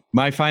 so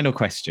my final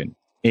question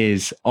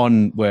is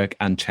on work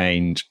and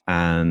change.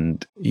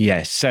 And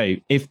yes, so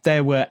if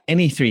there were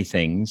any three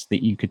things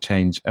that you could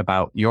change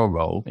about your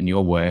role and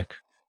your work,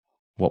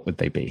 what would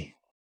they be?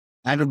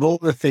 And of all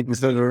the things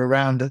that are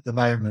around at the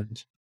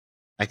moment,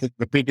 I think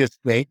the biggest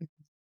thing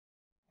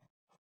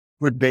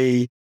would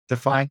be to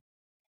find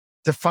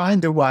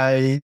a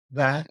way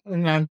that,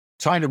 and I'm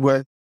trying to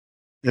work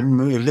in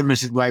a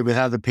limited way with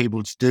other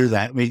people to do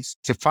that, means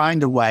to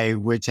find a way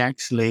which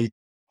actually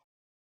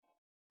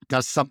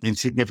does something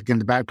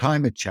significant about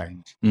climate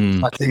change.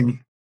 I think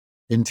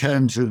in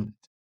terms of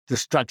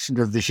destruction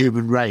of the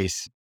human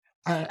race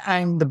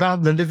and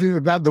about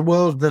the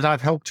world that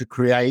I've helped to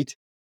create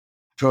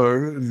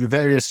for the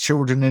various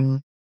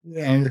children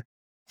and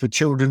for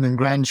children and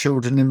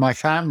grandchildren in my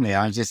family.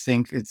 I just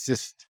think it's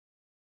just,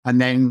 and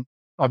then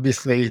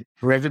obviously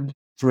for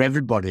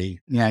everybody,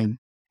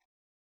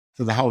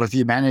 for the whole of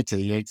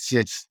humanity, it's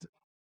just,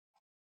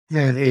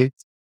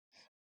 it's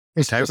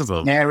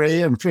terrible,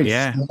 scary and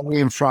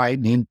scary and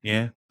frightening.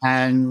 Yeah.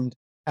 And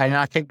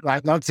I think,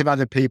 like lots of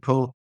other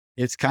people,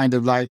 it's kind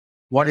of like,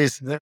 what is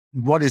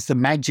the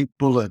magic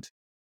bullet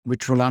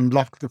which will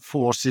unlock the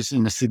forces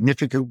in a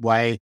significant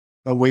way,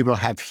 but we will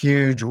have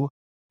huge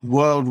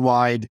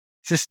worldwide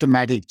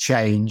systematic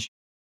change,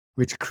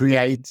 which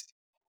recreates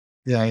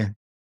the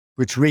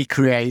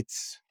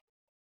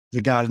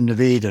Garden of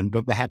Eden,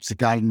 but perhaps the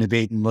Garden of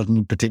Eden wasn't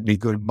a particularly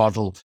good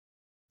model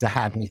to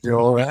have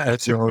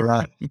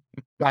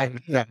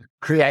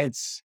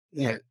creates,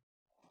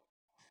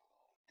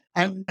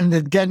 and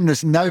again,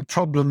 there's no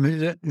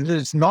problem.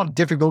 It's not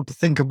difficult to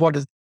think of what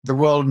the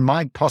world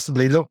might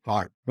possibly look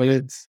like, but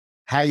it's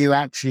how you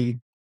actually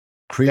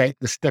create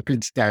the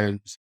stepping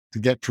stones to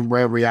get from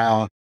where we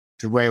are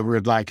to where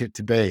we'd like it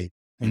to be,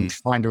 and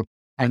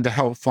to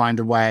help find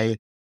a way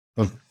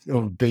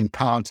of being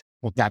part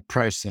of that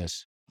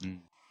process.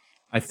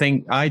 I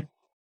think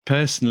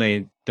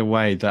personally, the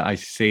way that I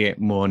see it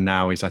more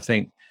now is I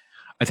think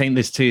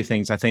there's two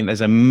things. I think there's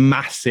a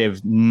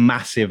massive,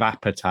 massive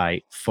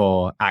appetite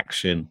for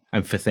action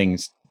and for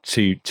things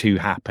to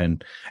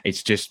happen.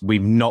 It's just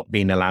we've not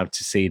been allowed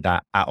to see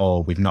that at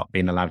all. We've not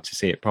been allowed to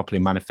see it properly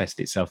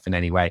manifest itself in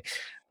any way.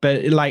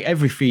 But like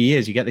every few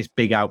years, you get this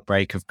big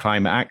outbreak of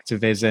climate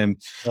activism,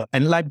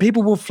 and like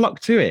people will flock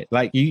to it.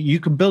 Like you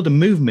can build a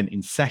movement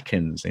in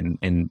seconds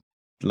in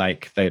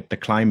like the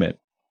climate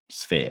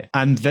sphere,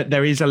 and that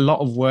there is a lot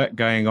of work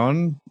going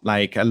on,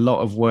 like a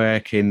lot of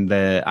work in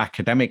the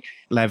academic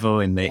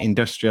level, in the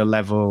industrial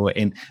level,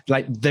 in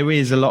like there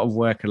is a lot of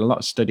work and a lot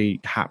of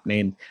study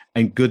happening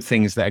and good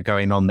things that are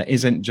going on that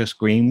isn't just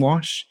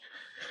greenwash.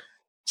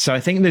 So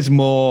I think there's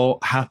more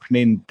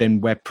happening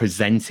than we're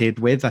presented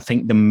with. I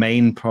think the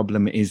main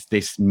problem is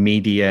this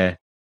media.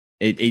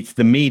 It's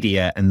the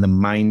media and the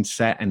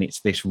mindset, and it's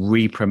this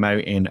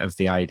re-promoting of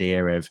the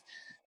idea of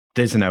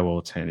there's no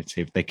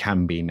alternative. There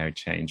can be no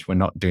change. We're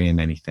not doing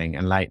anything.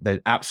 And like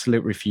the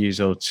absolute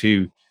refusal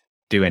to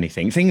do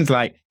anything. Things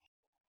like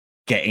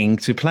getting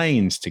to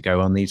planes to go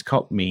on these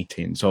COP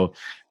meetings, or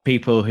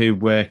people who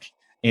work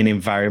in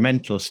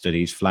environmental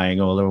studies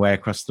flying all the way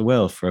across the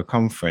world for a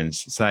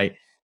conference. It's like,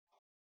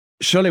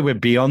 surely we're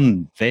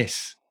beyond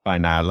this by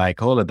now.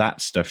 Like all of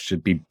that stuff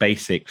should be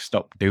basic.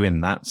 Stop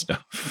doing that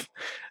stuff.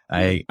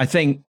 I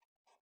think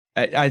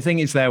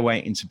it's there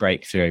waiting to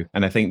break through.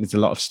 And I think there's a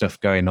lot of stuff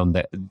going on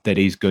that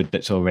is good,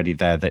 that's already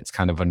there, that's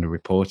kind of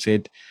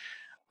underreported.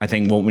 I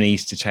think what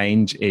needs to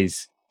change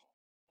is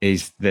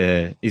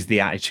the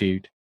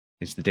attitude,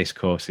 is the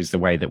discourse, is the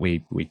way that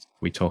we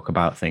talk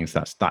about things.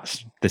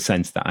 That's the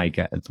sense that I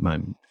get at the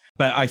moment.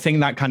 But I think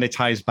that kind of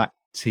ties back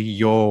to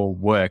your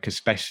work,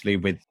 especially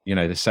with,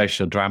 the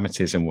social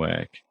dramatism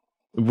work.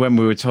 When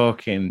we were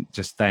talking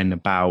just then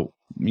about,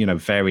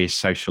 various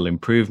social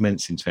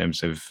improvements in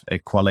terms of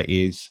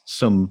equalities,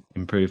 some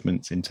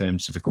improvements in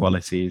terms of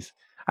equalities,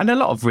 and a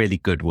lot of really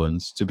good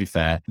ones, to be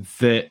fair,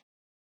 that,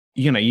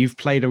 you've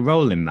played a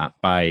role in that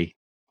by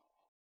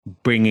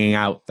bringing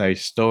out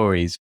those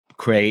stories,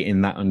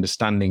 creating that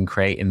understanding,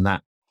 creating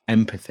that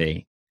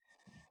empathy.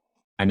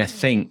 And I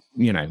think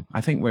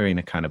we're in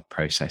a kind of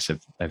process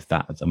of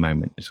that at the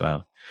moment as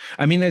well.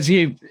 I mean, as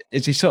you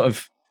sort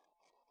of,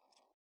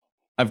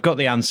 I've got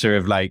the answer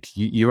of like,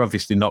 you're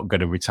obviously not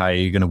going to retire.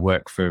 You're going to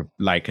work for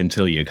like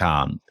until you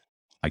can't.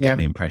 I get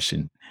the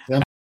impression.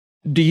 Yeah.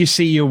 Do you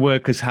see your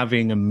work as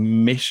having a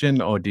mission,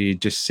 or do you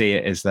just see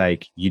it as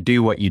like you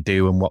do what you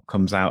do and what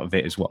comes out of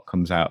it is what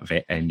comes out of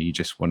it, and you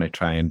just want to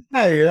try and?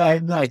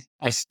 No,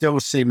 I still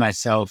see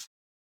myself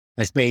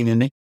as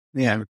being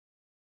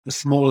a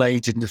small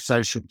agent of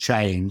social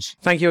change.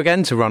 Thank you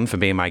again to Ron for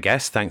being my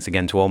guest. Thanks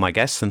again to all my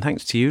guests. And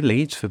thanks to you,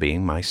 Leeds, for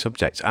being my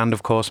subject. And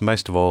of course,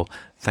 most of all,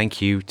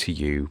 thank you to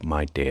you,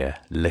 my dear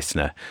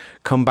listener.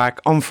 Come back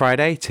on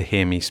Friday to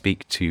hear me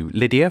speak to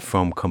Lydia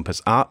from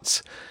Compass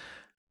Arts.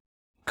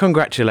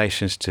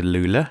 Congratulations to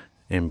Lula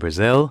in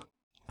Brazil.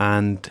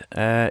 And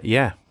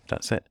yeah,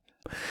 that's it.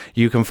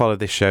 You can follow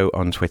this show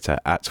on Twitter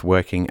at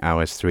Working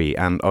Hours 3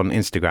 and on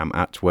Instagram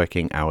at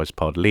Working Hours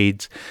Pod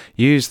Leeds.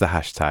 Use the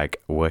hashtag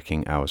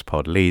Working Hours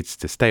Pod Leeds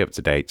to stay up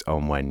to date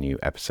on when new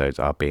episodes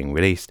are being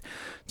released,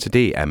 to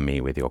DM me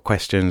with your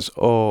questions,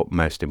 or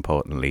most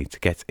importantly, to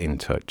get in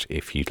touch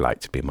if you'd like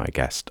to be my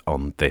guest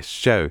on this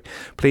show.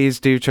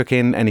 Please do chuck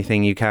in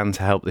anything you can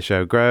to help the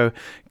show grow.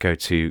 Go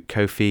to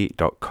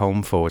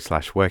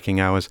ko-fi.com/working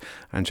hours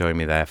and join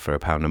me there for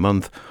 £1 a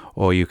month.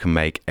 Or you can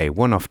make a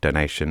one-off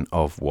donation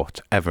of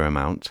whatever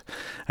amount.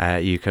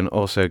 You can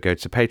also go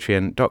to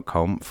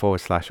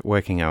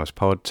patreon.com/working hours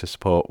pod to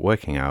support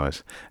Working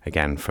Hours,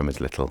 again from as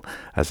little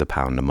as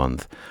 £1 a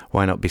month.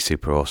 Why not be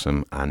super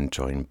awesome and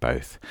join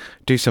both?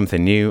 Do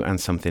something new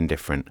and something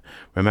different.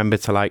 Remember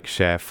to like,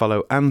 share,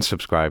 follow and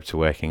subscribe to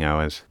Working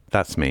Hours.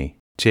 That's me.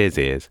 Cheers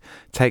ears.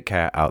 Take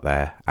care out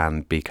there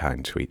and be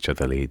kind to each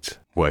other, Leeds.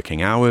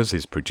 Working Hours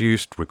is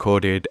produced,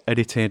 recorded,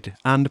 edited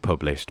and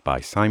published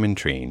by Simon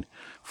Treen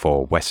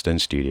for Western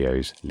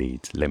Studios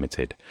Leeds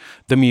Limited.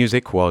 The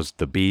music was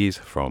The Bees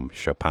from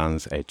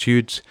Chopin's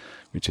Etudes,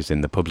 which is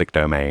in the public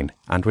domain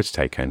and was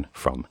taken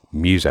from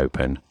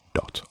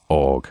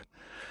museopen.org.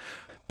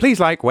 Please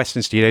like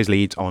Western Studios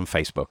Leeds on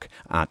Facebook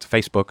at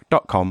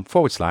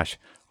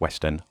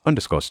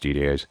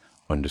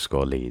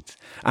facebook.com/Western_Studios_Leeds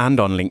and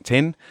on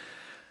LinkedIn,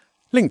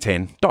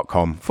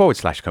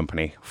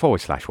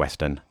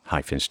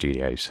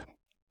 linkedin.com/company/Western-Studios.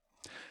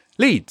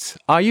 Leeds,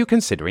 are you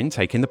considering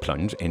taking the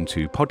plunge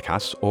into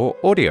podcasts or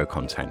audio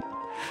content?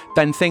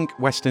 Then think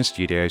Western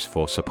Studios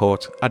for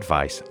support,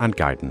 advice and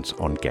guidance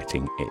on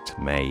getting it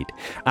made.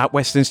 At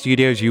Western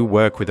Studios, you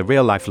work with a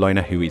real-life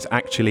learner who is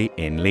actually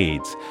in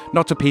Leeds.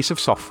 Not a piece of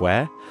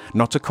software,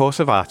 not a course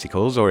of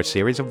articles or a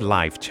series of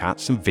live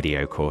chats and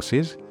video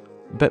courses,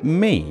 but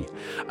me,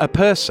 a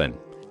person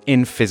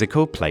in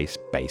physical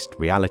place-based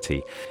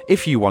reality.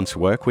 If you want to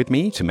work with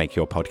me to make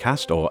your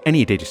podcast or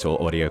any digital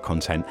audio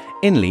content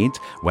in Leeds,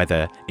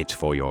 whether it's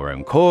for your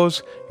own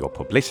cause, your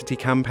publicity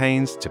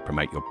campaigns, to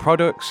promote your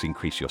products,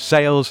 increase your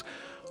sales,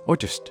 or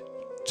just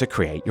to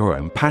create your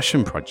own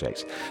passion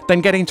projects,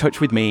 then get in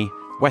touch with me,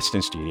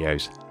 Western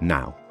Studios,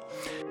 now.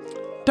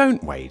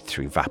 Don't wade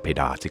through vapid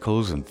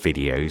articles and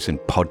videos and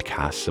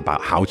podcasts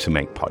about how to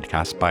make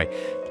podcasts by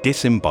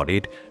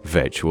disembodied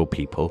virtual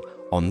people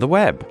on the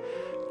web.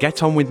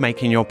 Get on with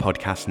making your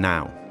podcast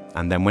now,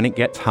 and then when it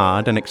gets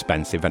hard and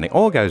expensive and it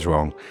all goes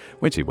wrong,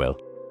 which it will,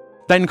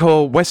 then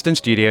call Western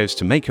Studios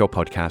to make your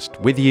podcast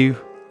with you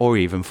or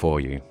even for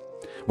you.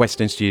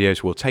 Western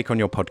Studios will take on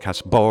your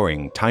podcast's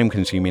boring,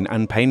 time-consuming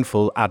and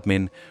painful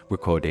admin,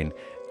 recording,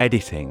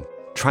 editing,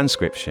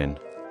 transcription,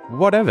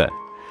 whatever.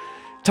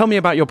 Tell me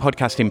about your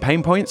podcasting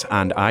pain points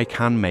and I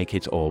can make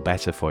it all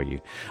better for you.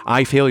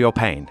 I feel your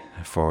pain.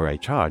 For a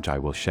charge, I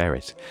will share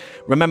it.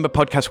 Remember,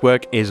 podcast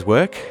work is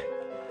work.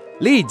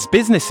 Leeds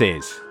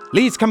businesses,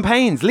 Leeds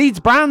campaigns, Leeds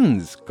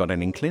brands. Got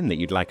an inkling that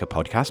you'd like a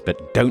podcast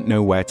but don't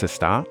know where to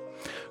start?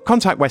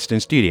 Contact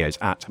Western Studios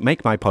at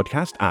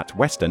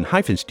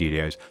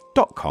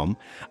makemypodcast@western-studios.com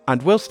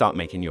and we'll start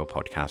making your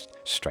podcast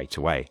straight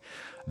away.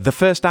 The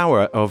first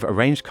hour of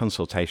arranged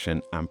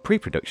consultation and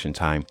pre-production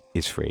time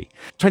is free.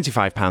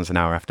 £25 an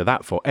hour after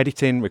that for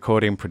editing,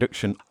 recording,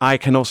 production. I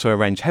can also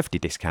arrange hefty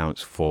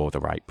discounts for the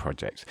right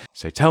projects.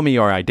 So tell me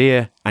your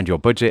idea and your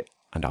budget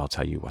and I'll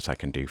tell you what I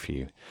can do for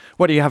you.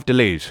 What do you have to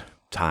lose?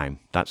 Time.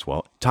 That's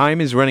what.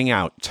 Time is running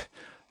out.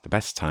 The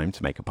best time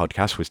to make a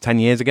podcast was 10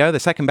 years ago. The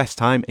second best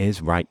time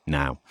is right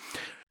now.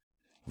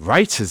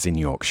 Writers in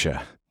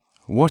Yorkshire,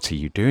 what are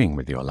you doing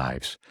with your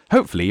lives?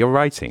 Hopefully you're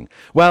writing.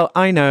 Well,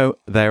 I know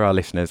there are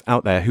listeners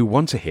out there who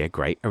want to hear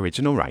great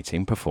original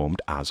writing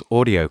performed as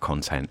audio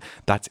content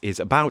that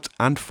is about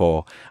and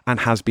for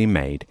and has been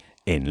made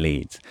in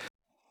Leeds.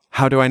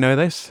 How do I know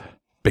this?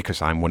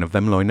 Because I'm one of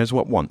them loiners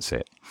what wants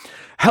it.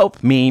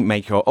 Help me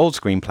make your old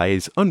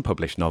screenplays,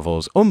 unpublished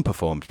novels,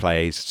 unperformed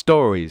plays,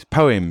 stories,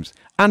 poems,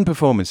 and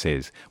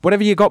performances,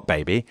 whatever you got,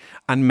 baby,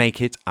 and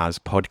make it as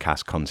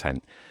podcast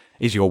content.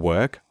 Is your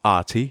work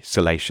arty,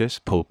 salacious,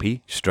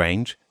 pulpy,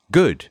 strange?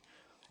 Good.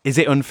 Is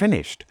it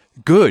unfinished?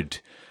 Good.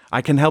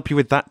 I can help you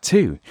with that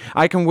too.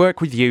 I can work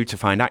with you to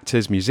find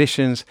actors,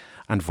 musicians,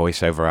 and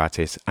voiceover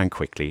artists and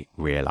quickly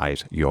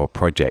realize your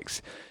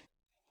projects.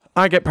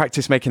 I get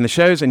practice making the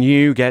shows and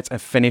you get a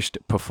finished,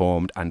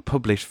 performed and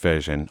published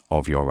version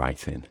of your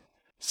writing.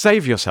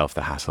 Save yourself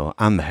the hassle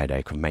and the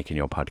headache of making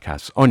your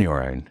podcasts on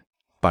your own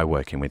by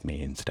working with me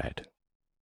instead.